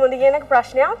 දාන්නේ කොහොමද කියන එක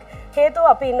ප්‍රශ්නයක්. හේතුව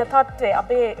අපි ඉන්න තත්ත්වය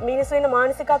අපේ මිනිස්සු ඉන්න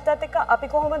මානසිකත්වයත් එක්ක අපි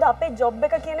කොහොමද අපේ ජොබ්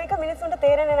එක කියන එක මිනිස්සුන්ට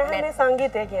තේරෙන්නේ නැහැ මේ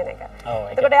සංගීතය කියන එක.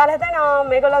 එතකොට එයාලා හිතන්නේ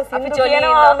මේගොල්ලන් සින්දු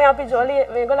කියනවා මේ අපි ජොලි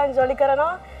මේගොල්ලන් ජොලි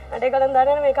කරනවා ඒගොල්ලන්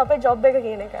දන්නේ මේක අපේ ජොබ් එක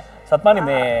කියන එක. සත්මානි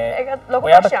මේ ඒක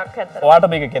ලොකු ප්‍රශ්නයක් ඇත්තට. ඔයාට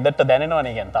මේක ගෙදරට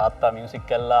දැනෙනවනේ කියන්නේ තාත්තා මියුසික්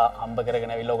කරලා හම්බ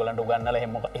කරගෙන අවිල්ල ඔයගලන්ට උගන්වලා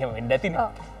එහෙම වෙන්න ඇතිනේ.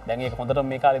 දැන් ඒක හොඳට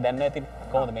මේ කාලේ දැනන්න ඇතිනේ.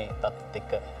 කොහොමද මේ තත්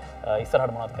එක්ක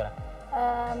ඉස්සරහට මොනවද කරන්නේ?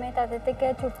 මේ තත්ත්වෙත් එක්ක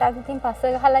චුට්ටක් ඉතින්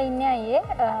පස්ස ගහලා ඉන්නේ අයියේ.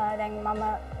 දැන් මම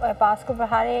ඔය පාස්කු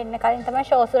ප්‍රහාරයේ එන්න කලින් තමයි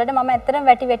ෂෝස් වලට මම ඇත්තටම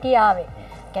වැටි ආවේ.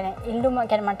 කියන්නේ ඉල්ලුම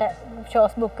කියන්නේ මට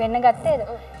ෂෝස් බුක් වෙන්න ගත්තේද?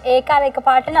 ඒක අර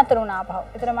එකපාරට නතර වුණා ආපහු.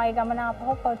 ඒතර මගේ ගමන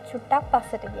ආපහු චුට්ටක්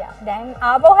පස්සට ගියා. දැන්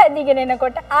ආපහු හැදිගෙන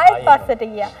එනකොට ආයෙත් පස්සට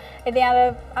ගියා. ඉතින් අර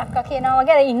අක්කා කියනවා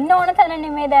වගේ අර ඉන්න ඕන තැන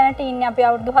නෙමෙයි දැනට ඉන්නේ. අපි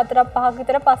අවුරුදු 4ක් 5ක්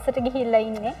විතර පස්සට ගිහිල්ලා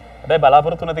ඉන්නේ. හැබැයි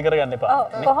බලාපොරොත්තු නැති කරගන්න එපා.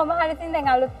 ඔව් කොහොම හරි ඉතින්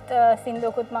දැන් අලුත්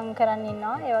සින්දුවකුත් මම කරන්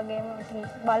ඉන්නවා. ඒ වගේම ඉතින්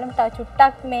බලමු තව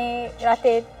චුට්ටක් මේ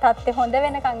රටේ තත්ත්වය හොඳ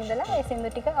වෙනකන් ඉඳලා ඒ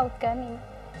සින්දු ටික අවුට් කරන්න ඉන්න.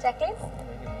 ජැක්ලින්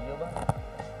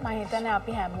මම හිතන්නේ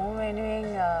අපි හැමෝම වෙනුවෙන්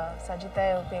සජිතය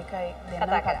උපේකයි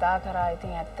දෙන්න කතා කරා.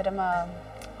 ඉතින් ඇත්තටම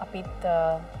අපිත්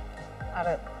අර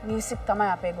මියුසික් තමයි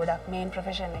අපේ ගොඩක් මේන්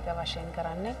ප්‍රොෆෙෂන් එක වශයෙන්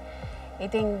කරන්නේ.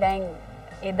 ඉතින් දැන්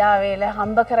එදා වේල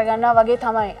හම්බ කරගන්නවා වගේ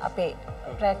තමයි අපේ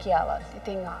රැකියාවත්.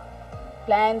 ඉතින්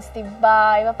ප්ලෑන්ස් තිබ්බා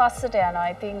ඒව පස්සට යනවා.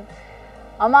 ඉතින්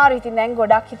අමාරු. ඉතින් දැන්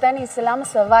ගොඩක් හිතන්නේ ඉස්සලාම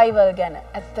සර්වයිවල් ගැන.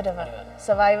 ඇත්තටම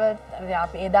සර්වයිවල්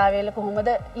අපි එදා වේල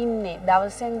කොහොමද ඉන්නේ?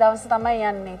 දවසෙන් දවස තමයි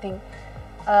යන්නේ. ඉතින්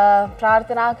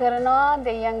ප්‍රාර්ථනා කරනවා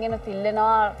දෙයියන්ගෙන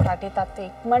තිල්ලනවා රටේ තත්ත්වය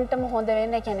ඉක්මනටම හොඳ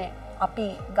වෙන්න. ඒ කියන්නේ අපි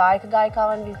ගායක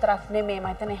ගායිකාවන් විතරක් නෙමෙයි මම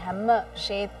හිතන්නේ හැම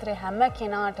ක්ෂේත්‍රේ හැම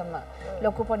කෙනාටම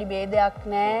ලොකු පොඩි ભેදයක්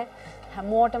නැහැ.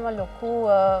 හැමෝටම ලොකු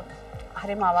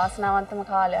හරිම අවාසනාවන්තම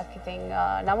කාලයක්. ඉතින්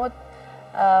නමුත්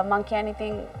මම කියන්නේ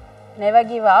ඉතින් never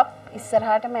give up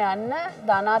ඉස්සරහටම යන්න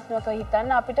ධනාත්මකව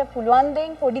හිතන්න අපිට පුළුවන්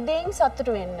දෙයින් පොඩි දෙයින්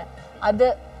සතුටු වෙන්න. අද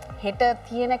හෙට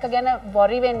තියෙන එක ගැන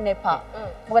වොරි වෙන්න එපා.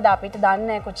 මොකද අපිට දන්නේ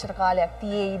නැහැ කොච්චර කාලයක්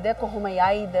තියේයිද කොහොම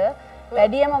යයිද.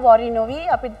 වැඩියම වොරි නොවි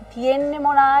අපි තියෙන්නේ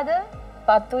මොනවාද?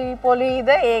 පතුයි පොළුයිද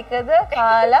ඒකද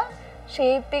කාලා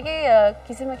ෂේප් එකේ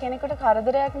කිසිම කෙනෙකුට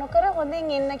කරදරයක් නොකර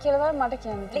හොඳින් ඉන්න කියලා තමයි මට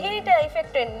කියන්න තියෙන්නේ. ලිහිණිට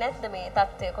ඉෆෙක්ට් වෙන්නේ නැද්ද මේ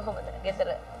තත්ත්වය කොහොමද?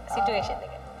 ගෙදර සිටුේෂන්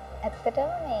එක.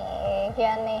 ඇත්තටම මේ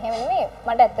කියන්නේ එහෙම නෙමෙයි.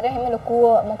 මට ඇත්තට එහෙම ලොකු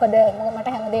මොකද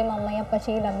මට හැමදේම අම්මයි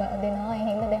අප්පච්චි ලබා දෙනවා. ඒ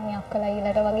හින්දා දැන් මේ අක්කලා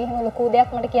ඊළට වගේ එහෙම ලොකු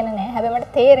දෙයක් මට කියන්න නෑ. හැබැයි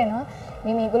මට තේරෙනවා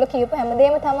මේ මේගොල්ලෝ කියපු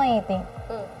හැමදේම තමයි ඉතින්.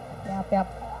 දැන් අපේ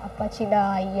අප්පච්චිලා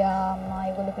අයියා අම්මා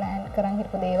ඒගොල්ලෝ ප්ලෑන් කරන්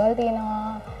හිටපු දේවල්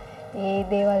තියෙනවා. ඒ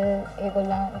දේවල්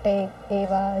ඒගොල්ලන්ට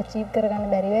ඒවා අචීව් කරගන්න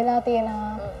බැරි වෙලා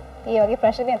තියෙනවා. ඒ වගේ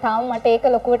ප්‍රශ්න තියෙනවා. තාම මට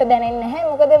ඒක ලොකුවට දැනෙන්නේ නැහැ.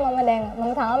 මොකද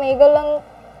මම තාම ඒගොල්ලන්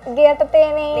ගියට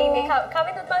තේනේ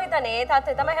කවිතුත් මම හිතන්නේ ඒ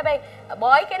තත්ත්වය තමයි. හැබැයි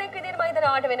බොයි කෙනෙක් විදිහට මම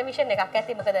හිතනවා ඔයාට වෙන විෂන් එකක්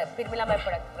ඇති. මොකද පිරිමි ළමයි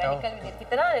පොඩක් රැඩිකල් විදිහට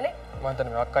හිතනවානේ නේ. මම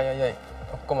හිතන්නේ මේ අක්කයි අයියයි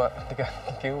ඔක්කොම ටික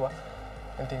කිව්වා.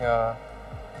 ඉතින්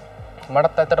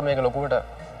මටත් ඇත්තට මේක ලොකුවට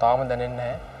තාම දැනෙන්නේ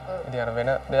නැහැ. ඉතින් අර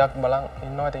වෙන දෙයක් බලන්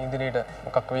ඉන්නවා. ඉතින් ඉදිරියට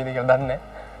මොකක් වෙයිද කියලා දන්නේ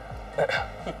නැහැ.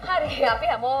 හරි අපි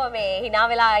හැමෝම මේ hina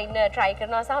වෙලා ඉන්න try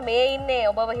කරනවා සහ මේ ඉන්නේ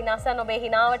ඔබව hinaසන් ඔබේ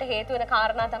hinaවට හේතු වෙන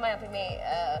කාරණා තමයි අපි මේ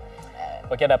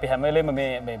ඔකද අපි හැම වෙලේම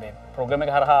මේ ප්‍රෝග්‍රෑම්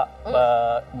එක හරහා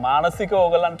මානසික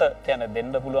ඕගලන්ට කියන්නේ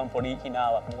දෙන්න පුළුවන් පොඩි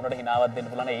හිනාවක් මුණට හිනාවක් දෙන්න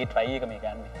පුළුවන් ඒ try එක මේ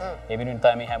ගන්න. ඒ වෙනුවෙන්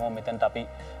තමයි හැමෝම මෙතනට අපි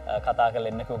කතා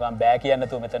කරලා එන්න කිව්වම බෑ කියන්නේ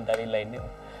නැතුව මෙතනට ඇවිල්ලා ඉන්නේ.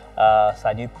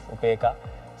 සජිත් උපේකා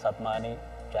සත්මානි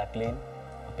ජැක්ලින්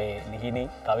අපේ ලිහිණි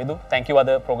කවිදු thank you අද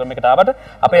ප්‍රෝග්‍රෑම් එකට ආවට.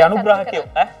 අපේ අනුග්‍රාහකයෝ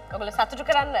ඔයගොල්ලෝ සතුටු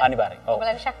කරන්න අනිවාර්යයෙන්. ඔව්.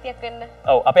 ඔයගොල්ලන්ට ශක්තියක් වෙන්න.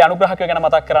 ඔව් අපේ අනුග්‍රාහකයෝ ගැන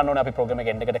මතක් කරන්න ඕනේ අපි ප්‍රෝග්‍රෑම් එක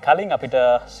එන්න එකට කලින් අපිට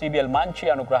CBL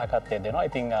මංචි අනුග්‍රාහකත්වය දෙනවා.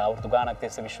 ඉතින් අවුරුදු ගාණක්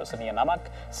තිස්සේ විශ්වසනීය නමක්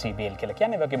CBL කියලා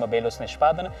කියන්නේ. ඒ වගේම බේලොස්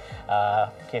නිෂ්පාදන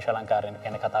කේශාලංකාරයෙන්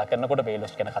ගැන කතා කරනකොට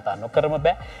බේලොස් ගැන කතා නොකරම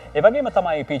බෑ. ඒ වගේම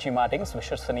තමයි PG මාටින්ස්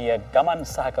විශ්වසනීය ගමන්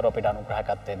සහකර අපිට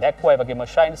අනුග්‍රාහකත්වය දැක්වුවා. ඒ වගේම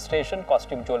ෂයින් ස්ටේෂන්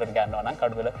කොස්ටියුම් ජුවලරි ගන්නවා නම්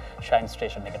කඩුවල ෂයින්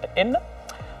ස්ටේෂන් එකට එන්න.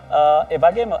 ඒ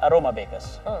වගේම අරෝමා බේකර්ස්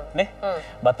නේ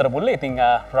බත්තර බුල්ලේ ඉතින්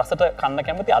රසට කන්න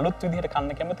කැමති අලුත් විදිහට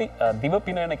කන්න කැමති දිව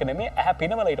පිනවන එක නෙමෙයි ඇහැ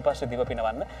පිනවලා ඊට පස්සේ දිව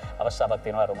පිනවන්න අවස්ථාවක්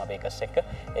තියෙනවා අරෝමා බේකර්ස් එක්ක.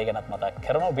 ඒ ගැනත් මතක්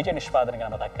කරනවා. විජය නිෂ්පාදන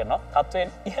ගැන මතක් කරනවා.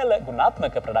 තත්වයෙන් ඉහළ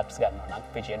ගුණාත්මක ප්‍රොඩක්ට්ස් ගන්නවා නම්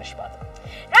විජය නිෂ්පාදන.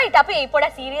 රයිට් අපි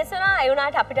පොඩක් සීරියස් වුණා. ඒ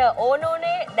වුණාට අපිට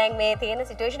ඕනේ දැන් මේ තියෙන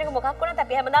සිටුේෂන් එක මොකක් වුණත්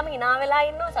අපි හැමදාම hina වෙලා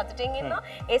ඉන්නවා සතුටින් ඉන්නවා.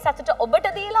 ඒ සතුට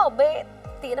ඔබට දීලා ඔබේ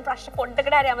තියෙන ප්‍රශ්න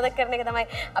පොඩ්ඩකට හරි අමතක කරන එක තමයි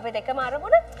අපේ දෙකම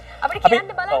අරමුණ. අපිට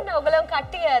කියන්න බලන්න ඔයගොල්ලෝ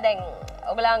කට්ටිය දැන්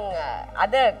ඔයගොල්ලන්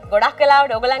අද ගොඩක්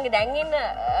වෙලාවට ඔයගොල්ලන්ගේ දැන් ඉන්න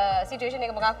සිටුේෂන්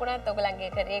එක මොකක් වුණත්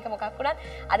ඔයගොල්ලන්ගේ කැරියර් එක මොකක් වුණත්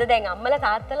අද දැන් අම්මලා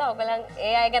තාත්තලා ඔයගොල්ලන්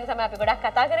ඒ අය ගැන තමයි අපි ගොඩක්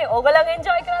කතා කරේ. ඔයගොල්ලන්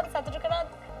එන්ජොයි කරාද සතුටු කරාද?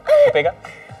 අපේක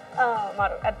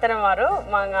මරු ඇත්තටම මරු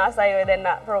මං ආසයි ඔය දෙන්න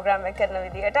ප්‍රෝග්‍රෑම් එක කරන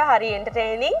විදිහට හරි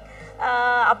එන්ටර්ටේනින්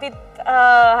අපිත්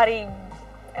හරි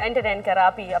එන්ටර්ටේන් කරා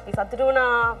අපි සතුටු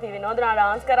වුණා අපි විනෝදනා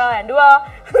ඩාන්ස් කරා ඇඬුවා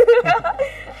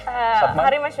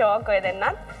හරිම ෂෝක් ඔය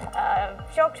දෙන්නත්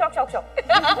ෂෝක්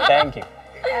thank you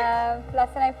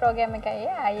ලස්සනයි ප්‍රෝග්‍රෑම් එකයි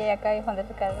අයියේ එකයි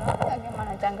හොඳට කරනවා මගේ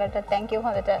මනජංගට thank you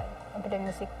හොඳට අපිට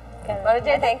මියුසික් කරනවා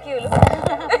වරුජේ thank you ලු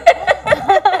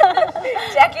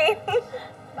Jackie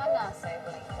මම ආසයි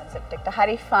concept එකට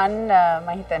හරි fun මම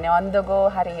හිතන්නේ on the go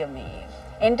හරි මේ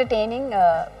entertaining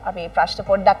අපි ප්‍රශ්න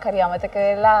පොඩ්ඩක් හරි අමතක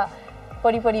වෙලා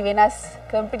පොඩි වෙනස්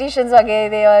competitions වගේ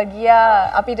දේවල් ගියා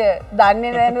අපිට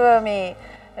දන්නේ නැනුව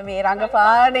මේ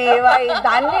රංගපාන ඒවයි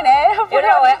දන්නේ නෑ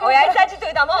ඔයයි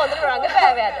සජිතුයි තමයි හොඳට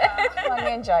රංගපෑවේ අද මම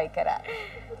enjoy කරා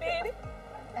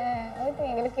ඔය ඉතින්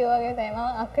ඒගොල්ලෝ කිව්වා වගේ තමයි මම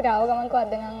අක්කට ආව ගමන්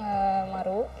කොහොමද නම්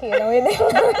මරු කියලා ඔය දේ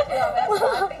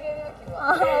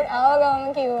ආව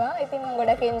ගමන් කිව්වා ඉතින් මම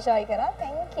ගොඩක් enjoy කරා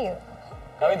thank you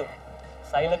කවිදු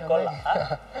silent කොල්ලා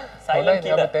silent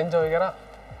කියලා අපි enjoy කරා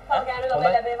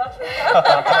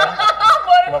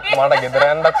මට ගෙදර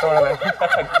යන්නත් ඕන දැන්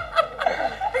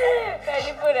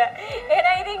වැඩිපුර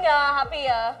එහෙනම් ඉතින් අපි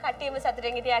කට්ටියම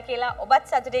සතුටින් හිටියා කියලා ඔබත්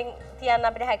සතුටින් තියන්න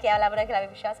අපිට හැකියාව ලැබුණා කියලා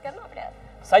අපි විශ්වාස කරනවා අපිට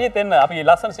සජිත් එන්න අපි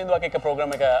ලස්සන සින්දුවක් එක්ක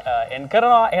ප්‍රෝග්‍රෑම් එක එන්ඩ්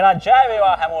කරනවා එහෙනම් ජය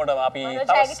වේවා හැමෝටම අපි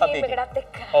තව සතියකින්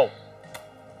ඔව්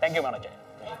thank you මනෝජය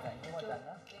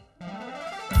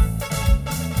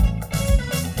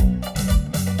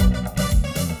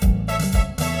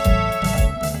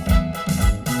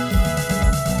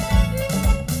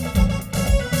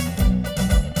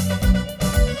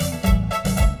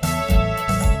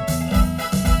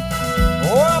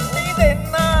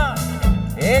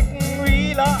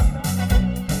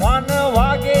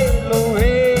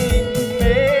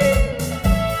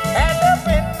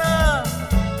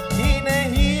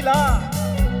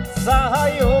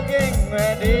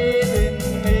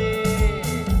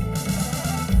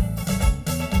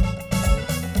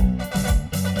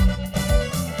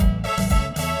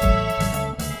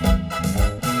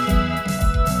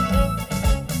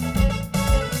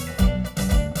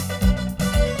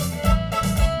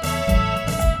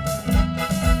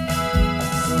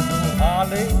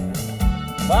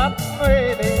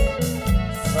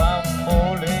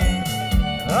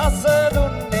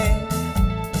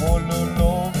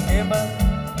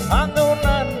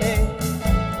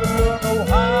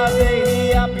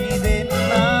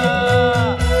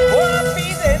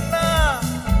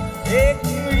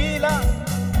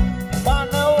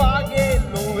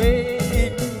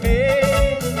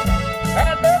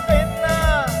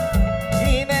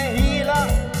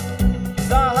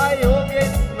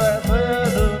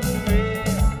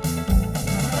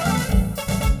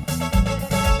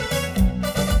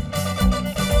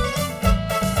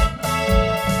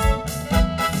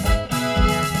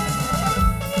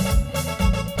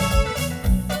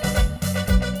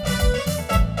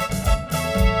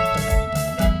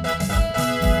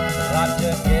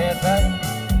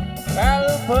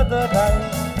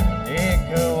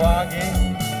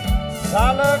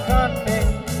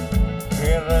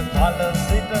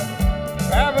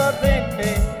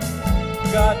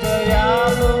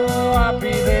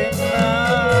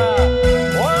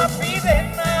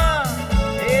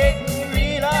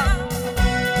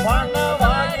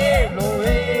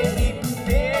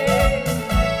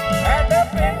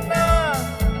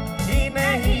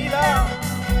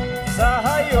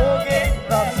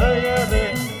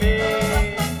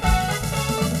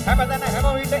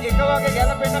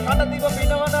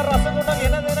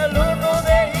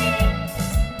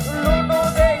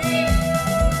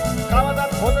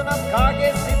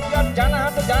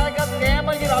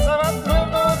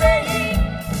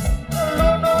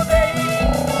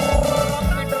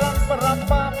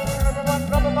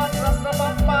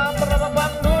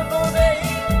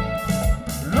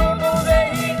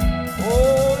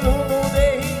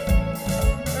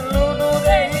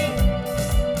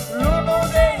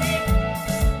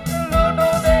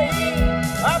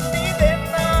Happy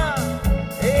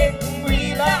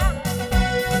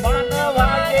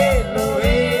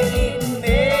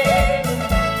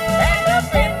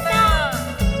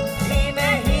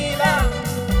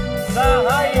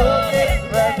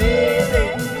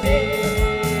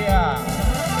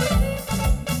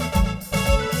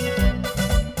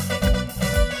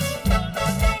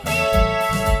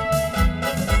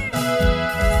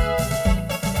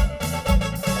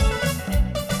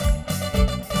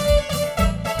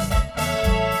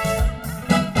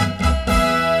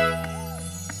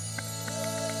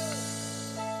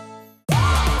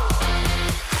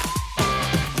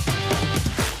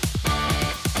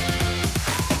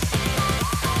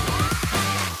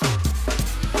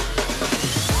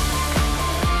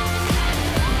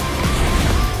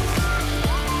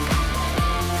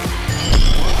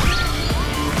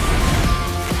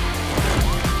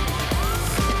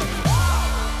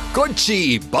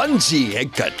Kochi Banji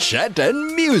Ekka Chat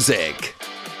and Music.